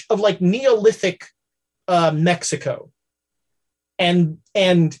image of like Neolithic Mexico. And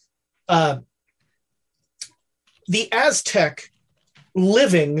the Aztec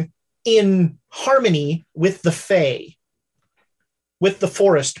living in harmony with the Fae, with the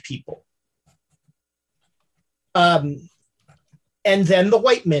forest people. And then the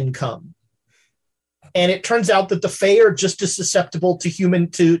white men come. And it turns out that the Fae are just as susceptible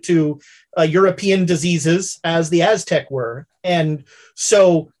to European diseases as the Aztec were. And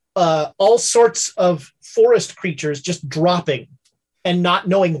so all sorts of forest creatures just dropping and not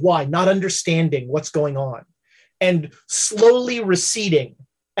knowing why, not understanding what's going on, and slowly receding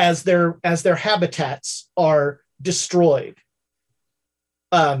as their habitats are destroyed.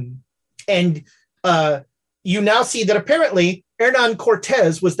 And you now see that apparently Hernan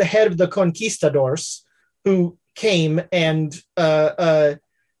Cortez was the head of the conquistadors who came and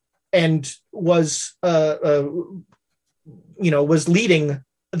was was leading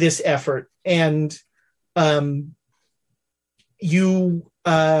this effort. And you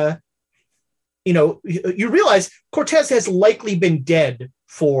realize Cortez has likely been dead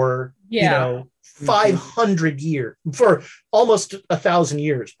for 500 years, for almost 1,000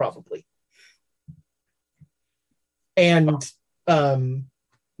 years probably. And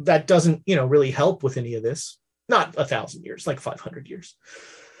that doesn't really help with any of this. Not 1,000 years, like 500 years.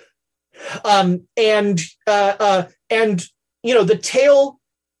 And the tale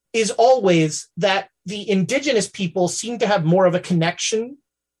is always that the indigenous people seem to have more of a connection,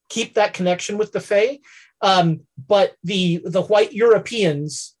 keep that connection with the Fae, but the white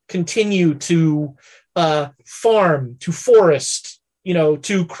Europeans continue to farm, to forest,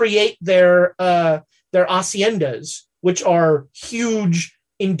 to create their haciendas, which are huge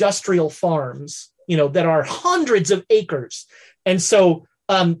industrial farms, that are hundreds of acres. And so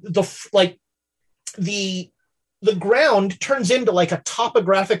the ground turns into like a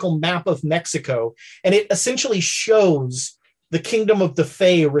topographical map of Mexico, and it essentially shows the kingdom of the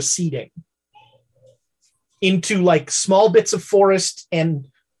Fae receding into like small bits of forest and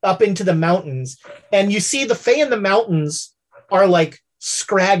up into the mountains. And you see the Fae in the mountains are like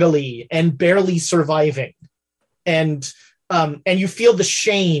scraggly and barely surviving. And you feel the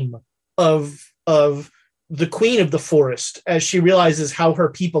shame of the queen of the forest as she realizes how her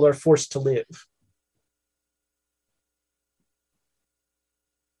people are forced to live.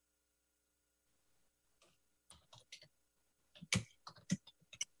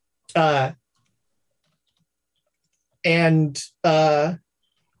 And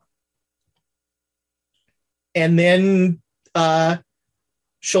then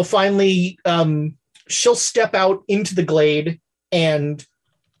she'll finally she'll step out into the glade and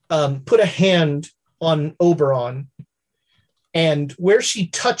put a hand on Oberon, and where she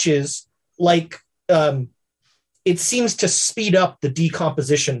touches, like it seems to speed up the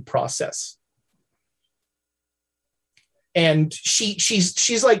decomposition process. And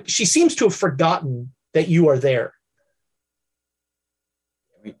she's like, she seems to have forgotten that you are there.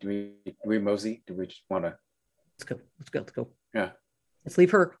 Do we mosey? Do we just want to? Let's go. Yeah. Let's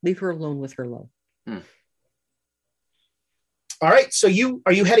leave her alone with her love. All right. So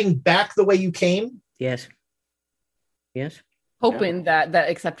are you heading back the way you came? Yes. Hoping that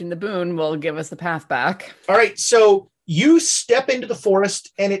accepting the boon will give us the path back. All right. So you step into the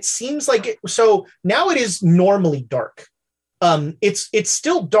forest, and it seems like so now it is normally dark. It's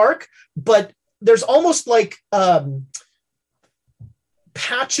still dark, but there's almost like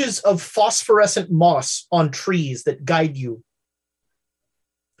patches of phosphorescent moss on trees that guide you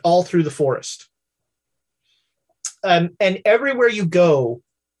all through the forest. And everywhere you go,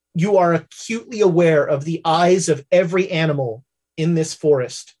 you are acutely aware of the eyes of every animal in this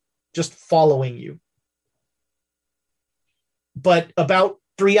forest just following you. But about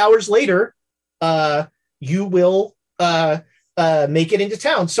 3 hours later, you will make it into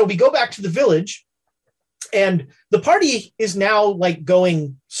town. So we go back to the village, and the party is now like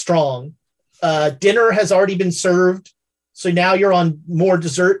going strong. Dinner has already been served, so now you're on more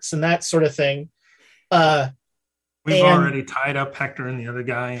desserts and that sort of thing. We've already tied up Hector and the other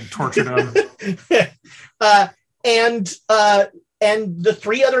guy and tortured him. And the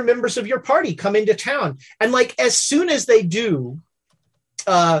three other members of your party come into town, and like as soon as they do,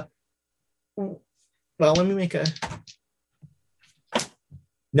 well, let me make a.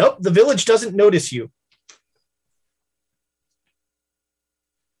 Nope, the village doesn't notice you.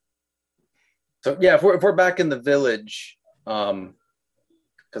 So yeah, if we're back in the village,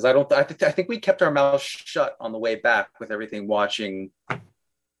 because I think we kept our mouths shut on the way back with everything watching.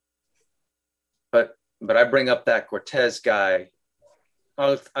 But I bring up that Cortez guy. I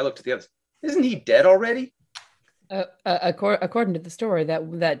looked at the others. Isn't he dead already? According to the story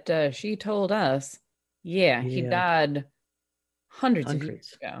that she told us, he died hundreds of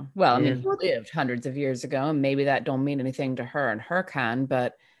years ago. Well, I mean, he lived hundreds of years ago, and maybe that don't mean anything to her and her kind,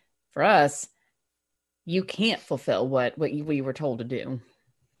 but for us, you can't fulfill what we were told to do.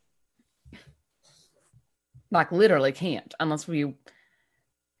 Like literally can't, unless we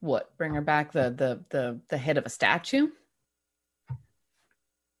bring her back the head of a statue.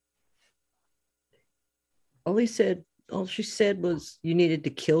 All she said was you needed to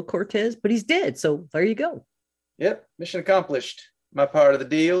kill Cortez, but he's dead. So there you go. Yep, mission accomplished. My part of the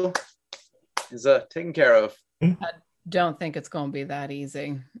deal is taken care of. don't think it's going to be that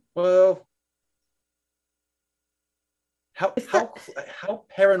easy. Well, how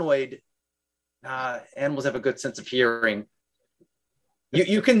paranoid animals have a good sense of hearing.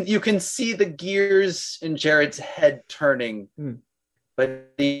 You can see the gears in Jared's head turning,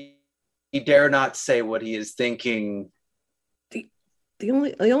 but he dare not say what he is thinking. The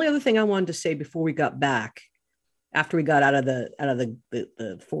only other thing I wanted to say before we got back, after we got out of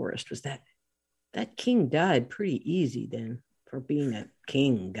the forest, was that king died pretty easy then for being a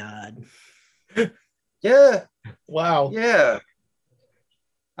king god. Yeah. Wow. Yeah.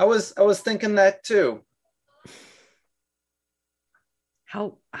 I was thinking that too.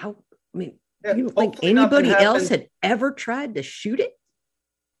 How I mean, Yeah, you don't think anybody else had ever tried to shoot it?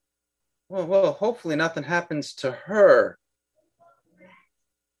 Well, hopefully nothing happens to her.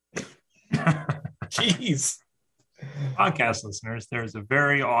 Jeez. Podcast listeners, there's a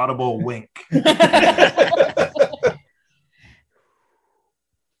very audible wink.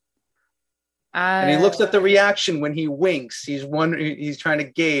 And he looks at the reaction when he winks. He's trying to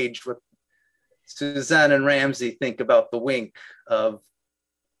gauge what Suzanne and Ramsey think about the wink, of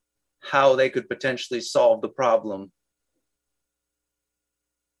how they could potentially solve the problem.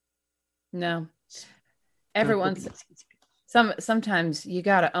 No. Everyone's sometimes you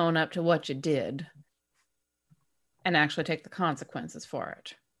got to own up to what you did and actually take the consequences for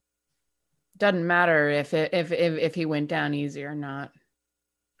it. Doesn't matter if he went down easy or not.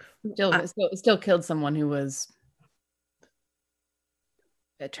 Still killed someone who was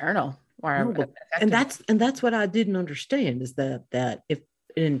eternal. And that's what I didn't understand, is that if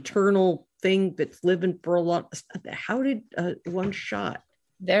an internal thing that's living for a lot, how did one shot?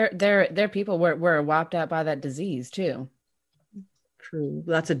 Their people were wiped out by that disease too. True.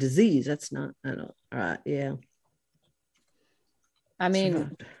 That's a disease. That's not, I don't. All right. Yeah. I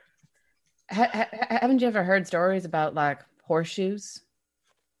mean, haven't you ever heard stories about like horseshoes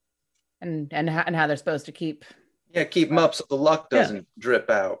and how they're supposed to keep them up so the luck doesn't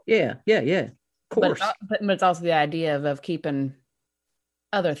drip out? Yeah. Of course. But it's also the idea of keeping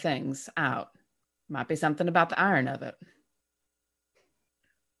other things out. Might be something about the iron of it.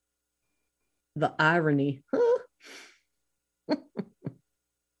 The irony.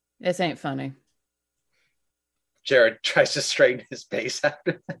 This ain't funny. Jared tries to straighten his face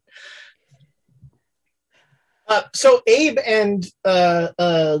after that. So Abe and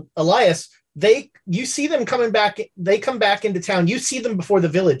Elias, you see them coming back. They come back into town. You see them before the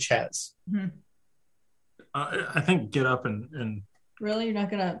village has. Mm-hmm. I think get up and. Really, you're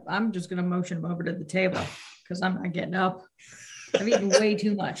not gonna? I'm just gonna motion them over to the table because I'm not getting up. I've eaten way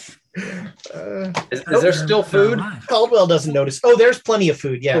too much. Is there still food? Caldwell doesn't notice. Oh, there's plenty of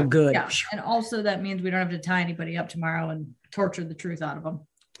food. Yeah. Oh, good. Yeah, and also that means we don't have to tie anybody up tomorrow and torture the truth out of them.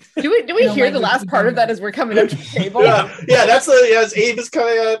 Do we hear the last part of that as we're coming up to the table? Yeah, that's as Abe is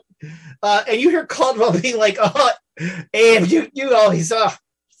coming up, and you hear Caldwell being like, "Oh, Abe, you always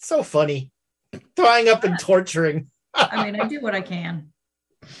so funny, tying up and torturing." I mean, I do what I can.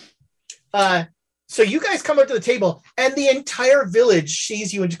 So you guys come up to the table, and the entire village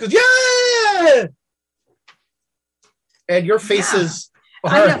sees you and just goes, "Yeah!" And your faces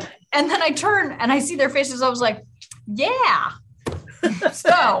are... And then I turn and I see their faces. I was like, "Yeah."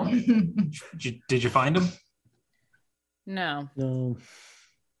 So, did you find him? No.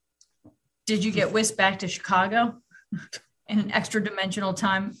 Did you get whisked back to Chicago in an extra dimensional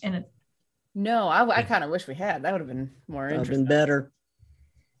time? No, I kind of wish we had. That would have been more interesting. Been better.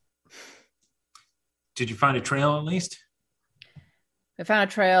 Did you find a trail at least? I found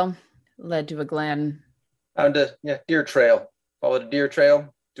a trail, led to a glen. Found a deer trail. Followed a deer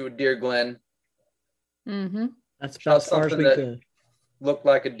trail to a deer glen. Mm-hmm. That's about as far as we could. Looked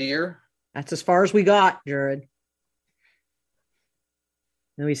like a deer. That's as far as we got, Jared.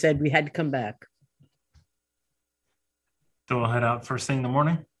 And we said we had to come back. So we'll head out first thing in the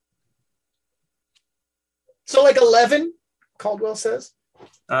morning. So like 11, Caldwell says.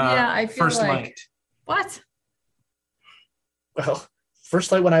 I feel first light. What? Well,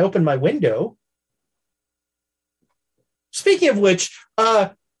 first light when I opened my window. Speaking of which,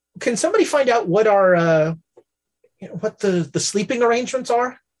 can somebody find out what our what the sleeping arrangements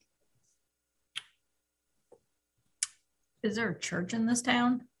are? Is there a church in this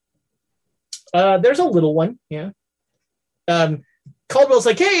town? There's a little one, yeah. Caldwell's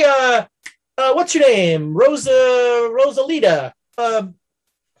like, "Hey, what's your name? Rosalita."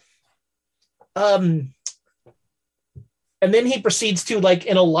 And then he proceeds to, like,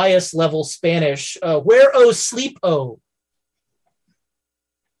 in Elias level Spanish, "Where o sleep o?"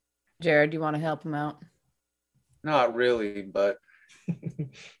 Jared, do you want to help him out? Not really, but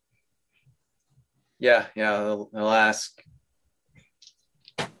Yeah, they'll ask.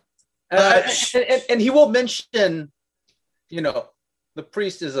 And he will mention, the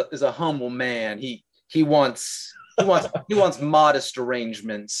priest is a humble man. He wants modest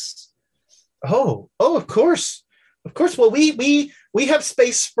arrangements. Oh, of course. Well, we have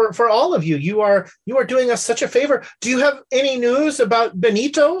space for all of you. You are doing us such a favor. Do you have any news about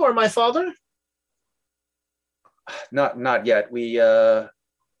Benito or my father? Not yet. We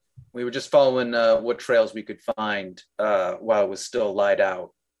were just following what trails we could find while it was still light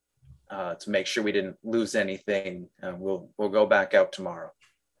out to make sure we didn't lose anything. We'll go back out tomorrow.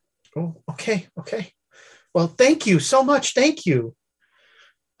 Oh, okay. Well, thank you so much. Thank you.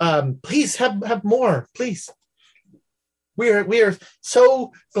 Please have more, please. We are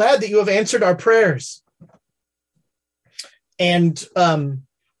so glad that you have answered our prayers. And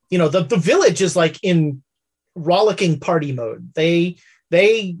the village is like in rollicking party mode. They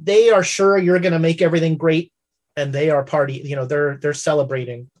are sure you're going to make everything great, and they are they're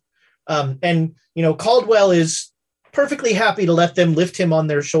celebrating. And Caldwell is perfectly happy to let them lift him on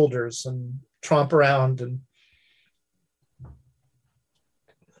their shoulders and tromp around. And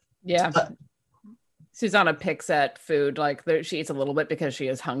yeah. Susanna picks at food, like she eats a little bit because she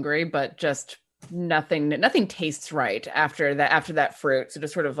is hungry, but just nothing tastes right after that fruit. So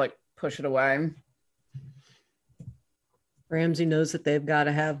just sort of like push it away. Ramsey knows that they've got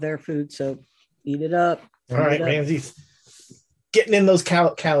to have their food, so eat it up. All right, Ramsey's getting in those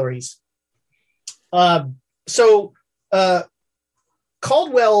calories. So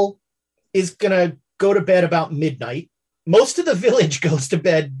Caldwell is going to go to bed about midnight. Most of the village goes to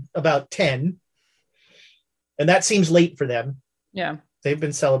bed about 10. And that seems late for them. Yeah. They've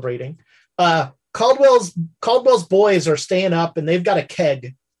been celebrating. Caldwell's boys are staying up, and they've got a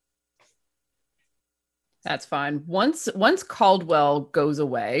keg. That's fine. Once Caldwell goes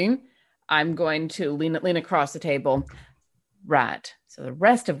away, I'm going to lean across the table. Right. So the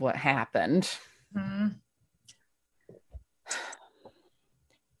rest of what happened. Mm-hmm.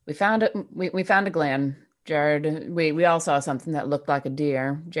 We found it. We found a glen. Jared, we all saw something that looked like a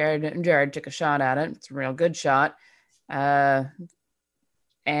deer. Jared took a shot at it. It's a real good shot. And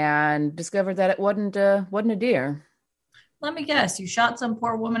discovered that it wasn't a deer. Let me guess, you shot some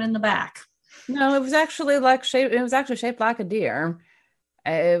poor woman in the back. No, it was actually shaped like a deer.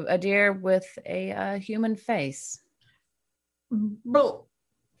 A deer with a human face. Bro,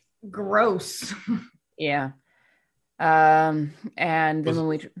 gross. Yeah. And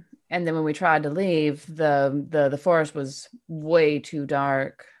then when we tried to leave, the forest was way too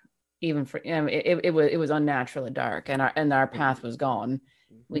dark, even for it was unnaturally dark, and our path was gone.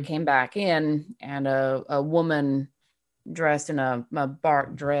 We came back in, and a woman dressed in a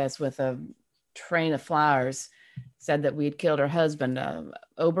bark dress with a train of flowers said that we'd killed her husband,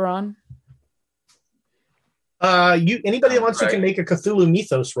 Oberon. Anybody that wants to can make a Cthulhu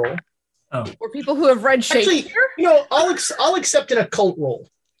Mythos roll. Oh, for people who have read Shakespeare. Actually, I'll accept an occult roll.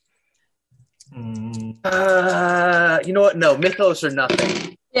 You know what? No, mythos or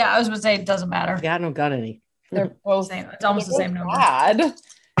nothing. Yeah, I was going to say it doesn't matter. Yeah, I don't got any. They're both same. It's almost the same number. God.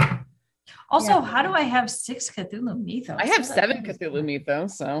 Also, how do I have 6 Cthulhu Mythos? I have 7 Cthulhu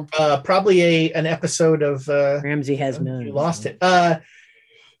Mythos, so probably an episode of Ramsey has none. You lost it. Yeah,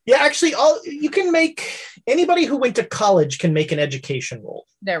 actually, you can make anybody who went to college can make an education roll.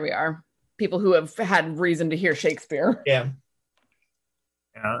 There we are. People who have had reason to hear Shakespeare. Yeah.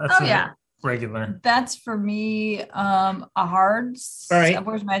 Yeah. Regular. That's for me a hard. All right.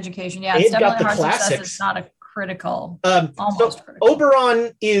 Where's my education? Yeah, it's definitely a hard success. It's not a critical. Almost critical.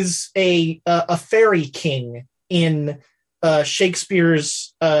 Oberon is a fairy king in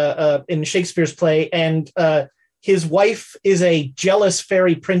Shakespeare's play, and his wife is a jealous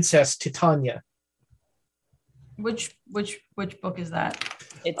fairy princess, Titania. Which book is that?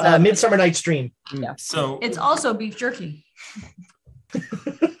 It's Midsummer Night's Dream. Yeah. So it's also beef jerky.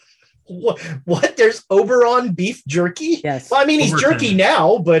 What? There's Oberon beef jerky? Yes. Well, I mean, he's jerky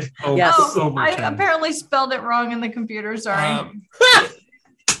now, but yes. I apparently spelled it wrong in the computer. Sorry.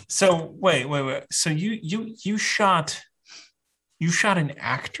 So wait. So you shot an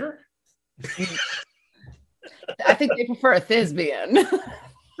actor? I think they prefer a thespian.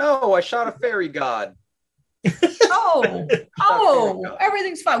 No, I shot a fairy god.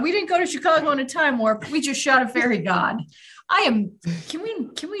 Everything's fine. We didn't go to Chicago in a time warp. We just shot a fairy god. Can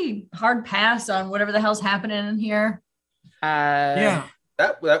we hard pass on whatever the hell's happening in here? Yeah.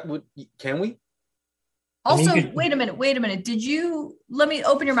 That would, can we? Also, wait a minute. Let me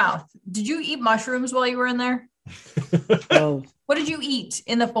open your mouth. Did you eat mushrooms while you were in there? Oh. What did you eat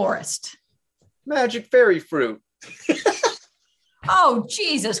in the forest? Magic fairy fruit. Oh,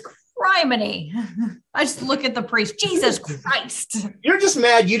 Jesus Criminy. I just look at the priest. Jesus Christ. You're just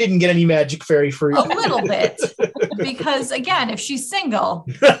mad you didn't get any magic fairy fruit. A little bit. Because again, if she's single,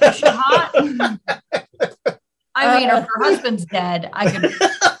 if she's hot, I mean, if her husband's dead, I could.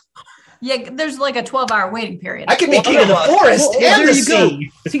 Yeah, there's like a 12-hour waiting period. I can be king of the forest and the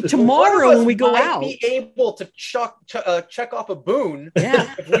sea. See, tomorrow when we go out, be able to check off a boon.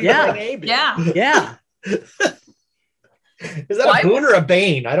 Yeah, yeah. Is that a boon or a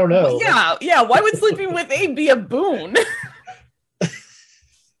bane? I don't know. Yeah. Why would sleeping with Abe be a boon?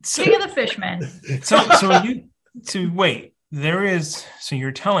 King of the fishmen. Wait. There is. So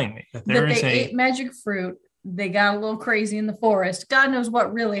you're telling me that there is they ate magic fruit. They got a little crazy in the forest. God knows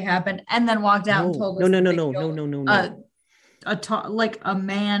what really happened, and then walked out and told us. No. Like a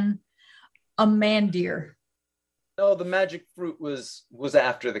man deer. No, the magic fruit was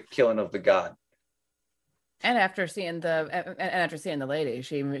after the killing of the god. And after seeing the lady,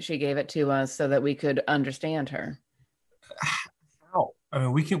 she gave it to us so that we could understand her. How? I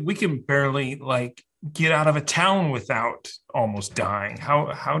mean, we can barely like get out of a town without almost dying.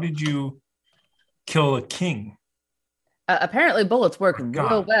 How did you kill a king? Apparently, bullets work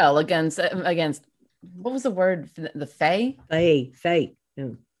real well against. What was the word? The Fae. Fae. Yeah.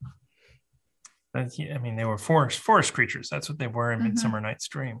 I mean, they were forest creatures. That's what they were in Midsummer Night's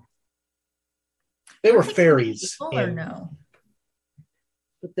Dream. They were fairies. Or no.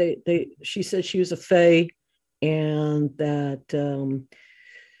 But she said she was a fae, and that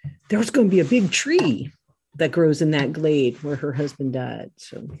there was going to be a big tree that grows in that glade where her husband died.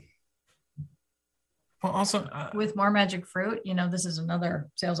 So, well, also with more magic fruit, this is another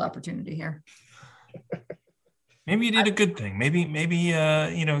sales opportunity here. Maybe you did a good thing. Maybe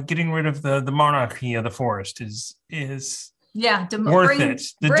getting rid of the monarchy of the forest is worth it.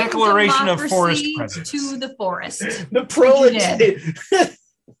 The Declaration of Forest Presence to the forest. The proletariat.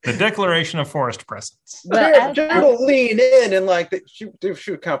 The Declaration of Forest Presence. Well, Gerald will lean in and she was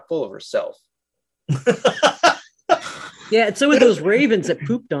kind of full of herself. Yeah, and so were those ravens that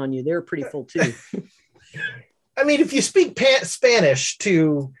pooped on you. They were pretty full too. I mean, if you speak Spanish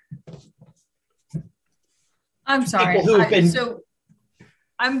to, I'm sorry.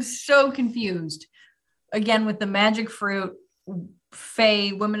 I'm so confused. Again, with the magic fruit,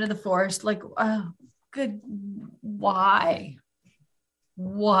 fae, women of the forest, why?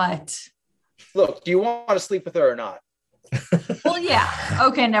 What? Look, do you want to sleep with her or not? Well, yeah.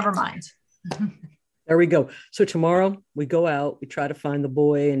 Okay, never mind. There we go. So tomorrow we go out, we try to find the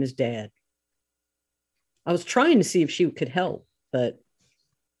boy and his dad. I was trying to see if she could help, but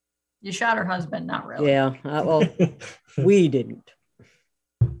you shot her husband, not really. Yeah, well, we didn't.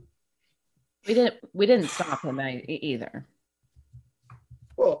 We didn't stop him either.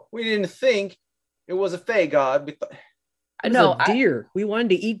 Well, we didn't think it was a fae god. It was a deer. We wanted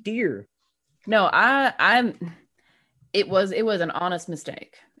to eat deer. No, it was an honest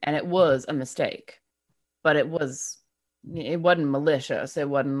mistake, and it was a mistake, but it wasn't malicious. It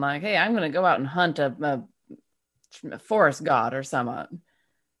wasn't like, hey, I'm going to go out and hunt a forest god or something.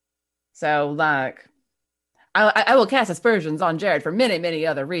 So I will cast aspersions on Jared for many, many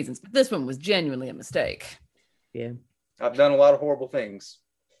other reasons, but this one was genuinely a mistake. Yeah. I've done a lot of horrible things.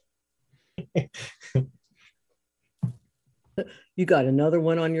 You got another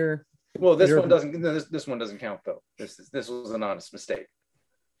one on your... Well, this one doesn't count though. This was an honest mistake.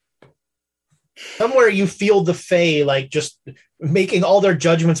 Somewhere you feel the fae just making all their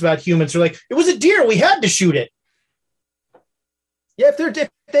judgments about humans. They're like, it was a deer, we had to shoot it. Yeah, if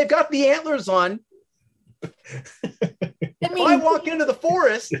they've got the antlers on. If I walk into the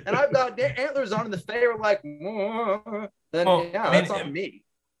forest and I've got antlers on and the fae are like, then that's on me.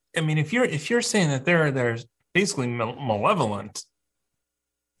 I mean, if you're saying that they're basically malevolent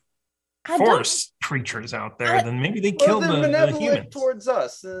forest creatures out there, then maybe they killed the humans. Towards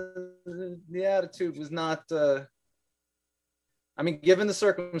us. The attitude was not. Given the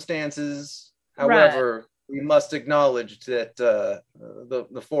circumstances, however, we must acknowledge that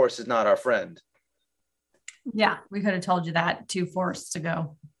the forest is not our friend. Yeah, we could have told you that 2 forests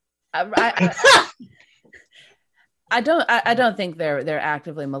ago. I don't think they're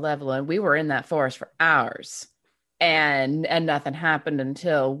actively malevolent. We were in that forest for hours, and nothing happened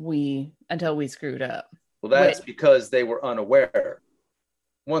until we screwed up. Well, that's because they were unaware.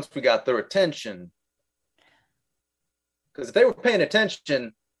 Once we got their attention, because if they were paying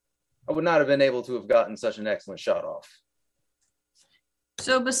attention, I would not have been able to have gotten such an excellent shot off.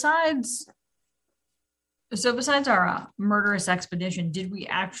 So besides our murderous expedition, did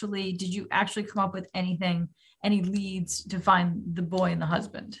you actually come up with any leads to find the boy and the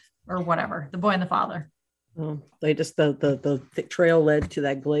husband or whatever, the boy and the father? They just the trail led to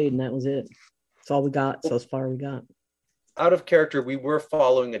that glade, and that was it. That's all we got. So as far we got. Out of character, we were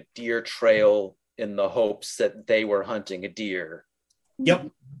following a deer trail in the hopes that they were hunting a deer. Yep.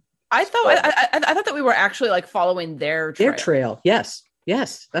 I thought that we were actually like following their trail. Yes,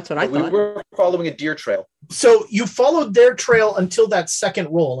 that's what I thought. We were following a deer trail. So you followed their trail until that second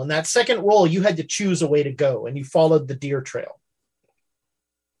roll, and that second roll you had to choose a way to go, and you followed the deer trail.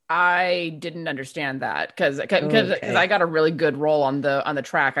 I didn't understand that because I got a really good roll on the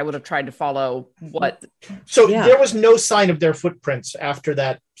track. I would have tried to follow what. So there was no sign of their footprints after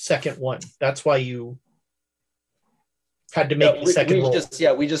that second one. That's why you had to make the second roll.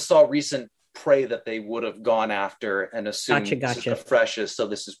 We just saw recent prey that they would have gone after and assumed this is the freshest. So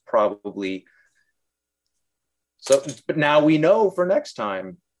this is probably so. But now we know for next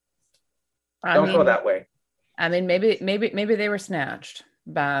time. Don't go that way. I mean, maybe they were snatched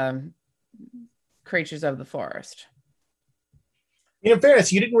by creatures of the forest. In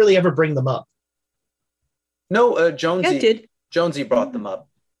fairness, you didn't really ever bring them up. No, Jonesy brought them up.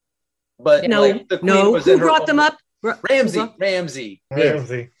 But the queen was who brought them up? Ramsey.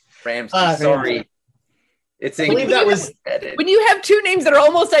 Sorry. It's I believe that was when you have two names that are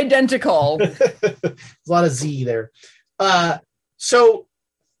almost identical. There's a lot of Z there. So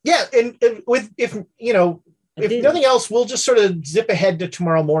yeah, and if nothing else, we'll just sort of zip ahead to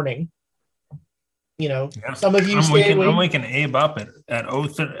tomorrow morning. Some of you I'm waking Abe up at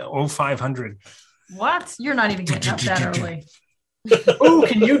 0500. What? You're not even getting up that early. Oh,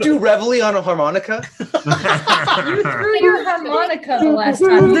 can you do Reveille on a harmonica? You threw your harmonica the last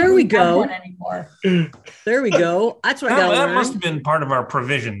time. There we go. There we go. That's what I got. That must have been part of our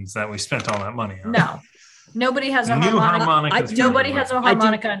provisions that we spent all that money on. No. Nobody has a harmonica. Nobody has a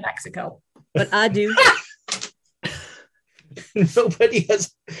harmonica in Mexico. But I do. Nobody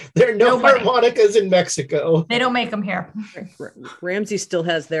has. There are no harmonicas in Mexico. They don't make them here. Ramsey still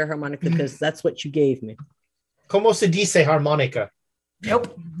has their harmonica because that's what you gave me. Como se dice harmonica?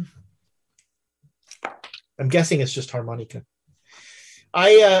 Nope. I'm guessing it's just harmonica.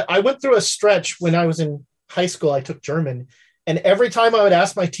 I went through a stretch when I was in high school. I took German, and every time I would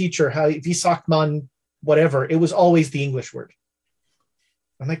ask my teacher how wie sagt man whatever, it was always the English word.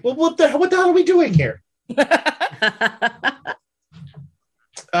 I'm like, well, what the hell are we doing here?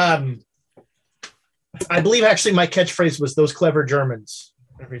 I believe actually my catchphrase was "those clever Germans"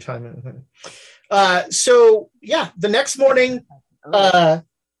 every time. So yeah, the next morning,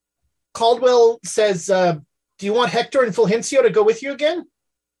 Caldwell says, "Do you want Hector and Fulgencio to go with you again?"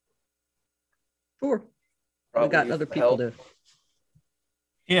 Sure. We got other people to.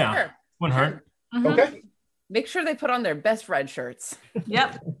 Yeah, sure. Wouldn't hurt. Mm-hmm. Okay. Make sure they put on their best red shirts.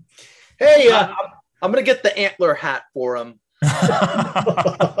 Yep. Hey, I'm gonna get the antler hat for him.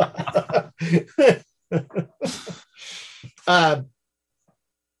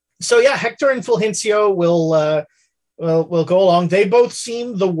 So yeah, Hector and Fulgencio will go along. They both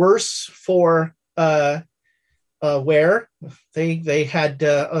seem the worse for wear. They had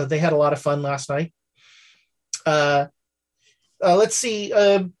a lot of fun last night. Let's see.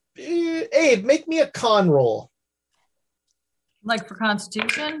 Abe, make me a con roll. Like for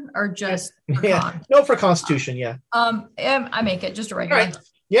Constitution or just for con? No, for Constitution, yeah. I make it just a regular. Right.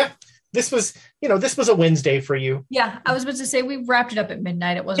 Yeah. This was a Wednesday for you. Yeah, I was about to say we wrapped it up at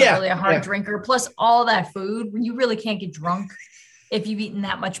midnight. It wasn't really a hard drinker. Plus all that food, you really can't get drunk if you've eaten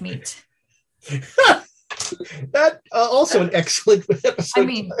that much meat. That also an excellent episode. I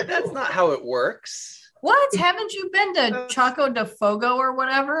mean, that's not how it works. What? Haven't you been to Choco de Fogo or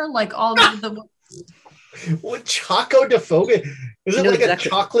whatever? Like all the what Choco de Fogo? Is it like a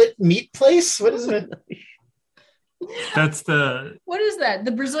chocolate meat place? What is it? That's the. What is that?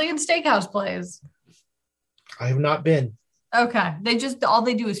 The Brazilian steakhouse place. I have not been. Okay, all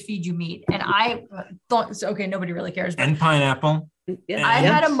they do is feed you meat, and I thought okay, nobody really cares. And pineapple. Yeah. I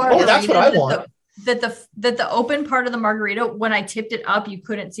had a margarita. Oh, that's what I want. That the open part of the margarita, when I tipped it up, you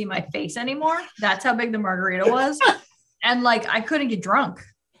couldn't see my face anymore. That's how big the margarita was, and like I couldn't get drunk.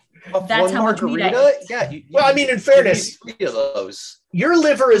 That's how much meat I ate. Yeah. Well, I mean, in fairness, 3 of those. Your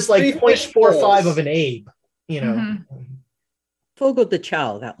liver is like 0.45 of an Abe. Mm-hmm. Fogo de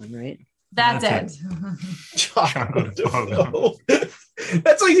Chao, that one, right? That's it. Chocolate de Fogo.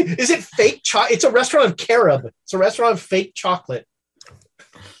 That's like, is it fake chocolate? It's a restaurant of carob. It's a restaurant of fake chocolate.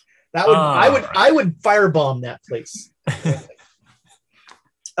 That would I would firebomb that place.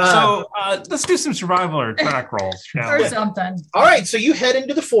 So let's do some survival or track rolls, shall we? Or something. All right, so you head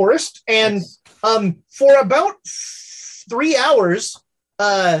into the forest, and for about 3 hours,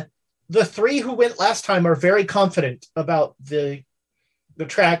 the three who went last time are very confident about the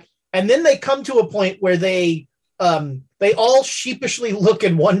track. and then they come to a point where they all sheepishly look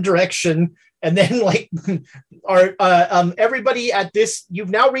in one direction, and then like are everybody at this. You've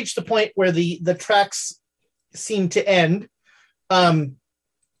now reached the point where the tracks seem to end,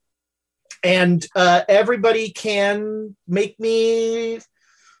 and everybody can make me,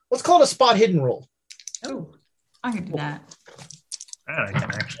 let's call it a spot hidden roll. Oh, I can do that. That I can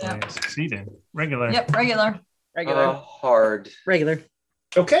actually succeed in. Regular. Yep, regular. Hard. Regular.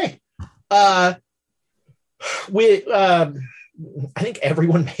 Okay. I think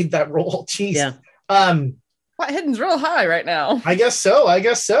everyone made that roll. Jeez. Yeah. What hidden's real high right now? I guess so.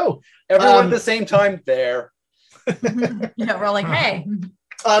 Everyone at the same time there. Yeah, we're like, hey.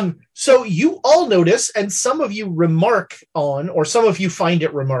 So you all notice, and some of you remark on, or some of you find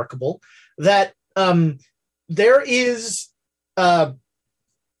it remarkable, that there is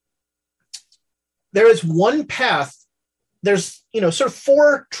one path. There's, sort of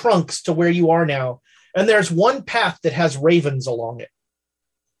 4 trunks to where you are now, and there's one path that has ravens along it.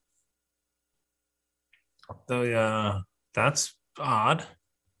 That's odd.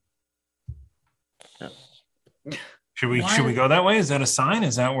 Should we go that way? Is that a sign?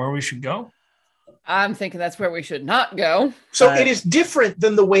 Is that where we should go? I'm thinking that's where we should not go. So it is different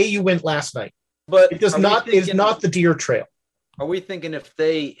than the way you went last night. But it is not the deer trail. Are we thinking if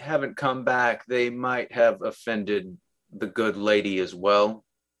they haven't come back, they might have offended the good lady as well?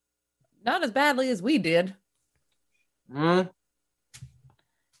 Not as badly as we did. If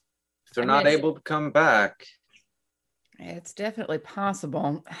they're not able to come back. It's definitely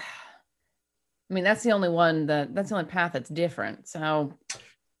possible. I mean, that's the only path that's different. So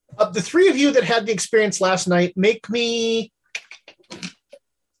the 3 of you that had the experience last night, make me,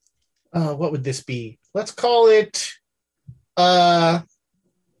 what would this be? Let's call it, oh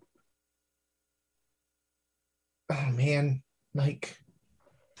man, like,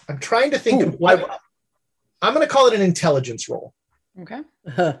 I'm trying to think of what, I'm going to call it an intelligence roll. Okay.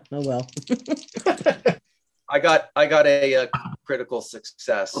 Oh, well. I got a critical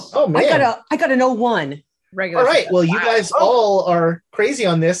success. Oh man, I got an 01. Regular. All right. Well, you guys all are crazy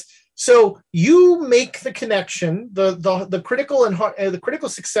on this. So you make the connection. The critical and the critical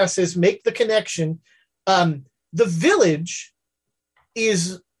successes make the connection. The village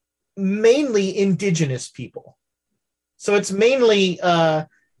is mainly indigenous people, so it's mainly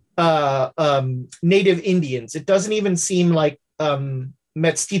native Indians. It doesn't even seem like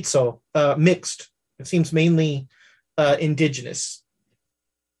mestizo, mixed. It seems mainly indigenous.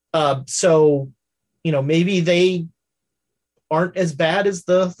 So, maybe they aren't as bad as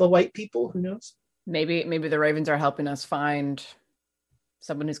the white people. Who knows? Maybe the ravens are helping us find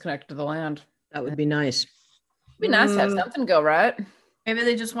someone who's connected to the land. That would be nice. It'd be nice to have something go right. Maybe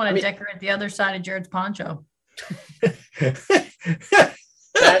they just want to decorate the other side of Jared's poncho.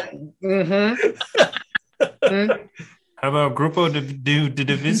 How about Grupo de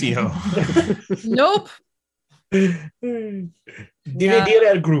Divisio? Nope. Dividir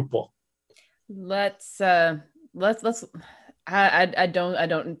el grupo. Let's. I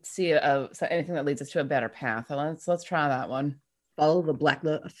don't see anything that leads us to a better path. Let's try that one. Follow the Black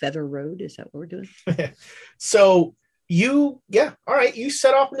Feather Road. Is that what we're doing? So all right. You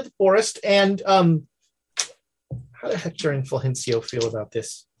set off into the forest, and how do Hector and Fulgencio feel about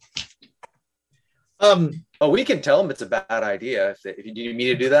this? We can tell them it's a bad idea. If you need me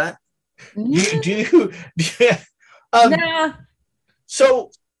to do that, Nah.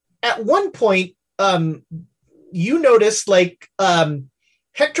 So at one point, you notice like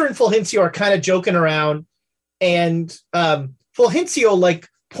Hector and Fulgencio are kind of joking around, and Fulgencio like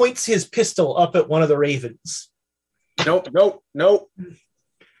points his pistol up at one of the ravens. Nope.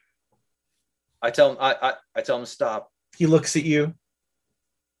 I tell him to stop. He looks at you.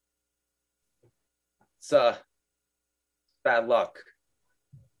 It's bad luck.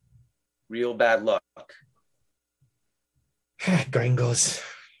 Real bad luck. Gringos.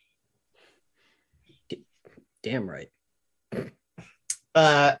 Damn right.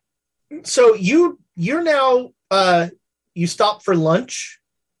 So you're now you stop for lunch.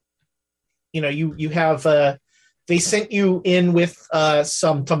 You have they sent you in with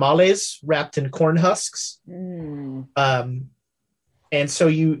some tamales wrapped in corn husks. And so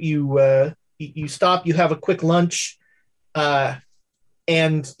you stop, you have a quick lunch,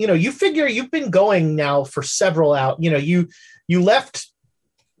 and you figure you've been going now for several hours. You left,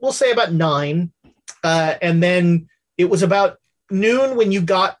 we'll say about 9, and then it was about noon when you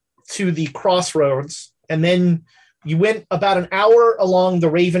got to the crossroads, and then you went about an hour along the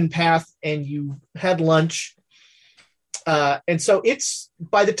Raven Path, and you had lunch, and so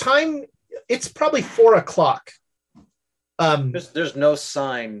by the time it's probably 4:00. There's no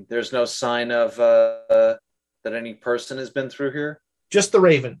sign. There's no sign of that any person has been through here. Just the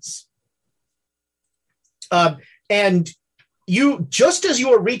ravens. And you, just as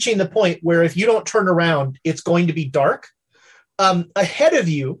you are reaching the point where if you don't turn around, it's going to be dark. Ahead of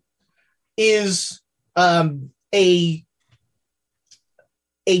you is a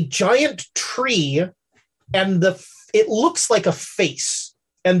giant tree, and it looks like a face.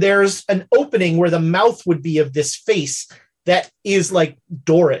 And there's an opening where the mouth would be of this face that is like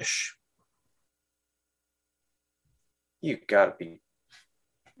doorish. You gotta be.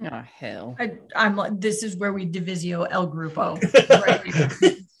 Oh, hell. I'm like, this is where we divisio el grupo. Right?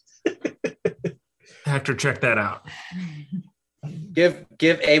 Hector, check that out. Give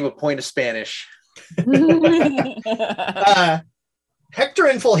Abe a point of Spanish. Hector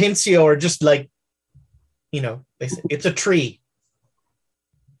and Fulgencio are just like, they say, it's a tree.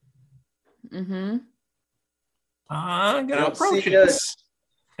 Mm-hmm. I'm gonna approach it.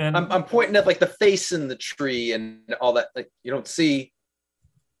 And I'm pointing at like the face in the tree and all that. Like you don't see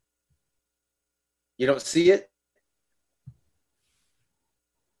it.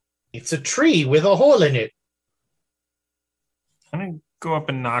 It's a tree with a hole in it. I'm gonna go up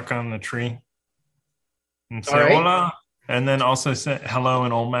and knock on the tree and say right. hola, and then also say hello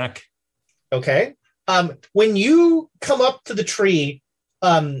in Olmec. Okay. When you come up to the tree,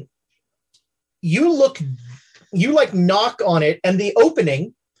 you knock on it, and the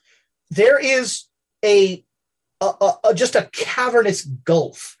opening, there is just a cavernous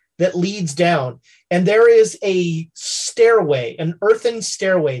gulf that leads down, and there is a stairway, an earthen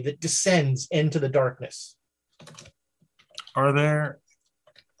stairway that descends into the darkness. Are there?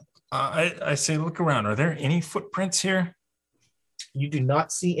 I say, look around. Are there any footprints here? You do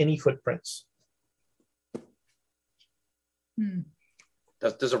not see any footprints.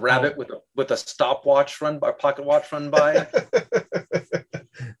 Does a rabbit with a stopwatch run by, pocket watch run by?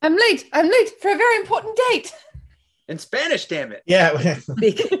 I'm late for a very important date. In Spanish, damn it. Yeah.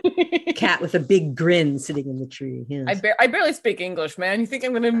 Big cat with a big grin sitting in the tree. Yes. I barely speak English, man. You think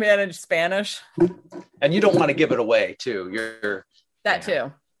I'm going to manage Spanish? And you don't want to give it away, too. That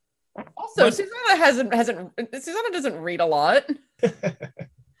too. Also, Susanna doesn't read a lot.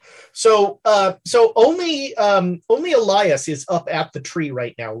 So only Elias is up at the tree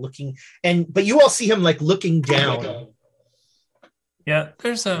right now looking, but you all see him like looking down. Yeah,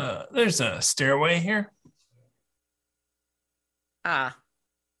 there's a stairway here. Ah.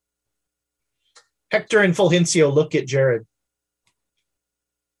 Hector and Fulgencio look at Jared.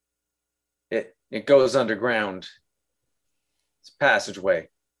 It goes underground. It's a passageway.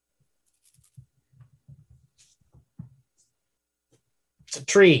 It's a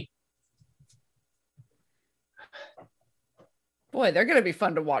tree. Boy, they're going to be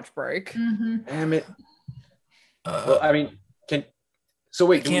fun to watch break. Mm-hmm. Damn it. Well, I mean, do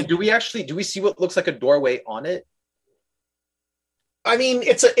we see what looks like a doorway on it? I mean,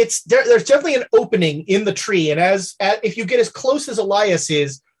 there's definitely an opening in the tree, and if you get as close as Elias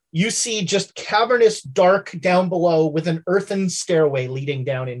is, you see just cavernous dark down below with an earthen stairway leading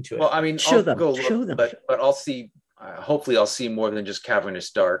down into it. Well, I mean, show them. But I'll see. Hopefully, I'll see more than just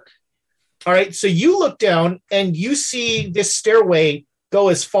cavernous dark. All right, so you look down and you see this stairway go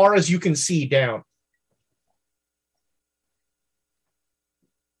as far as you can see down.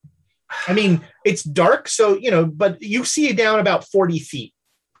 I mean, it's dark, so, but you see down about 40 feet,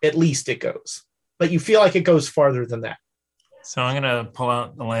 at least it goes. But you feel like it goes farther than that. So I'm going to pull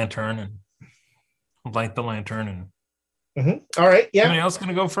out the lantern and light the lantern. And All right, yeah. Somebody else going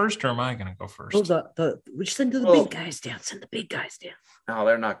to go first, or am I going to go first? We send the big guys down. Send the big guys down. No,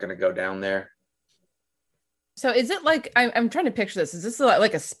 they're not going to go down there. So is it like, I'm trying to picture this. Is this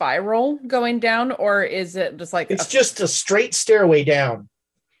like a spiral going down, or is it just like... It's just a straight stairway down.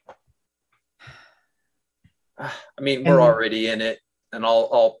 I mean, we're already in it, and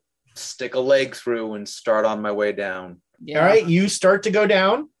I'll stick a leg through and start on my way down. Yeah. All right, you start to go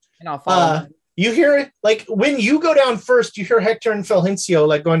down. And I'll follow. You hear it, like, when you go down first, you hear Hector and Fulgencio,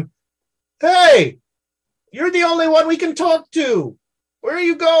 like, going, "Hey, you're the only one we can talk to. Where are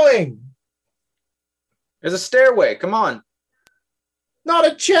you going?" There's a stairway. Come on. Not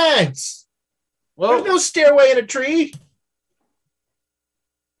a chance. Well, there's no stairway in a tree.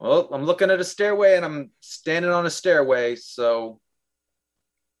 Well, I'm looking at a stairway, and I'm standing on a stairway, so...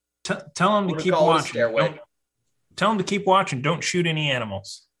 Tell him to keep watching. Tell him to keep watching. Don't shoot any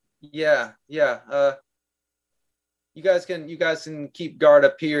animals. Yeah. You guys can keep guard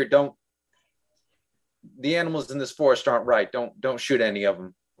up here. The animals in this forest aren't right. Don't shoot any of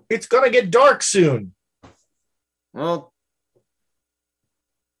them. It's gonna get dark soon. Well,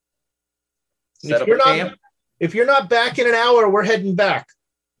 set up a camp. If you're not back in an hour, we're heading back.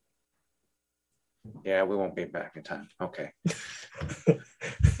 Yeah, we won't be back in time. Okay.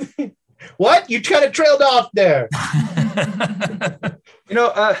 What? You kind of trailed off there.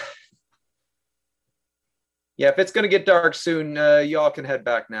 Yeah, if it's going to get dark soon, y'all can head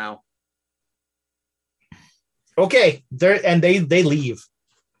back now. Okay, they leave.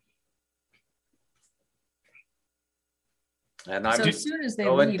 And I'm as soon as they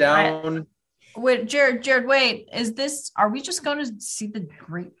going leave, down. Wait, Jared, wait. Are we just going to see the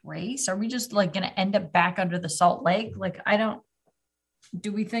Great Race? Are we just like going to end up back under the Salt Lake? Like,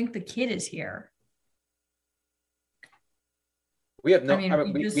 do we think the kid is here? We have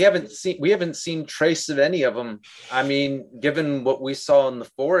we haven't seen trace of any of them. I mean, given what we saw in the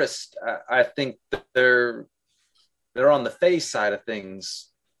forest, I think that they're on the Fae side of things.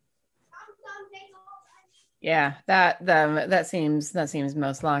 Yeah, that seems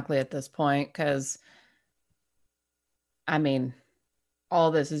most likely at this point, because I mean,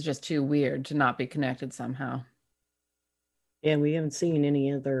 all this is just too weird to not be connected somehow. Yeah, we haven't seen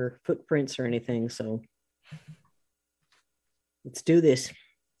any other footprints or anything, so let's do this.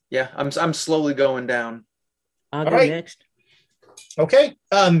 Yeah, I'm slowly going down. I'll go next. Okay.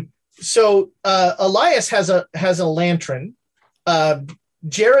 So Elias has a lantern.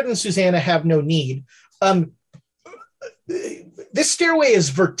 Jared and Susanna have no need. This stairway is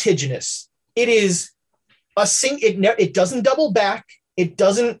vertiginous. It is it doesn't double back. It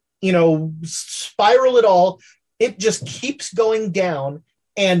doesn't, spiral at all. It just keeps going down,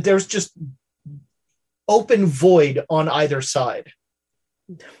 and there's just open void on either side.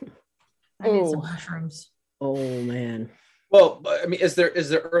 I need some mushrooms. Oh man. Well, I mean, is there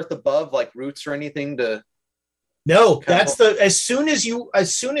earth above, like roots or anything to? No, that's as soon as you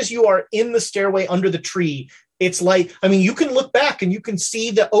are in the stairway under the tree, it's like, I mean, you can look back and you can see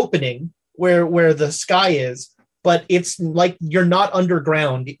the opening where the sky is, but it's like you're not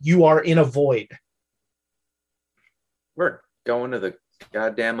underground. You are in a void. We're going to the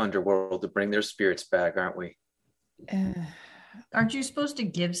goddamn underworld to bring their spirits back, aren't we? Aren't you supposed to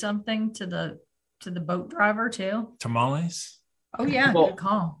give something to the boat driver too? Tamales? Oh yeah, good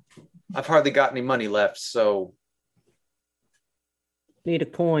call. I've hardly got any money left, so need a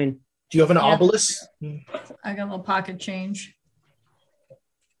coin. Do you have an obelisk? I got a little pocket change.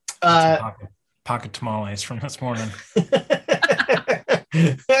 Pocket tamales from this morning.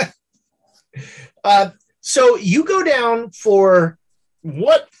 So you go down for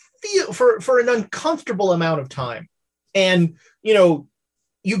for an uncomfortable amount of time, and you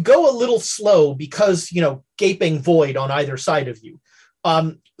go a little slow because gaping void on either side of you.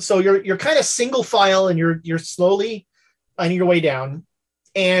 So you're kind of single file, and you're slowly on your way down,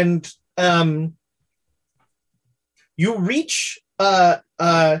 and you reach a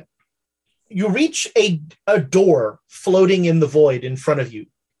door floating in the void in front of you.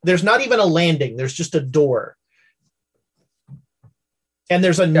 There's not even a landing. There's just a door. And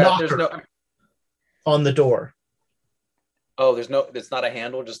there's a knocker on the door. Oh, it's not a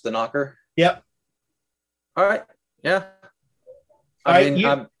handle, just the knocker? Yep. All right. Yeah.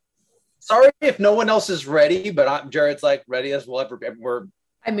 I'm sorry if no one else is ready, but Jared's like ready as we'll ever. We're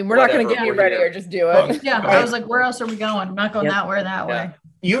not going to get you ready or just do it. Yeah. I was like, where else are we going? I'm not going that way.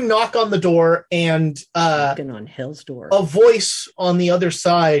 You knock on the door, and knocking on hell's door. A voice on the other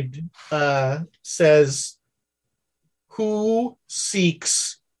side says, "Who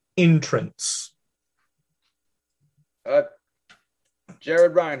seeks entrance?"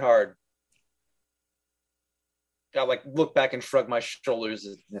 Jared Reinhard. I look back and shrug my shoulders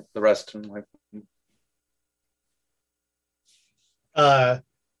at the rest. And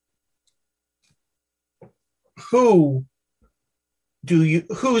whose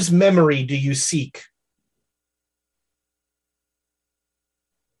memory do you seek?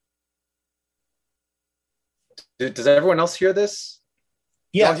 Does everyone else hear this?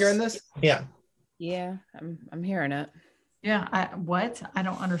 Yes. Y'all hearing this? Yeah. Yeah, I'm hearing it. Yeah. What? I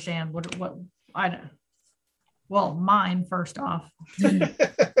don't understand. What? I don't. Well, mine first off. Jared,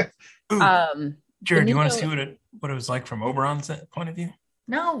 do you want to see what it was like from Oberon's point of view?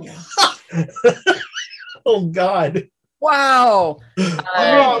 No. Oh God. Wow.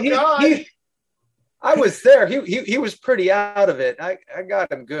 Oh God. I was there. He was pretty out of it. I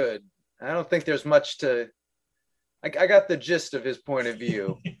got him good. I don't think there's much to. I got the gist of his point of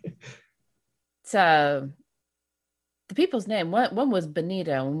view. So, the people's name. One was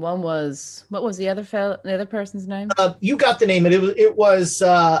Benito, and what was the other person's name? You got the name. It was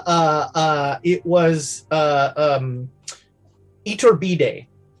Iturbide.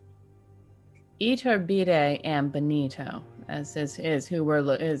 Iturbide and Benito is who we're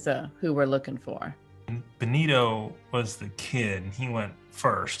looking for. Benito was the kid. He went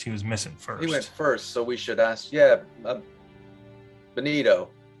first. He was missing first. He went first, so we should ask. Benito,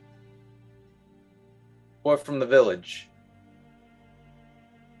 boy from the village.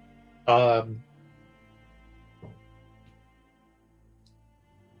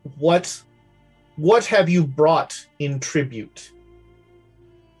 What have you brought in tribute?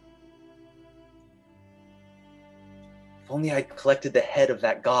 If only I'd collected the head of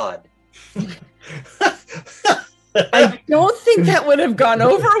that god. I don't think that would have gone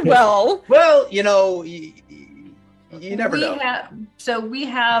over well. Well, you never know. We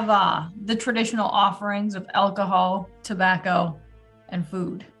have the traditional offerings of alcohol, tobacco, and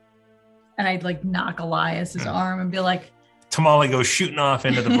food. And I'd like knock Elias's arm and be like, Tamale goes shooting off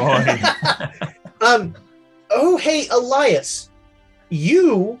into the void. Oh, hey, Elias,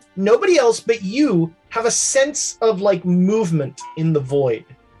 nobody else but you have a sense of like movement in the void,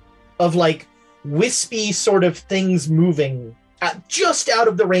 of like wispy sort of things moving just out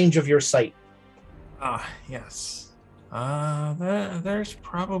of the range of your sight. Yes. There's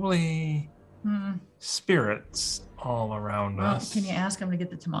probably spirits all around us. Can you ask him to get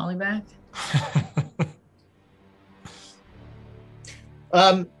the tamale back?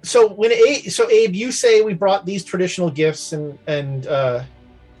 So Abe, you say we brought these traditional gifts and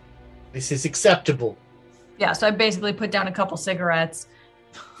this is acceptable. Yeah, so I basically put down a couple cigarettes,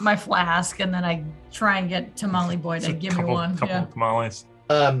 my flask, and then I try and get Tamale Boy to give me one. Couple of tamales.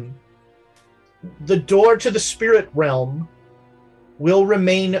 The door to the spirit realm will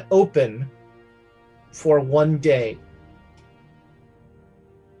remain open for one day.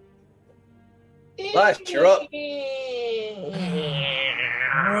 Flash, you're up.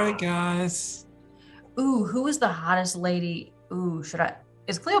 All right, guys. Ooh, who is the hottest lady? Ooh,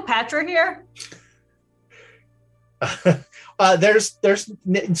 is Cleopatra here?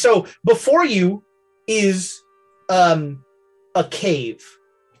 So before you is a cave.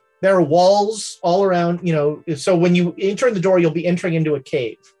 There are walls all around, so when you enter the door, you'll be entering into a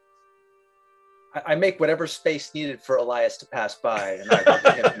cave. I make whatever space needed for Elias to pass by, and I look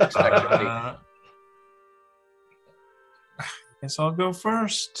at him expectantly. Guess I'll go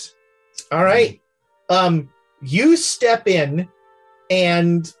first. All right. You step in,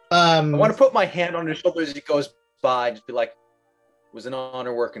 and I want to put my hand on his shoulder as he goes by, just be like, "It was an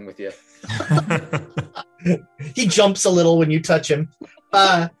honor working with you." He jumps a little when you touch him.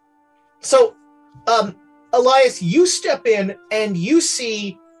 So, Elias, you step in and you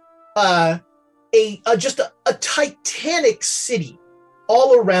see just a titanic city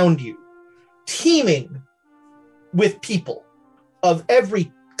all around you, teeming with people of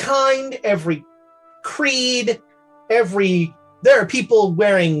every kind, every creed, there are people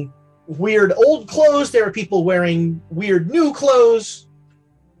wearing weird old clothes, there are people wearing weird new clothes.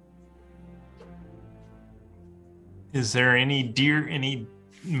 Is there any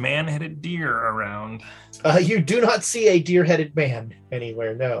man-headed deer around? You do not see a deer-headed man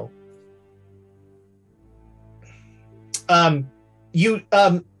anywhere, no. You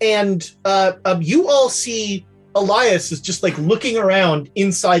all see Elias is just like looking around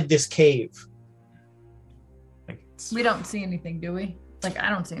inside this cave. We don't see anything, do we? Like, I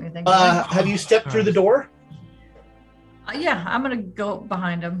don't see anything. Have you stepped through the door? Yeah, I'm gonna go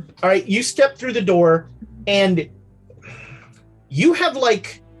behind him. All right, you step through the door, and you have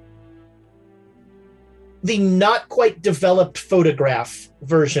like the not quite developed photograph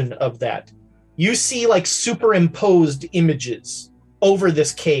version of that. You see like superimposed images over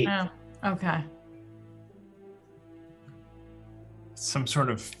this cave. Oh, okay. Some sort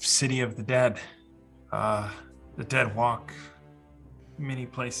of city of the dead. The dead walk many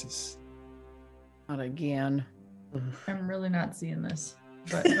places. Not again. I'm really not seeing this,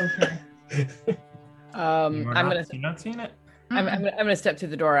 but okay. You're not seeing it? I'm gonna step through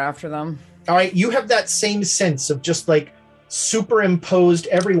the door after them. All right, you have that same sense of just like superimposed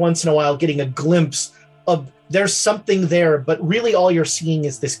every once in a while, getting a glimpse of there's something there, but really all you're seeing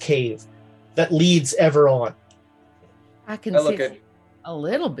is this cave that leads ever on. I can see it a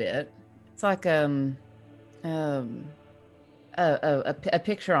little bit. It's like a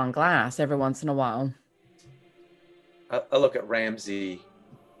picture on glass every once in a while. I look at Ramsey.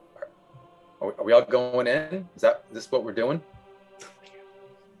 Are we all going in? Is this what we're doing?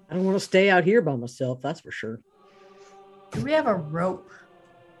 I don't want to stay out here by myself, that's for sure. Do we have a rope?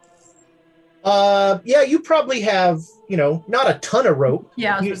 Yeah, you probably have, not a ton of rope.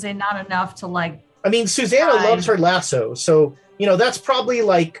 Yeah, I was going to say not enough to like... I mean, Susanna loves her lasso, so, that's probably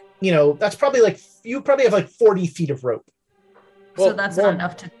like, you probably have like 40 feet of rope. So that's not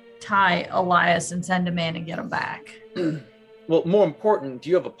enough to tie Elias and send him in and get him back. Well, more important, do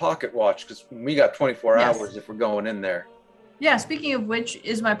you have a pocket watch? Because we got 24 hours if we're going in there. Yeah, speaking of which,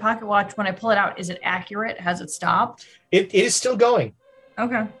 is my pocket watch, when I pull it out, is it accurate? Has it stopped? It is still going.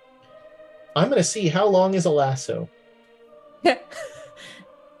 Okay. I'm going to see how long is a lasso.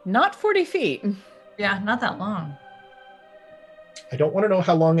 Not 40 feet. Yeah, not that long. I don't want to know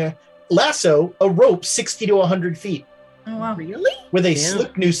how long a lasso, a rope 60 to 100 feet. Oh, wow. Really? With a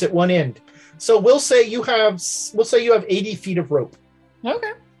slip noose at one end. So we'll say you have 80 feet of rope.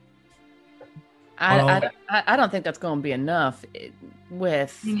 Okay. I don't think that's going to be enough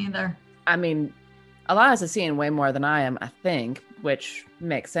with... Me neither. I mean, Elias is seeing way more than I am, I think, which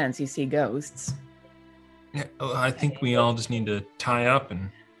makes sense. You see ghosts. Yeah, I think we all just need to tie up and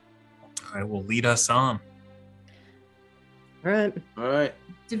I will lead us on. All right.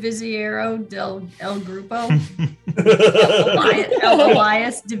 Divisiero El Grupo.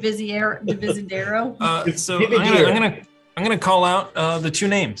 Elias Divisidero. So I'm gonna call out the two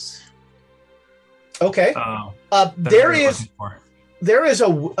names. Okay.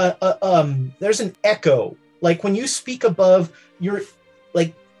 There's an echo. Like when you speak above your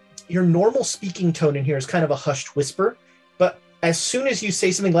normal speaking tone in here is kind of a hushed whisper, but as soon as you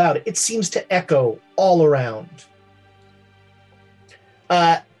say something loud, it seems to echo all around.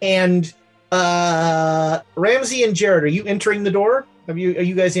 And Ramsey and Jared, are you entering the door? Are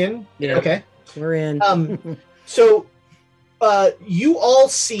you guys in? Yeah. Okay. We're in. So you all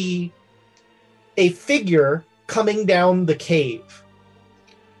see a figure coming down the cave.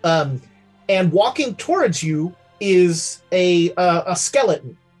 And walking towards you is a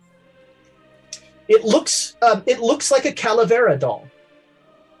skeleton. It looks like a Calavera doll.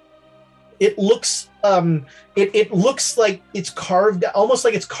 It looks like it's carved, almost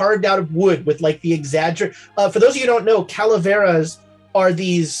like it's carved out of wood with like the exaggerate. For those of you who don't know, Calaveras are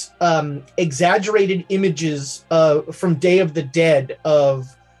these exaggerated images from Day of the Dead of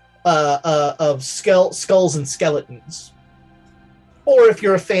skulls and skeletons. Or if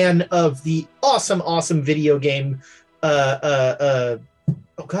you're a fan of the awesome video game, oh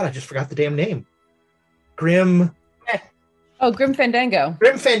god, I just forgot the damn name. Grim Fandango.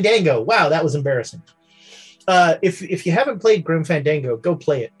 Grim Fandango. Wow, that was embarrassing. If you haven't played Grim Fandango, go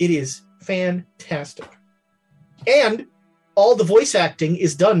play it. It is fantastic. And all the voice acting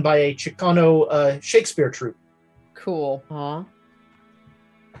is done by a Chicano Shakespeare troupe. Cool. Aw.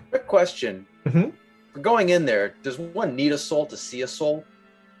 Quick question. Mm-hmm. For going in there, does one need a soul to see a soul?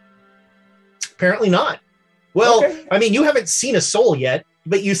 Apparently not. Well, Okay. I mean, you haven't seen a soul yet,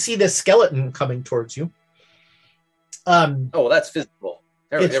 but you see this skeleton coming towards you. Oh, that's physical.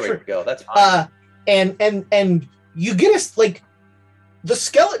 There we go. That's fine. And you get us like the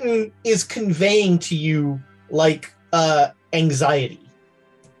skeleton is conveying to you like anxiety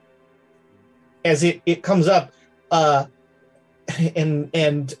as it comes up, and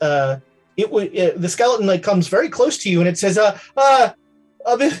the skeleton like comes very close to you and it says, I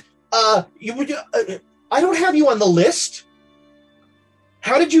don't have you on the list.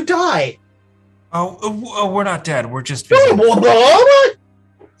 How did you die? Oh, we're not dead. We're just No, visiting.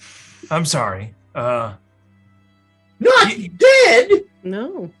 I'm sorry. Not dead.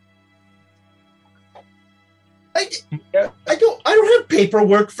 No. I don't have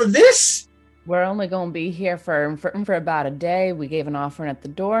paperwork for this. We're only going to be here for about a day. We gave an offering at the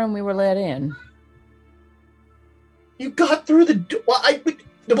door and we were let in. You got through the door.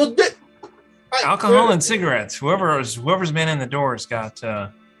 Alcohol and cigarettes. Whoever's been in the doors got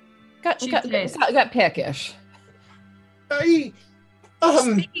peckish.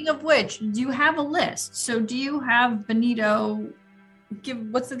 Speaking of which, do you have a list? So do you have Benito?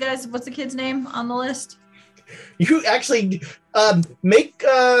 What's the kid's name on the list? You actually make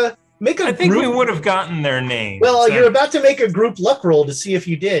a I think group. we would have gotten their name. Well, you're about to make a group luck roll to see if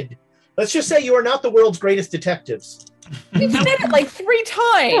you did. Let's just say you are not the world's greatest detectives. We've said it like 3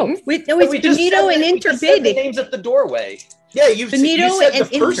 times. It's Benito and Interbid. The Interbid. names at the doorway. Yeah, you Benito said and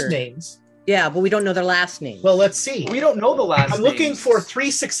the first Inter. names. Yeah, but we don't know their last name. Well, let's see. We don't know the last. I'm looking names. for 3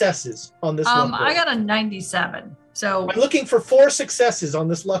 successes on this luck roll. I got a 97. So I'm looking for 4 successes on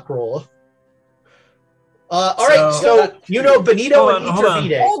this luck roll. All right, so you know Benito and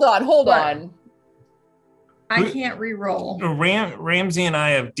Interbide. Hold on. I can't re-roll. Ramsey and I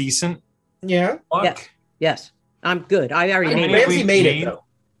have decent Yeah. luck. Yes. I'm good. I already made it. Ramsey made it though.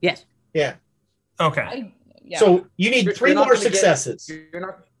 Yes. Yeah. Okay. So you need 3 more successes. You're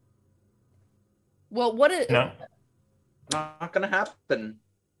not. Well, what is No. Not gonna happen.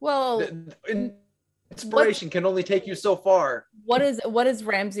 Well, Inspiration can only take you so far. what is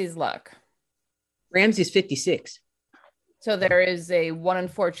Ramsey's luck? Ramsey's 56. So there is a 1 in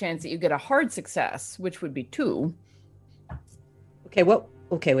 4 chance that you get a hard success, which would be 2. Okay, what?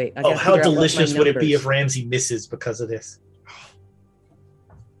 Okay, wait. Oh, how delicious would it be if Ramsey misses because of this?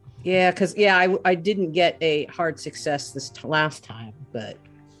 Yeah, because I didn't get a hard success this last time, but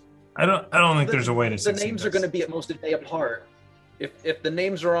I don't think there's a way to. The names are going to be at most a day apart. If the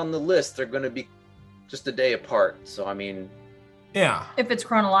names are on the list, they're going to be just a day apart. So I mean, yeah. If it's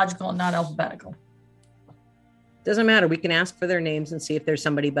chronological and not alphabetical, doesn't matter. We can ask for their names and see if there's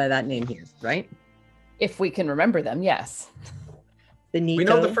somebody by that name here, right? If we can remember them, yes. Benito, we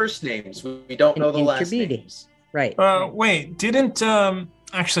know the first names. We don't know the last names. Right. Wait, didn't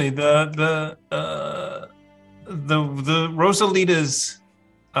actually the Rosalita's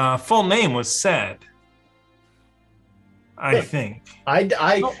full name was said? I think.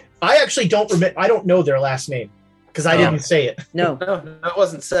 I actually don't remember. I don't know their last name because I didn't say it. No, that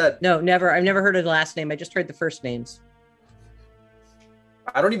wasn't said. No, never. I've never heard of the last name. I just heard the first names.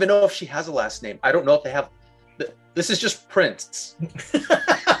 I don't even know if she has a last name. I don't know if they have. This is just Prince.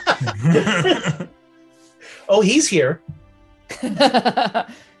 Oh, he's here. But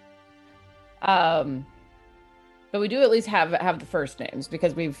we do at least have the first names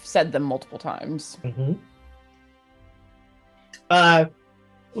because we've said them multiple times. Mm-hmm.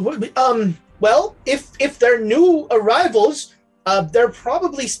 Well, if they're new arrivals, they're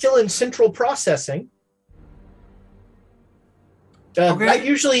probably still in central processing. Okay. That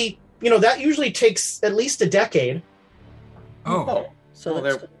usually takes at least a decade. So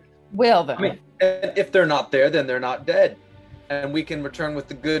well then. I mean, if they're not there, then they're not dead, and we can return with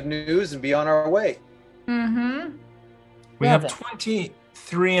the good news and be on our way. Mm-hmm. We have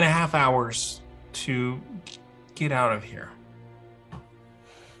 23 and a half hours to get out of here.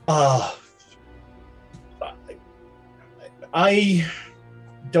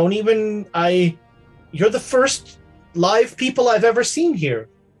 You're the first live people I've ever seen here.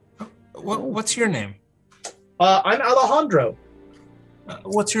 What's your name? I'm Alejandro.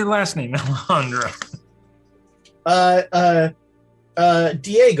 What's your last name, Alejandro?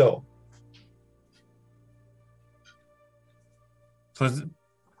 Diego.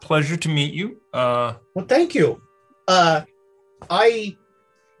 Pleasure to meet you. Well, thank you. I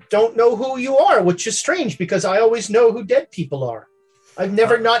don't know who you are, which is strange because I always know who dead people are. I've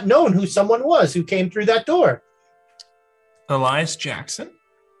never not known who someone was who came through that door. Elias Jackson.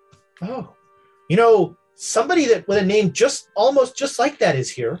 Oh, somebody that with a name almost just like that is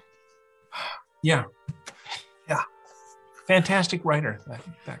here. Yeah. Fantastic writer,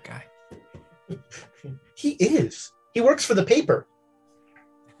 that guy. He is. He works for the paper.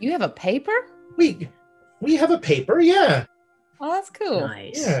 You have a paper? We have a paper, yeah. Oh, that's cool.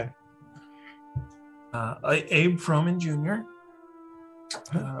 Nice. Yeah. Abe Froman Jr.,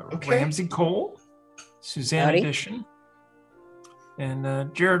 Okay. Ramsey Cole, Suzanne Howdy. Edition,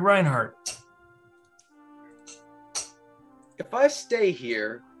 and Jared Reinhardt. If I stay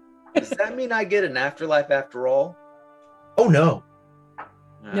here, does that mean I get an afterlife after all? Oh, no.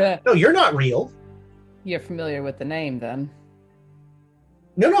 Yeah. No, you're not real. You're familiar with the name then.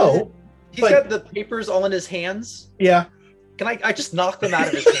 No. He's got the papers all in his hands. Yeah. Can I just knock them out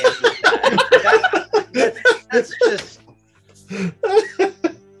of his hands? That's just...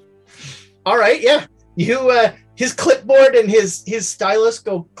 All right, yeah. You his clipboard and his stylus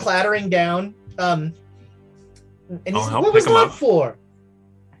go clattering down. And he's I'll what was pick him that up. for?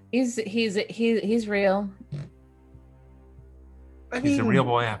 He's real. He's a real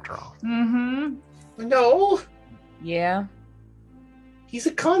boy after all. Mm-hmm. No, Yeah. he's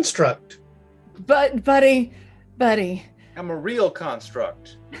a construct. But buddy. I'm a real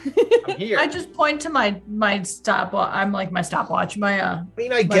construct. I'm here. I just point to my stopwatch. I'm like my stopwatch. I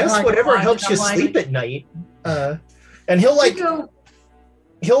mean, I Like, guess like whatever watch, helps I'm you like- sleep at night. And he'll Which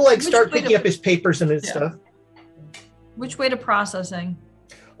start way picking to- up his papers and his Yeah. stuff. Which way to processing?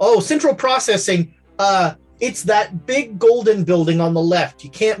 Oh, central processing. It's that big golden building on the left. You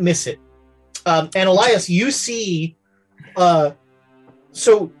can't miss it. And Elias, you see,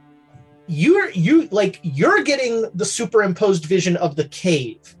 so you're getting the superimposed vision of the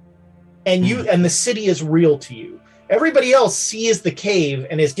cave, and and the city is real to you. Everybody else sees the cave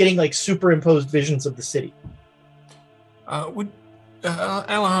and is getting like superimposed visions of the city.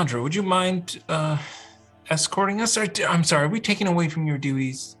 Alejandro, would you mind escorting us? I'm sorry, are we taking away from your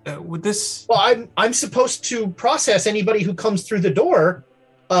duties? Would this? Well, I'm supposed to process anybody who comes through the door,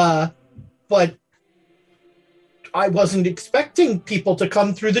 but I wasn't expecting people to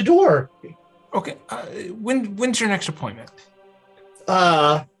come through the door. Okay. When's your next appointment?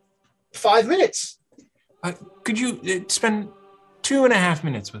 5 minutes. Could you spend 2.5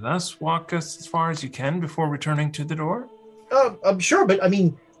 minutes with us? Walk us as far as you can before returning to the door? I'm sure, but I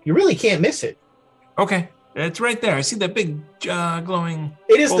mean, you really can't miss it. Okay. It's right there. I see that big glowing.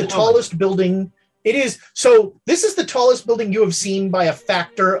 It is the tallest building. It is. So this is the tallest building you have seen by a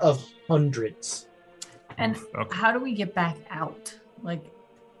factor of hundreds. And how do we get back out? Like,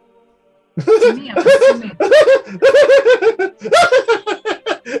 to me,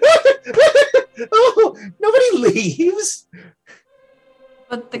 oh, nobody leaves.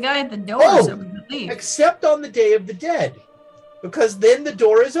 But the guy at the door said we could leave. Except on the Day of the Dead, because then the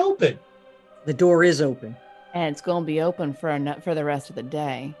door is open. The door is open. And it's going to be open for the rest of the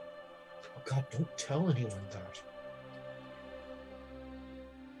day. Oh, God, don't tell anyone that.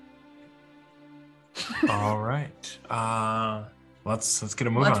 All right. Let's get a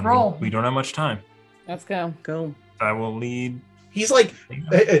move on. Let's roll. We don't have much time. Let's go. Go. I will lead. He's like,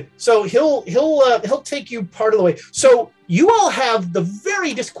 so he'll take you part of the way. So you all have the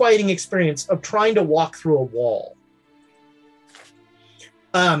very disquieting experience of trying to walk through a wall.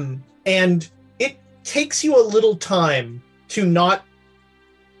 And it takes you a little time to not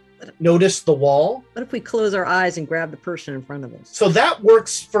notice the wall. What if we close our eyes and grab the person in front of us? So that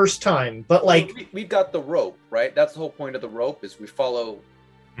works first time, but like we've got the rope, right? That's the whole point of the rope is we follow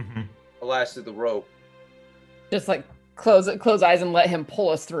Elias through the rope. Just like close eyes and let him pull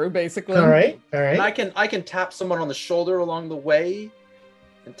us through, basically. All right. And I can tap someone on the shoulder along the way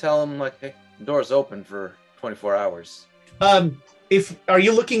and tell them like, hey, the door's open for 24 hours. Are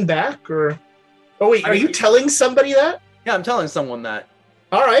you looking back or? Oh wait, are you telling somebody that? Yeah, I'm telling someone that.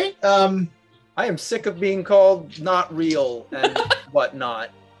 All right. I am sick of being called not real and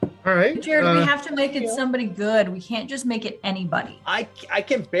whatnot. All right. Jared, we have to make it somebody good. We can't just make it anybody. I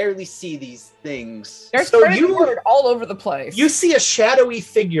can barely see these things. They're spreading word all over the place. You see a shadowy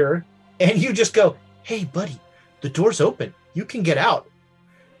figure, and you just go, "Hey, buddy, the door's open. You can get out."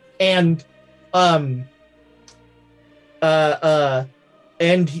 And and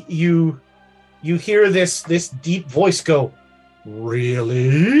you hear this deep voice go,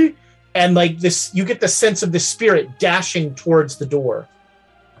 "Really?" And like this, you get the sense of the spirit dashing towards the door.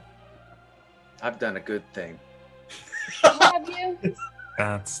 I've done a good thing. Have you?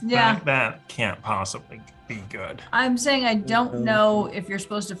 That can't possibly be good. I'm saying I don't know if you're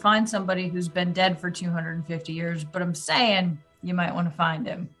supposed to find somebody who's been dead for 250 years, but I'm saying you might want to find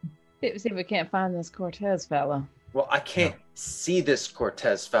him. See if we can't find this Cortez fellow. Well, I can't see this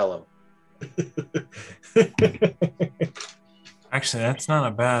Cortez fellow. Actually, that's not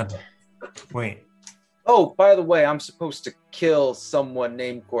a bad... Wait. Oh, by the way, I'm supposed to kill someone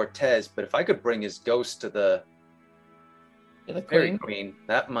named Cortez, but if I could bring his ghost to the Fairy Queen,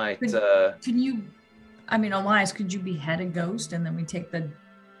 that might... Can you... I mean, Elias, could you behead a ghost and then we take the...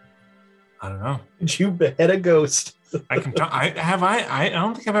 I don't know. Could you behead a ghost? I can. I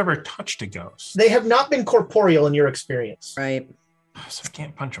don't think I've ever touched a ghost. They have not been corporeal in your experience, right? So I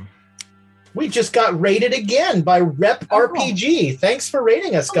can't punch them. We just got rated again by Rep RPG. Thanks for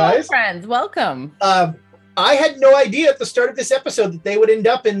rating us, guys. Hello, friends, welcome. I had no idea at the start of this episode that they would end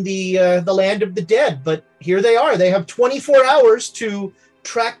up in the land of the dead, but here they are. They have 24 hours to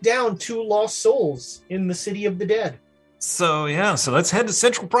track down 2 lost souls in the city of the dead. So let's head to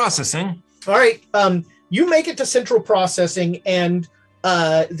central processing. All right. You make it to central processing, and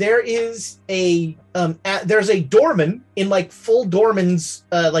there is there's a doorman in like full doorman's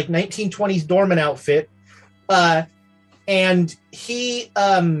like 1920s doorman outfit, and he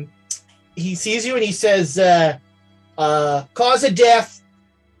sees you and he says, "Cause of death."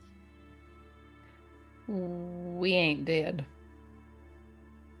 We ain't dead.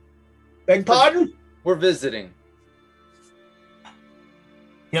 Beg pardon? We're visiting.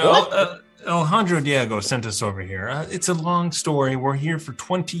 Yeah, Alejandro Diego sent us over here. It's a long story. We're here for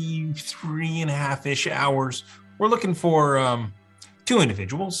 23 and a half-ish hours. We're looking for 2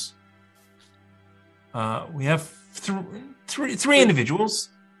 individuals. We have three individuals.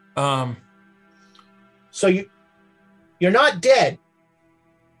 So you're not dead.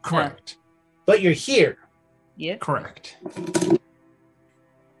 Correct. But you're here. Yeah. Correct.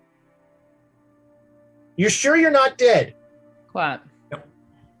 You're sure you're not dead? Quiet.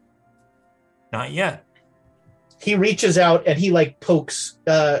 Not yet. He reaches out and he like pokes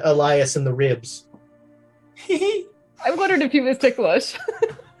Elias in the ribs. I wondered if he was ticklish.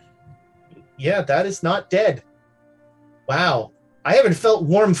 Yeah, that is not dead. Wow. I haven't felt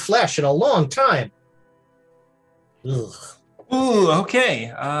warm flesh in a long time. Ugh. Ooh, okay.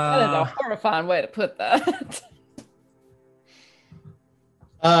 That is a horrifying way to put that.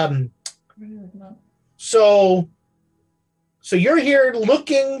 So you're here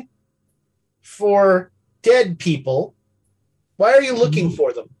looking for dead people. Why are you looking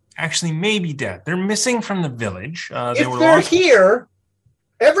for them? Actually, maybe dead. They're missing from the village. If they're here,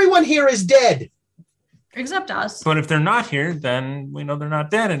 everyone here is dead. Except us. But if they're not here, then we know they're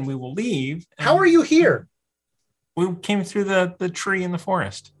not dead, and we will leave. How are you here? We came through the tree in the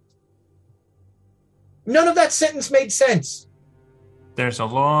forest. None of that sentence made sense. There's a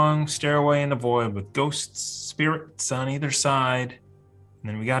long stairway in the void with ghosts, spirits on either side. And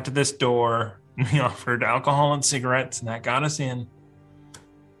then we got to this door, and we offered alcohol and cigarettes, and that got us in.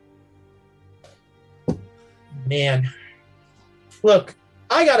 Man. Look,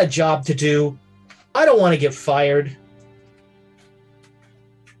 I got a job to do. I don't want to get fired.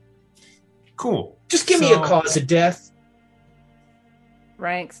 Cool. Just give me a cause of death.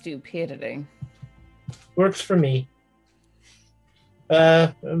 Rank stupidity. Works for me.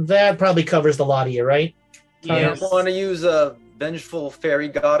 That probably covers the lot of you, right? You want to use a vengeful fairy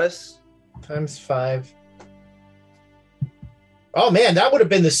goddess? Times 5. Oh man, that would have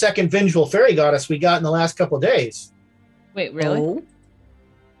been the second vengeful fairy goddess we got in the last couple of days. Wait, really? Oh.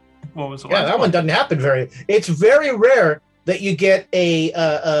 What was the Yeah, that one doesn't happen it's very rare that you get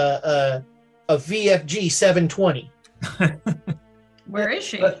a VFG 720. Where is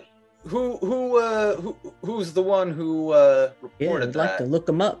she? Who's the one who reported I'd like that? to look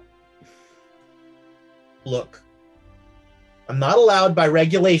them up. Look, I'm not allowed by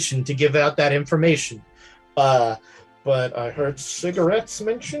regulation to give out that information. But I heard cigarettes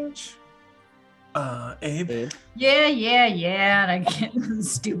mentioned. Abe? Yeah. And I get the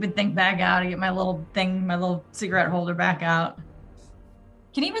stupid thing back out. I get my little cigarette holder back out.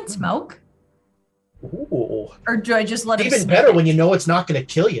 Can he even smoke? Ooh. Or do I just let him Even smoke better it? when you know it's not going to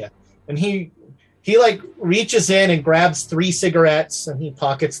kill you. And he like reaches in and grabs 3 cigarettes and he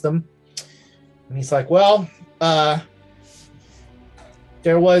pockets them. And he's like, well,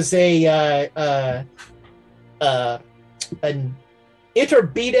 there was an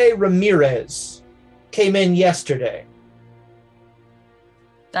Iturbide Ramirez came in yesterday.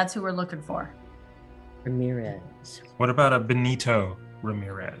 That's who we're looking for. Ramirez. What about a Benito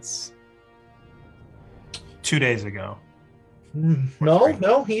Ramirez? 2 days ago.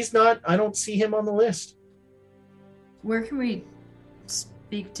 No, he's not. I don't see him on the list. Where can we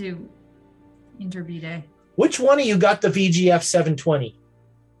speak to Iturbide? Which one of you got the VGF 720?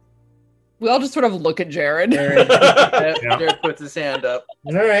 We all just sort of look at Jared. Jared puts his hand up.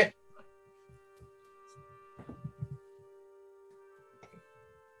 All right.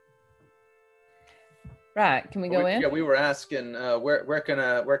 Right, can we go in? Yeah, we were asking where can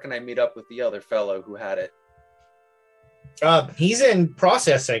I meet up with the other fellow who had it? He's in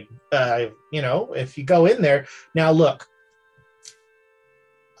processing. If you go in there now, look.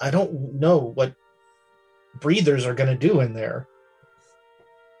 I don't know what breathers are going to do in there.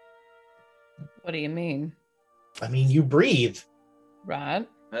 What do you mean? I mean, you breathe. Right.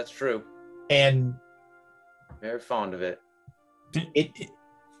 That's true. And very fond of it.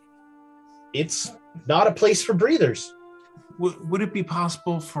 It's not a place for breathers. Would it be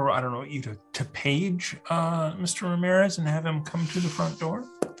possible for, I don't know, you to page Mr. Ramirez and have him come to the front door?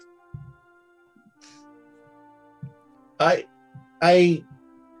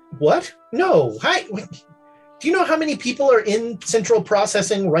 What? No. Hi. Do you know how many people are in central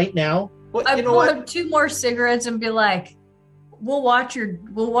processing right now? Well, I pull up 2 more cigarettes and be like, "We'll watch your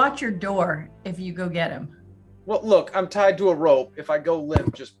door if you go get him." Well, look, I'm tied to a rope. If I go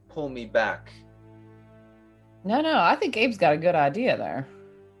limp, just pull me back. No, I think Abe's got a good idea there.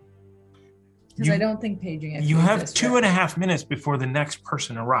 Because I don't think paging. You have 2.5 minutes before the next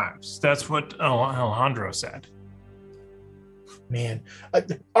person arrives. That's what Alejandro said. Man.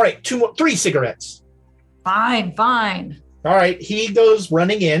 All right, 3 cigarettes. Fine. All right, he goes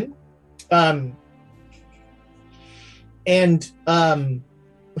running in.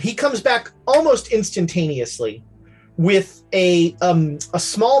 He comes back almost instantaneously with a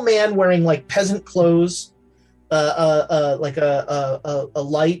small man wearing like peasant clothes, like a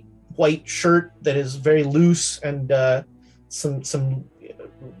light white shirt that is very loose, and some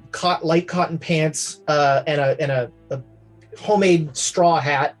light cotton pants, and a homemade straw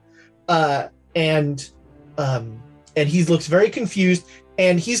hat, and he looks very confused,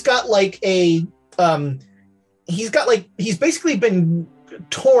 and he's basically been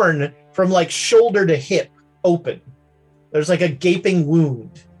torn from like shoulder to hip open. There's like a gaping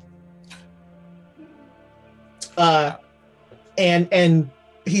wound. And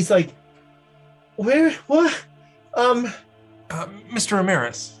he's like, what? Mr.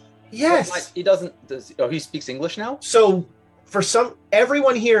 Ramirez. Yes. He speaks English now? So for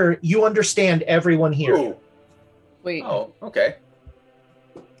everyone here, you understand everyone here. Ooh. Wait. Oh, okay.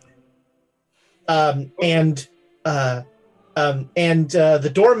 And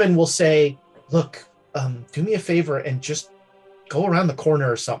the doorman will say, look, do me a favor and just go around the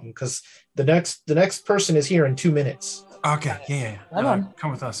corner or something, because the next person is here in 2 minutes. Okay, yeah.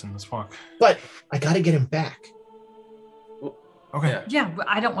 Come with us and let's walk. But I got to get him back. Okay. Yeah, but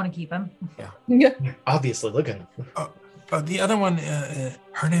I don't want to keep him. Yeah. Obviously, look at him. The other one,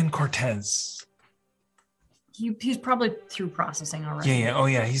 Hernan Cortez. He's probably through processing already. Yeah. Oh,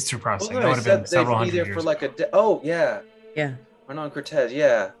 yeah. He's through processing. Well, that would have been several hundred years. For like Yeah. Hernan Cortez.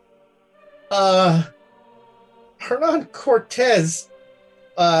 Yeah. Hernan Cortez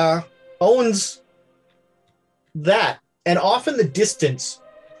owns that, and off in the distance,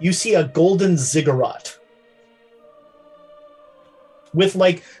 you see a golden ziggurat with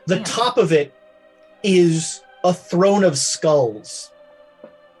like the top of it is a throne of skulls.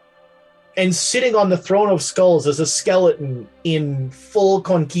 And sitting on the throne of skulls is a skeleton in full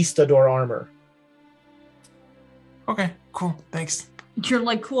conquistador armor. Okay, cool. Thanks. You're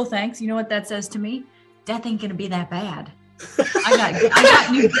like, cool, thanks. You know what that says to me? Death ain't gonna be that bad.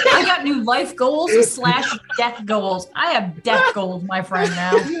 I got new life goals / death goals. I have death goals, my friend.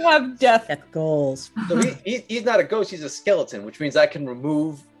 Now you have death goals. So he's not a ghost. He's a skeleton, which means I can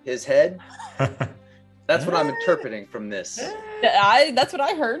remove his head. That's what I'm interpreting from this. That's what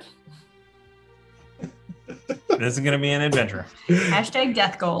I heard. This is going to be an adventure. #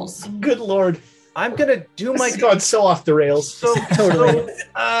 death goals. Good Lord. I'm going to do my... This has gone so off the rails. So, totally.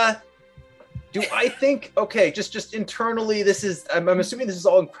 Do I think... Okay, just internally, this is... I'm assuming this is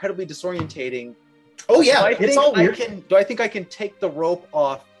all incredibly disorientating. Oh, yeah. It's all weird. Do I think I can take the rope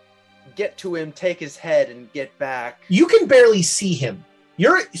off, get to him, take his head, and get back? You can barely see him.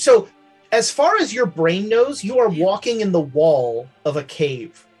 So, as far as your brain knows, you are walking in the wall of a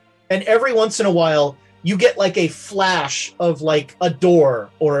cave. And every once in a while... you get like a flash of like a door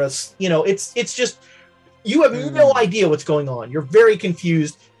or it's just, you have no idea what's going on. You're very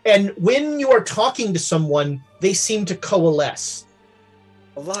confused. And when you are talking to someone, they seem to coalesce.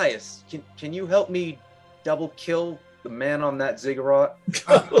 Elias, can you help me double kill the man on that ziggurat?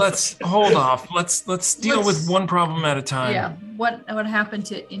 Let's hold off. Let's deal with one problem at a time. Yeah. What happened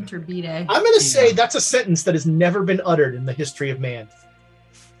to Interbide? I'm going to say that's a sentence that has never been uttered in the history of man.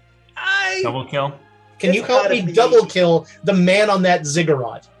 Double kill? Can you help me double kill the man on that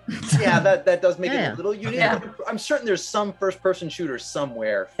ziggurat? Yeah, that does make it a little unique. Yeah. I'm certain there's some first-person shooter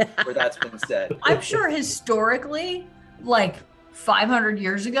somewhere where that's been said. I'm sure historically, like 500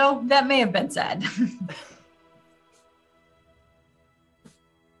 years ago, that may have been said.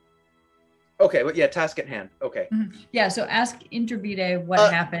 Okay, but yeah, task at hand. Okay. Yeah, so ask Interbide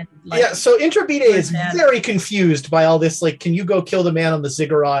what happened. So Interbide is very confused by all this. Like, can you go kill the man on the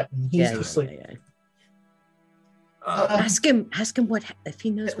ziggurat? And he's just like... ask him what if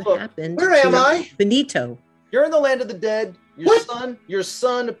he knows what happened. Where am I? Benito. You're in the land of the dead. Your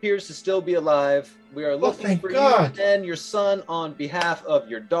son appears to still be alive. We are looking for you and your son on behalf of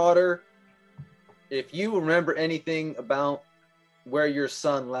your daughter. If you remember anything about where your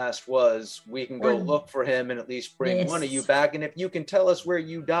son last was, we can go look for him and at least bring one of you back. And if you can tell us where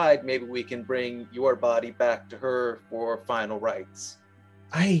you died, maybe we can bring your body back to her for final rites.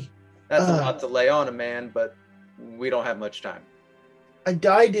 That's a lot to lay on a man, but we don't have much time. I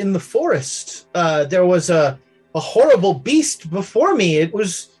died in the forest. There was a horrible beast before me. It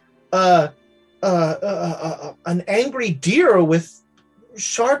was an angry deer with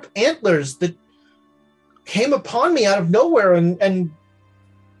sharp antlers that came upon me out of nowhere, and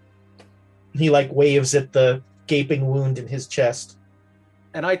he like waves at the gaping wound in his chest.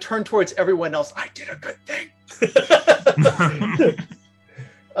 And I turn towards everyone else. I did a good thing.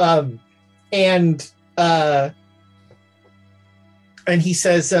 And he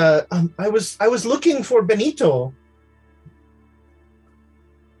says, I was looking for Benito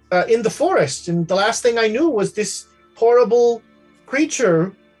in the forest, and the last thing I knew was this horrible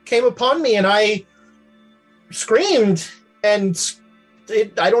creature came upon me, and I screamed, and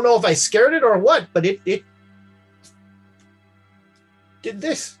I don't know if I scared it or what, but it did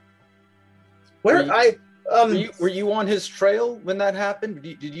this. Were you on his trail when that happened?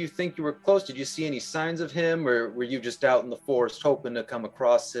 Did you think you were close? Did you see any signs of him, or were you just out in the forest hoping to come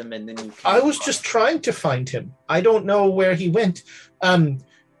across him and then you I was just trying to find him. I don't know where he went. Benito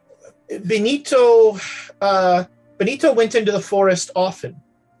went into the forest often.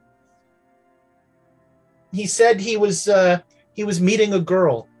 He said he was meeting a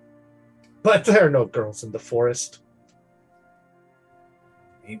girl, but there are no girls in the forest.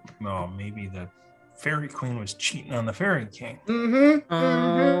 Maybe the Fairy Queen was cheating on the Fairy King.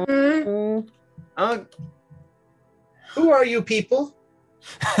 Who are you people?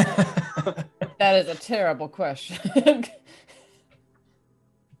 That is a terrible question.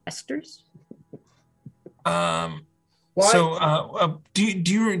 Esther's? Why? So, do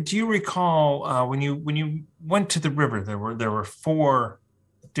you recall when you went to the river? There were 4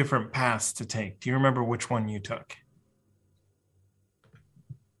 different paths to take. Do you remember which one you took?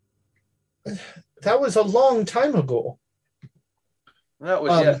 That was a long time ago. That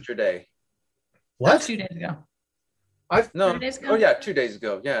was yesterday. What? 2 days ago. 2 days ago? Oh yeah, 2 days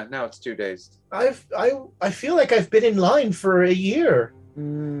ago. Yeah, now it's 2 days. I feel like I've been in line for a year.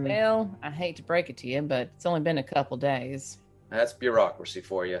 Well, I hate to break it to you, but it's only been a couple days. That's bureaucracy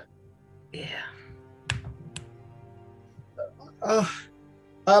for you. Yeah.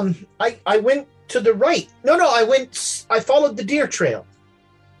 I went to the right. No, I followed the deer trail.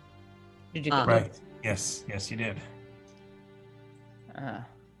 Did you? Right. Yes, you did. And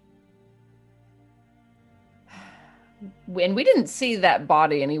we didn't see that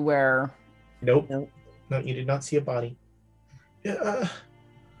body anywhere. Nope. No, you did not see a body.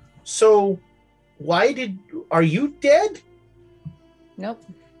 So are you dead? Nope.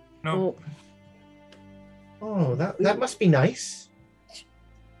 No. Oh, that must be nice.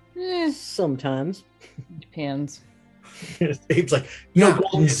 Sometimes. Depends. Abe's like,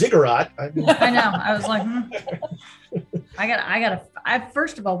 golden ziggurat. I know. I was like,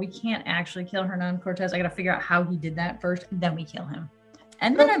 first of all, we can't actually kill Hernan Cortez. I gotta figure out how he did that first, and then we kill him.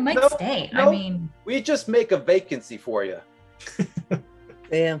 And then I might stay. No. I mean, we just make a vacancy for you.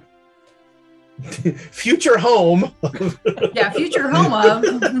 Yeah. Future home. Yeah, future home of.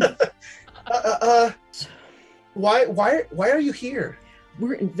 Why are you here?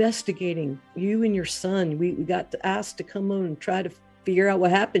 We're investigating you and your son. We got asked to come on and try to figure out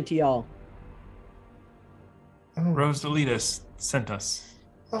what happened to y'all. Rosalita sent us.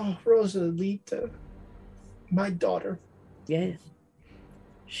 Oh, Rosalita, my daughter. Yeah.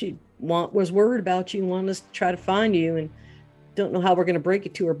 She was worried about you and wanted us to try to find you, and don't know how we're going to break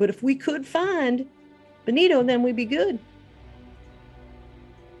it to her. But if we could find Benito, then we'd be good.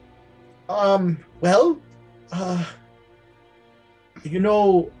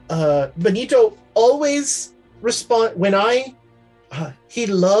 Benito always respond he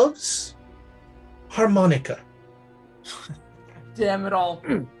loves harmonica. Damn it all.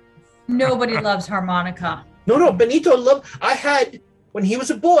 Nobody loves harmonica. No, Benito when he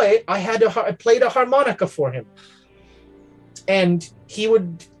was a boy, I played a harmonica for him. And he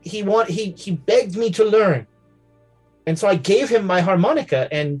begged me to learn. And so I gave him my harmonica,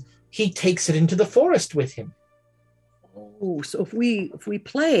 and he takes it into the forest with him. Oh, so if we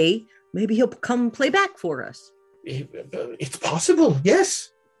play, maybe he'll come play back for us. It's possible,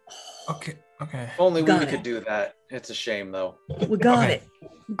 yes. Okay. If only we could do that. It's a shame, though. We got it.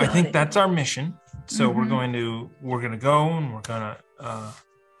 I think that's our mission. So we're gonna go and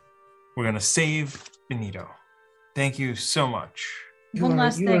we're gonna save Benito. Thank you so much. One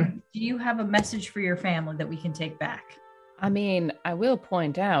last thing. Do you have a message for your family that we can take back? I mean, I will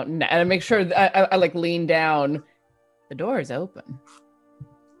point out, and I make sure that I like lean down. The door is open.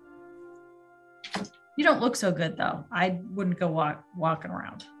 You don't look so good, though. I wouldn't go walking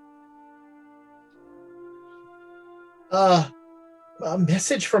around. A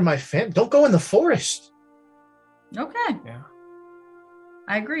message from my family. Don't go in the forest. Okay. Yeah.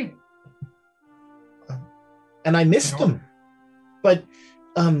 I agree. And I missed them. But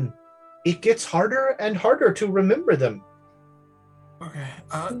it gets harder and harder to remember them. Okay.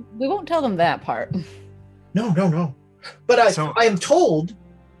 We won't tell them that part. No. But I am told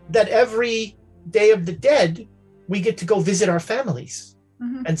that every Day of the Dead, we get to go visit our families.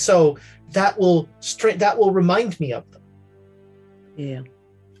 Mm-hmm. And so that will remind me of them. Yeah.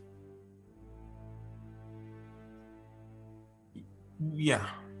 Yeah.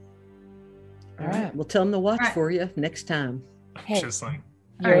 All right. We'll tell them to watch for you next time. Hey, just like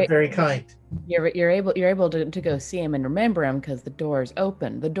you're very kind. You're able to go see him and remember him because the door is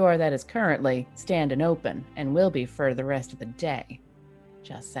open. The door that is currently standing open and will be for the rest of the day.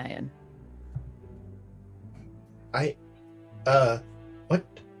 Just saying. What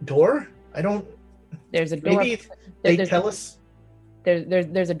door? I don't. There's a door. Maybe they tell us.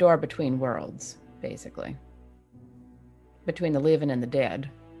 There's a door between worlds, basically. Between the living and the dead.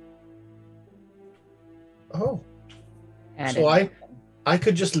 Oh. And so I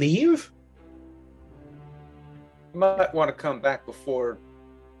could just leave? You might want to come back before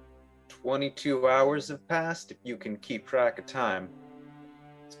 22 hours have passed, if you can keep track of time.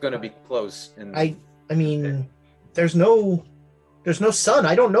 It's going to be close. I mean, there's no sun.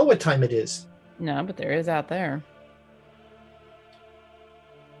 I don't know what time it is. No, but there is out there.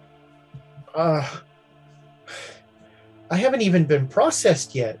 I haven't even been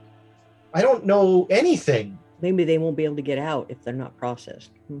processed yet. I don't know anything. Maybe they won't be able to get out if they're not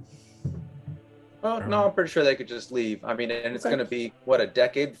processed. Oh, no, I'm pretty sure they could just leave. I mean, and it's going to be, a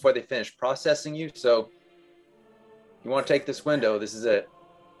decade before they finish processing you? So, you want to take this window, this is it.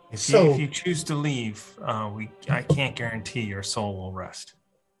 If you choose to leave, I can't guarantee your soul will rest.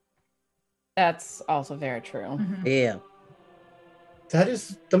 That's also very true. Mm-hmm. Yeah. That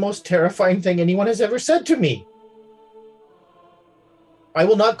is the most terrifying thing anyone has ever said to me. I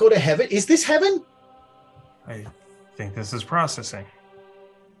will not go to heaven. Is this heaven? I think this is processing.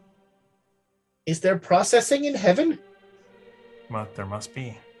 Is there processing in heaven? Well, there must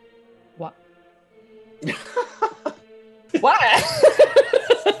be. What? What?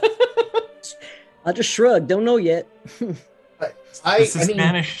 I'll just shrug. Don't know yet. This is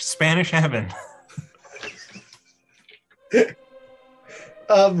Spanish heaven.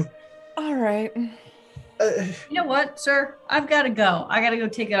 All right. You know what, sir? I've got to go. I got to go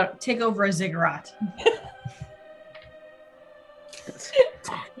take over a ziggurat.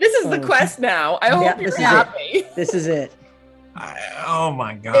 This is the quest now. I hope you're happy. This is it. Oh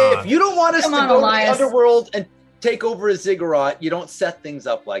my God. If you don't want us to go to the underworld and take over a ziggurat, you don't set things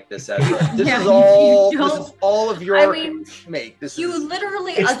up like this, Ezra. This is all of your make. You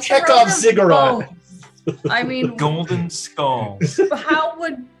literally it's Chekhov's ziggurat. I mean, golden skulls. How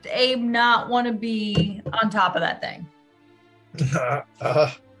would Abe not want to be on top of that thing?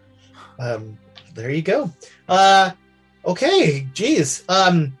 There you go. Okay, geez.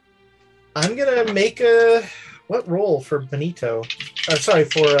 I'm gonna make what roll for Benito?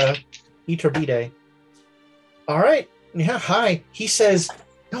 For Iturbide. All right. Yeah. Hi. He says,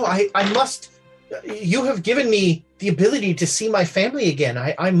 "No, I must. You have given me the ability to see my family again.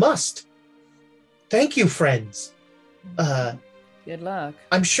 I must. Thank you, friends. Good luck.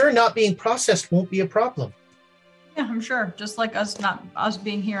 I'm sure not being processed won't be a problem." Yeah, I'm sure. Just like us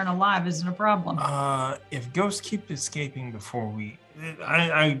being here and alive isn't a problem. If ghosts keep escaping before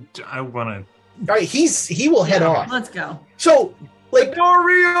I want to. All right, he will head off. Let's go. So, the door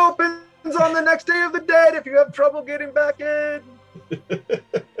reopens on the next day of the dead if you have trouble getting back in.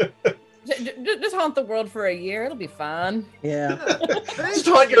 Just haunt the world for a year. It'll be fun. Yeah. Just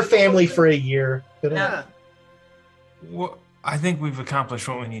haunt your family for a year. Yeah. Well, I think we've accomplished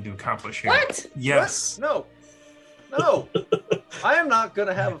what we need to accomplish here. What? Yes. What? No. I am not going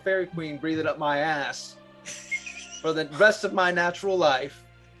to have a fairy queen breathing up my ass for the rest of my natural life.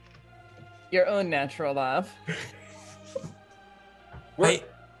 Your own natural life. I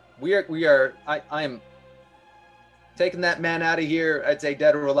am taking that man out of here. I'd say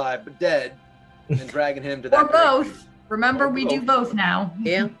dead or alive, but dead, and dragging him to that. Or both. Remember, we do both now.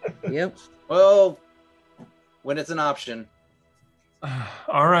 Yeah. Yep. Well, when it's an option.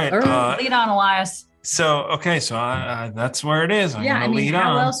 All right. Lead on, Elias. So that's where it is. I'm gonna lead on.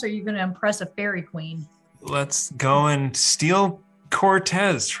 How else are you going to impress a fairy queen? Let's go and steal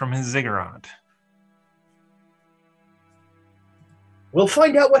Cortez from his ziggurat. We'll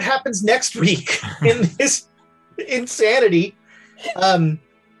find out what happens next week in this insanity.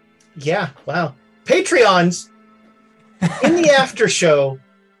 Yeah, wow. Patreons, in the after show,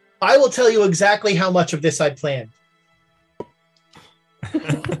 I will tell you exactly how much of this I planned.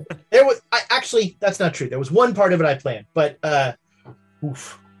 That's not true. There was one part of it I planned, but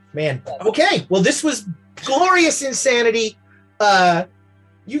man. Okay, well, this was glorious insanity.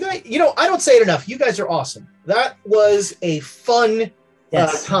 You guys, I don't say it enough. You guys are awesome. That was a fun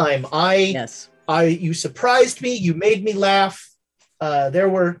time. You surprised me. You made me laugh. There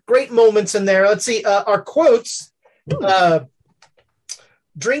were great moments in there. Let's see, our quotes.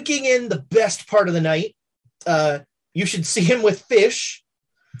 Drinking in the best part of the night. You should see him with fish.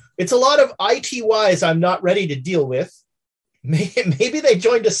 It's a lot of ITYs I'm not ready to deal with. Maybe they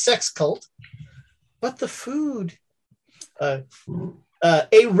joined a sex cult. But the food. A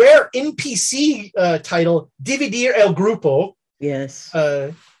rare NPC title, Dividir el Grupo. Yes.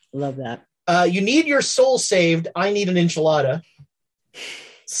 Love that. You need your soul saved. I need an enchilada.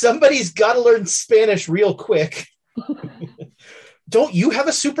 Somebody's got to learn Spanish real quick. Don't you have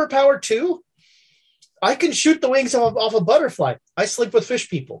a superpower too? I can shoot the wings off a butterfly. I sleep with fish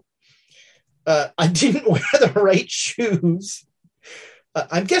people. I didn't wear the right shoes.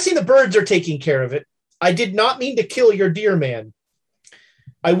 I'm guessing the birds are taking care of it. I did not mean to kill your deer man.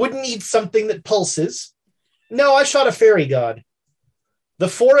 I wouldn't need something that pulses. No, I shot a fairy god. The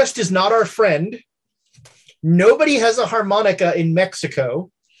forest is not our friend. Nobody has a harmonica in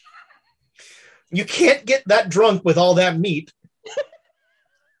Mexico. You can't get that drunk with all that meat.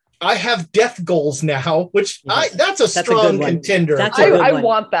 I have death goals now, which that's a strong contender. I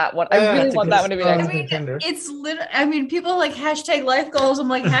want that one. I really want that one to be next. People like hashtag life goals. I'm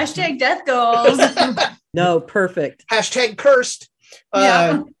like hashtag death goals. No, perfect. Hashtag cursed.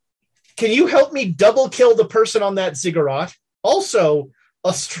 can you help me double kill the person on that ziggurat? Also,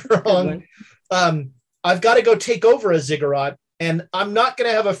 a strong. I've got to go take over a ziggurat, and I'm not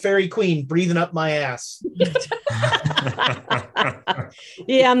going to have a fairy queen breathing up my ass.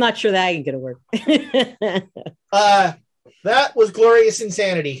 Yeah, I'm not sure that ain't going to work. That was glorious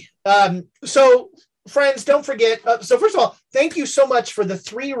insanity. So, friends, don't forget. So, first of all, thank you so much for the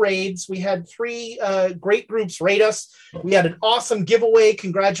 3 raids. We had 3 great groups raid us. We had an awesome giveaway.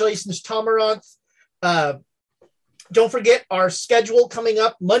 Congratulations, Tomaranth. Don't forget our schedule coming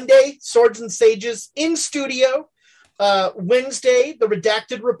up. Monday, Swords and Sages in studio. Wednesday, the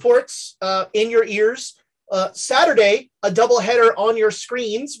redacted reports in your ears. Saturday, a doubleheader on your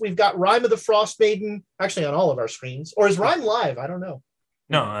screens. We've got Rime of the Frost Maiden, actually on all of our screens. Or is Rime live? I don't know.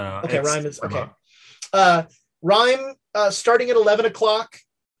 No. Okay, Rime is okay. Rime starting at 11 o'clock,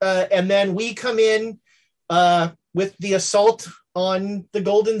 and then we come in with the assault on the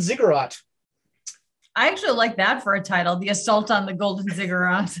Golden Ziggurat. I actually like that for a title, The Assault on the Golden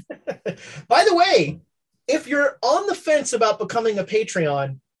Ziggurat. By the way, if you're on the fence about becoming a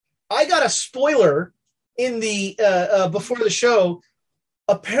Patreon, I got a spoiler in the before the show.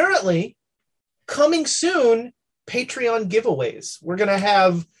 Apparently, coming soon, Patreon giveaways. We're going to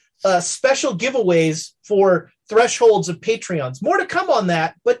have special giveaways for thresholds of Patreons. More to come on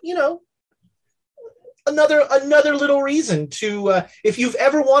that, but another little reason to if you've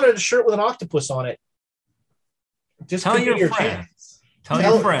ever wanted a shirt with an octopus on it, just tell your friends. Tell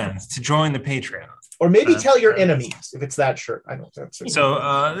your friends to join the Patreon. Or maybe tell your enemies if it's that shirt. I don't know. So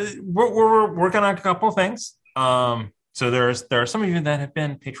we're working on a couple of things. So there are some of you that have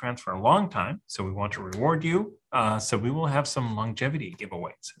been Patreons for a long time. So we want to reward you. So we will have some longevity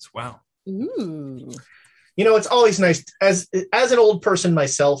giveaways as well. Ooh. It's always nice as an old person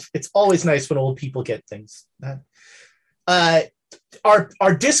myself. It's always nice when old people get things.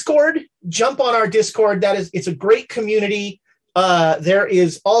 Our Discord, jump on our Discord. It's a great community. There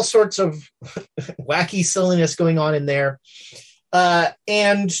is all sorts of wacky silliness going on in there.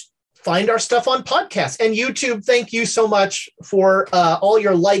 And find our stuff on podcasts and YouTube. Thank you so much for all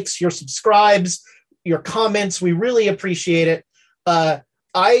your likes, your subscribes, your comments. We really appreciate it. I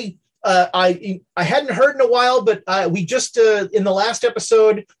hadn't heard in a while, but we just in the last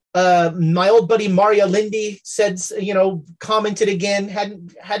episode, my old buddy Maria Lindy said, commented again.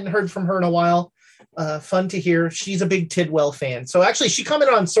 Hadn't heard from her in a while. Fun to hear. She's a big Tidwell fan. So actually, she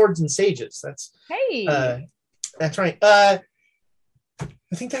commented on Swords and Sages. That's right.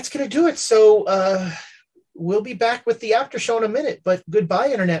 I think that's going to do it. So we'll be back with the after show in a minute. But goodbye,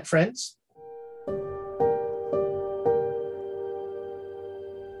 internet friends.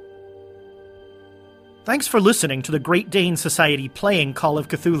 Thanks for listening to the Great Dane Society playing Call of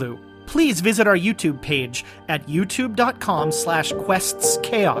Cthulhu. Please visit our YouTube page at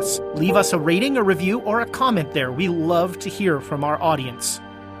youtube.com/questschaos. Leave us a rating, a review, or a comment there. We love to hear from our audience.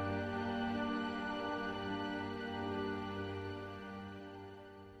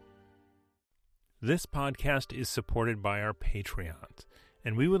 This podcast is supported by our Patreons,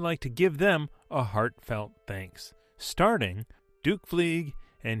 and we would like to give them a heartfelt thanks, starting Duke Fleeg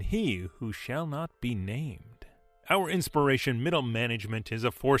and He Who Shall Not Be Named. Our inspiration middle management is a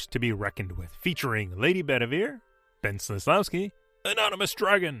force to be reckoned with, featuring Lady Bedivere, Ben Slislawski, Anonymous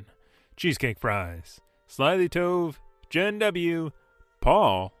Dragon, Cheesecake Fries, Slyly Tove, Jen W.,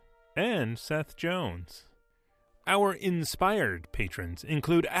 Paul, and Seth Jones. Our inspired patrons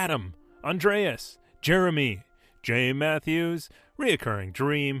include Adam, Andreas, Jeremy, Jay Matthews, Reoccurring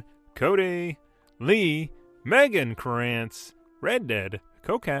Dream, Cody, Lee, Megan Krantz, Red Dead,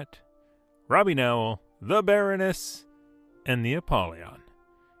 Coquette, Robbie Nowell, the Baroness, and the Apollyon.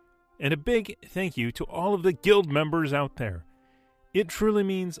 And a big thank you to all of the guild members out there. It truly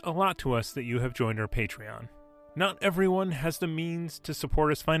means a lot to us that you have joined our Patreon. Not everyone has the means to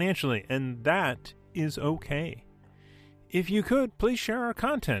support us financially, and that is okay. If you could, please share our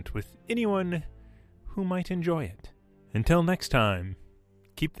content with anyone who might enjoy it. Until next time,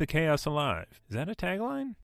 keep the chaos alive. Is that a tagline?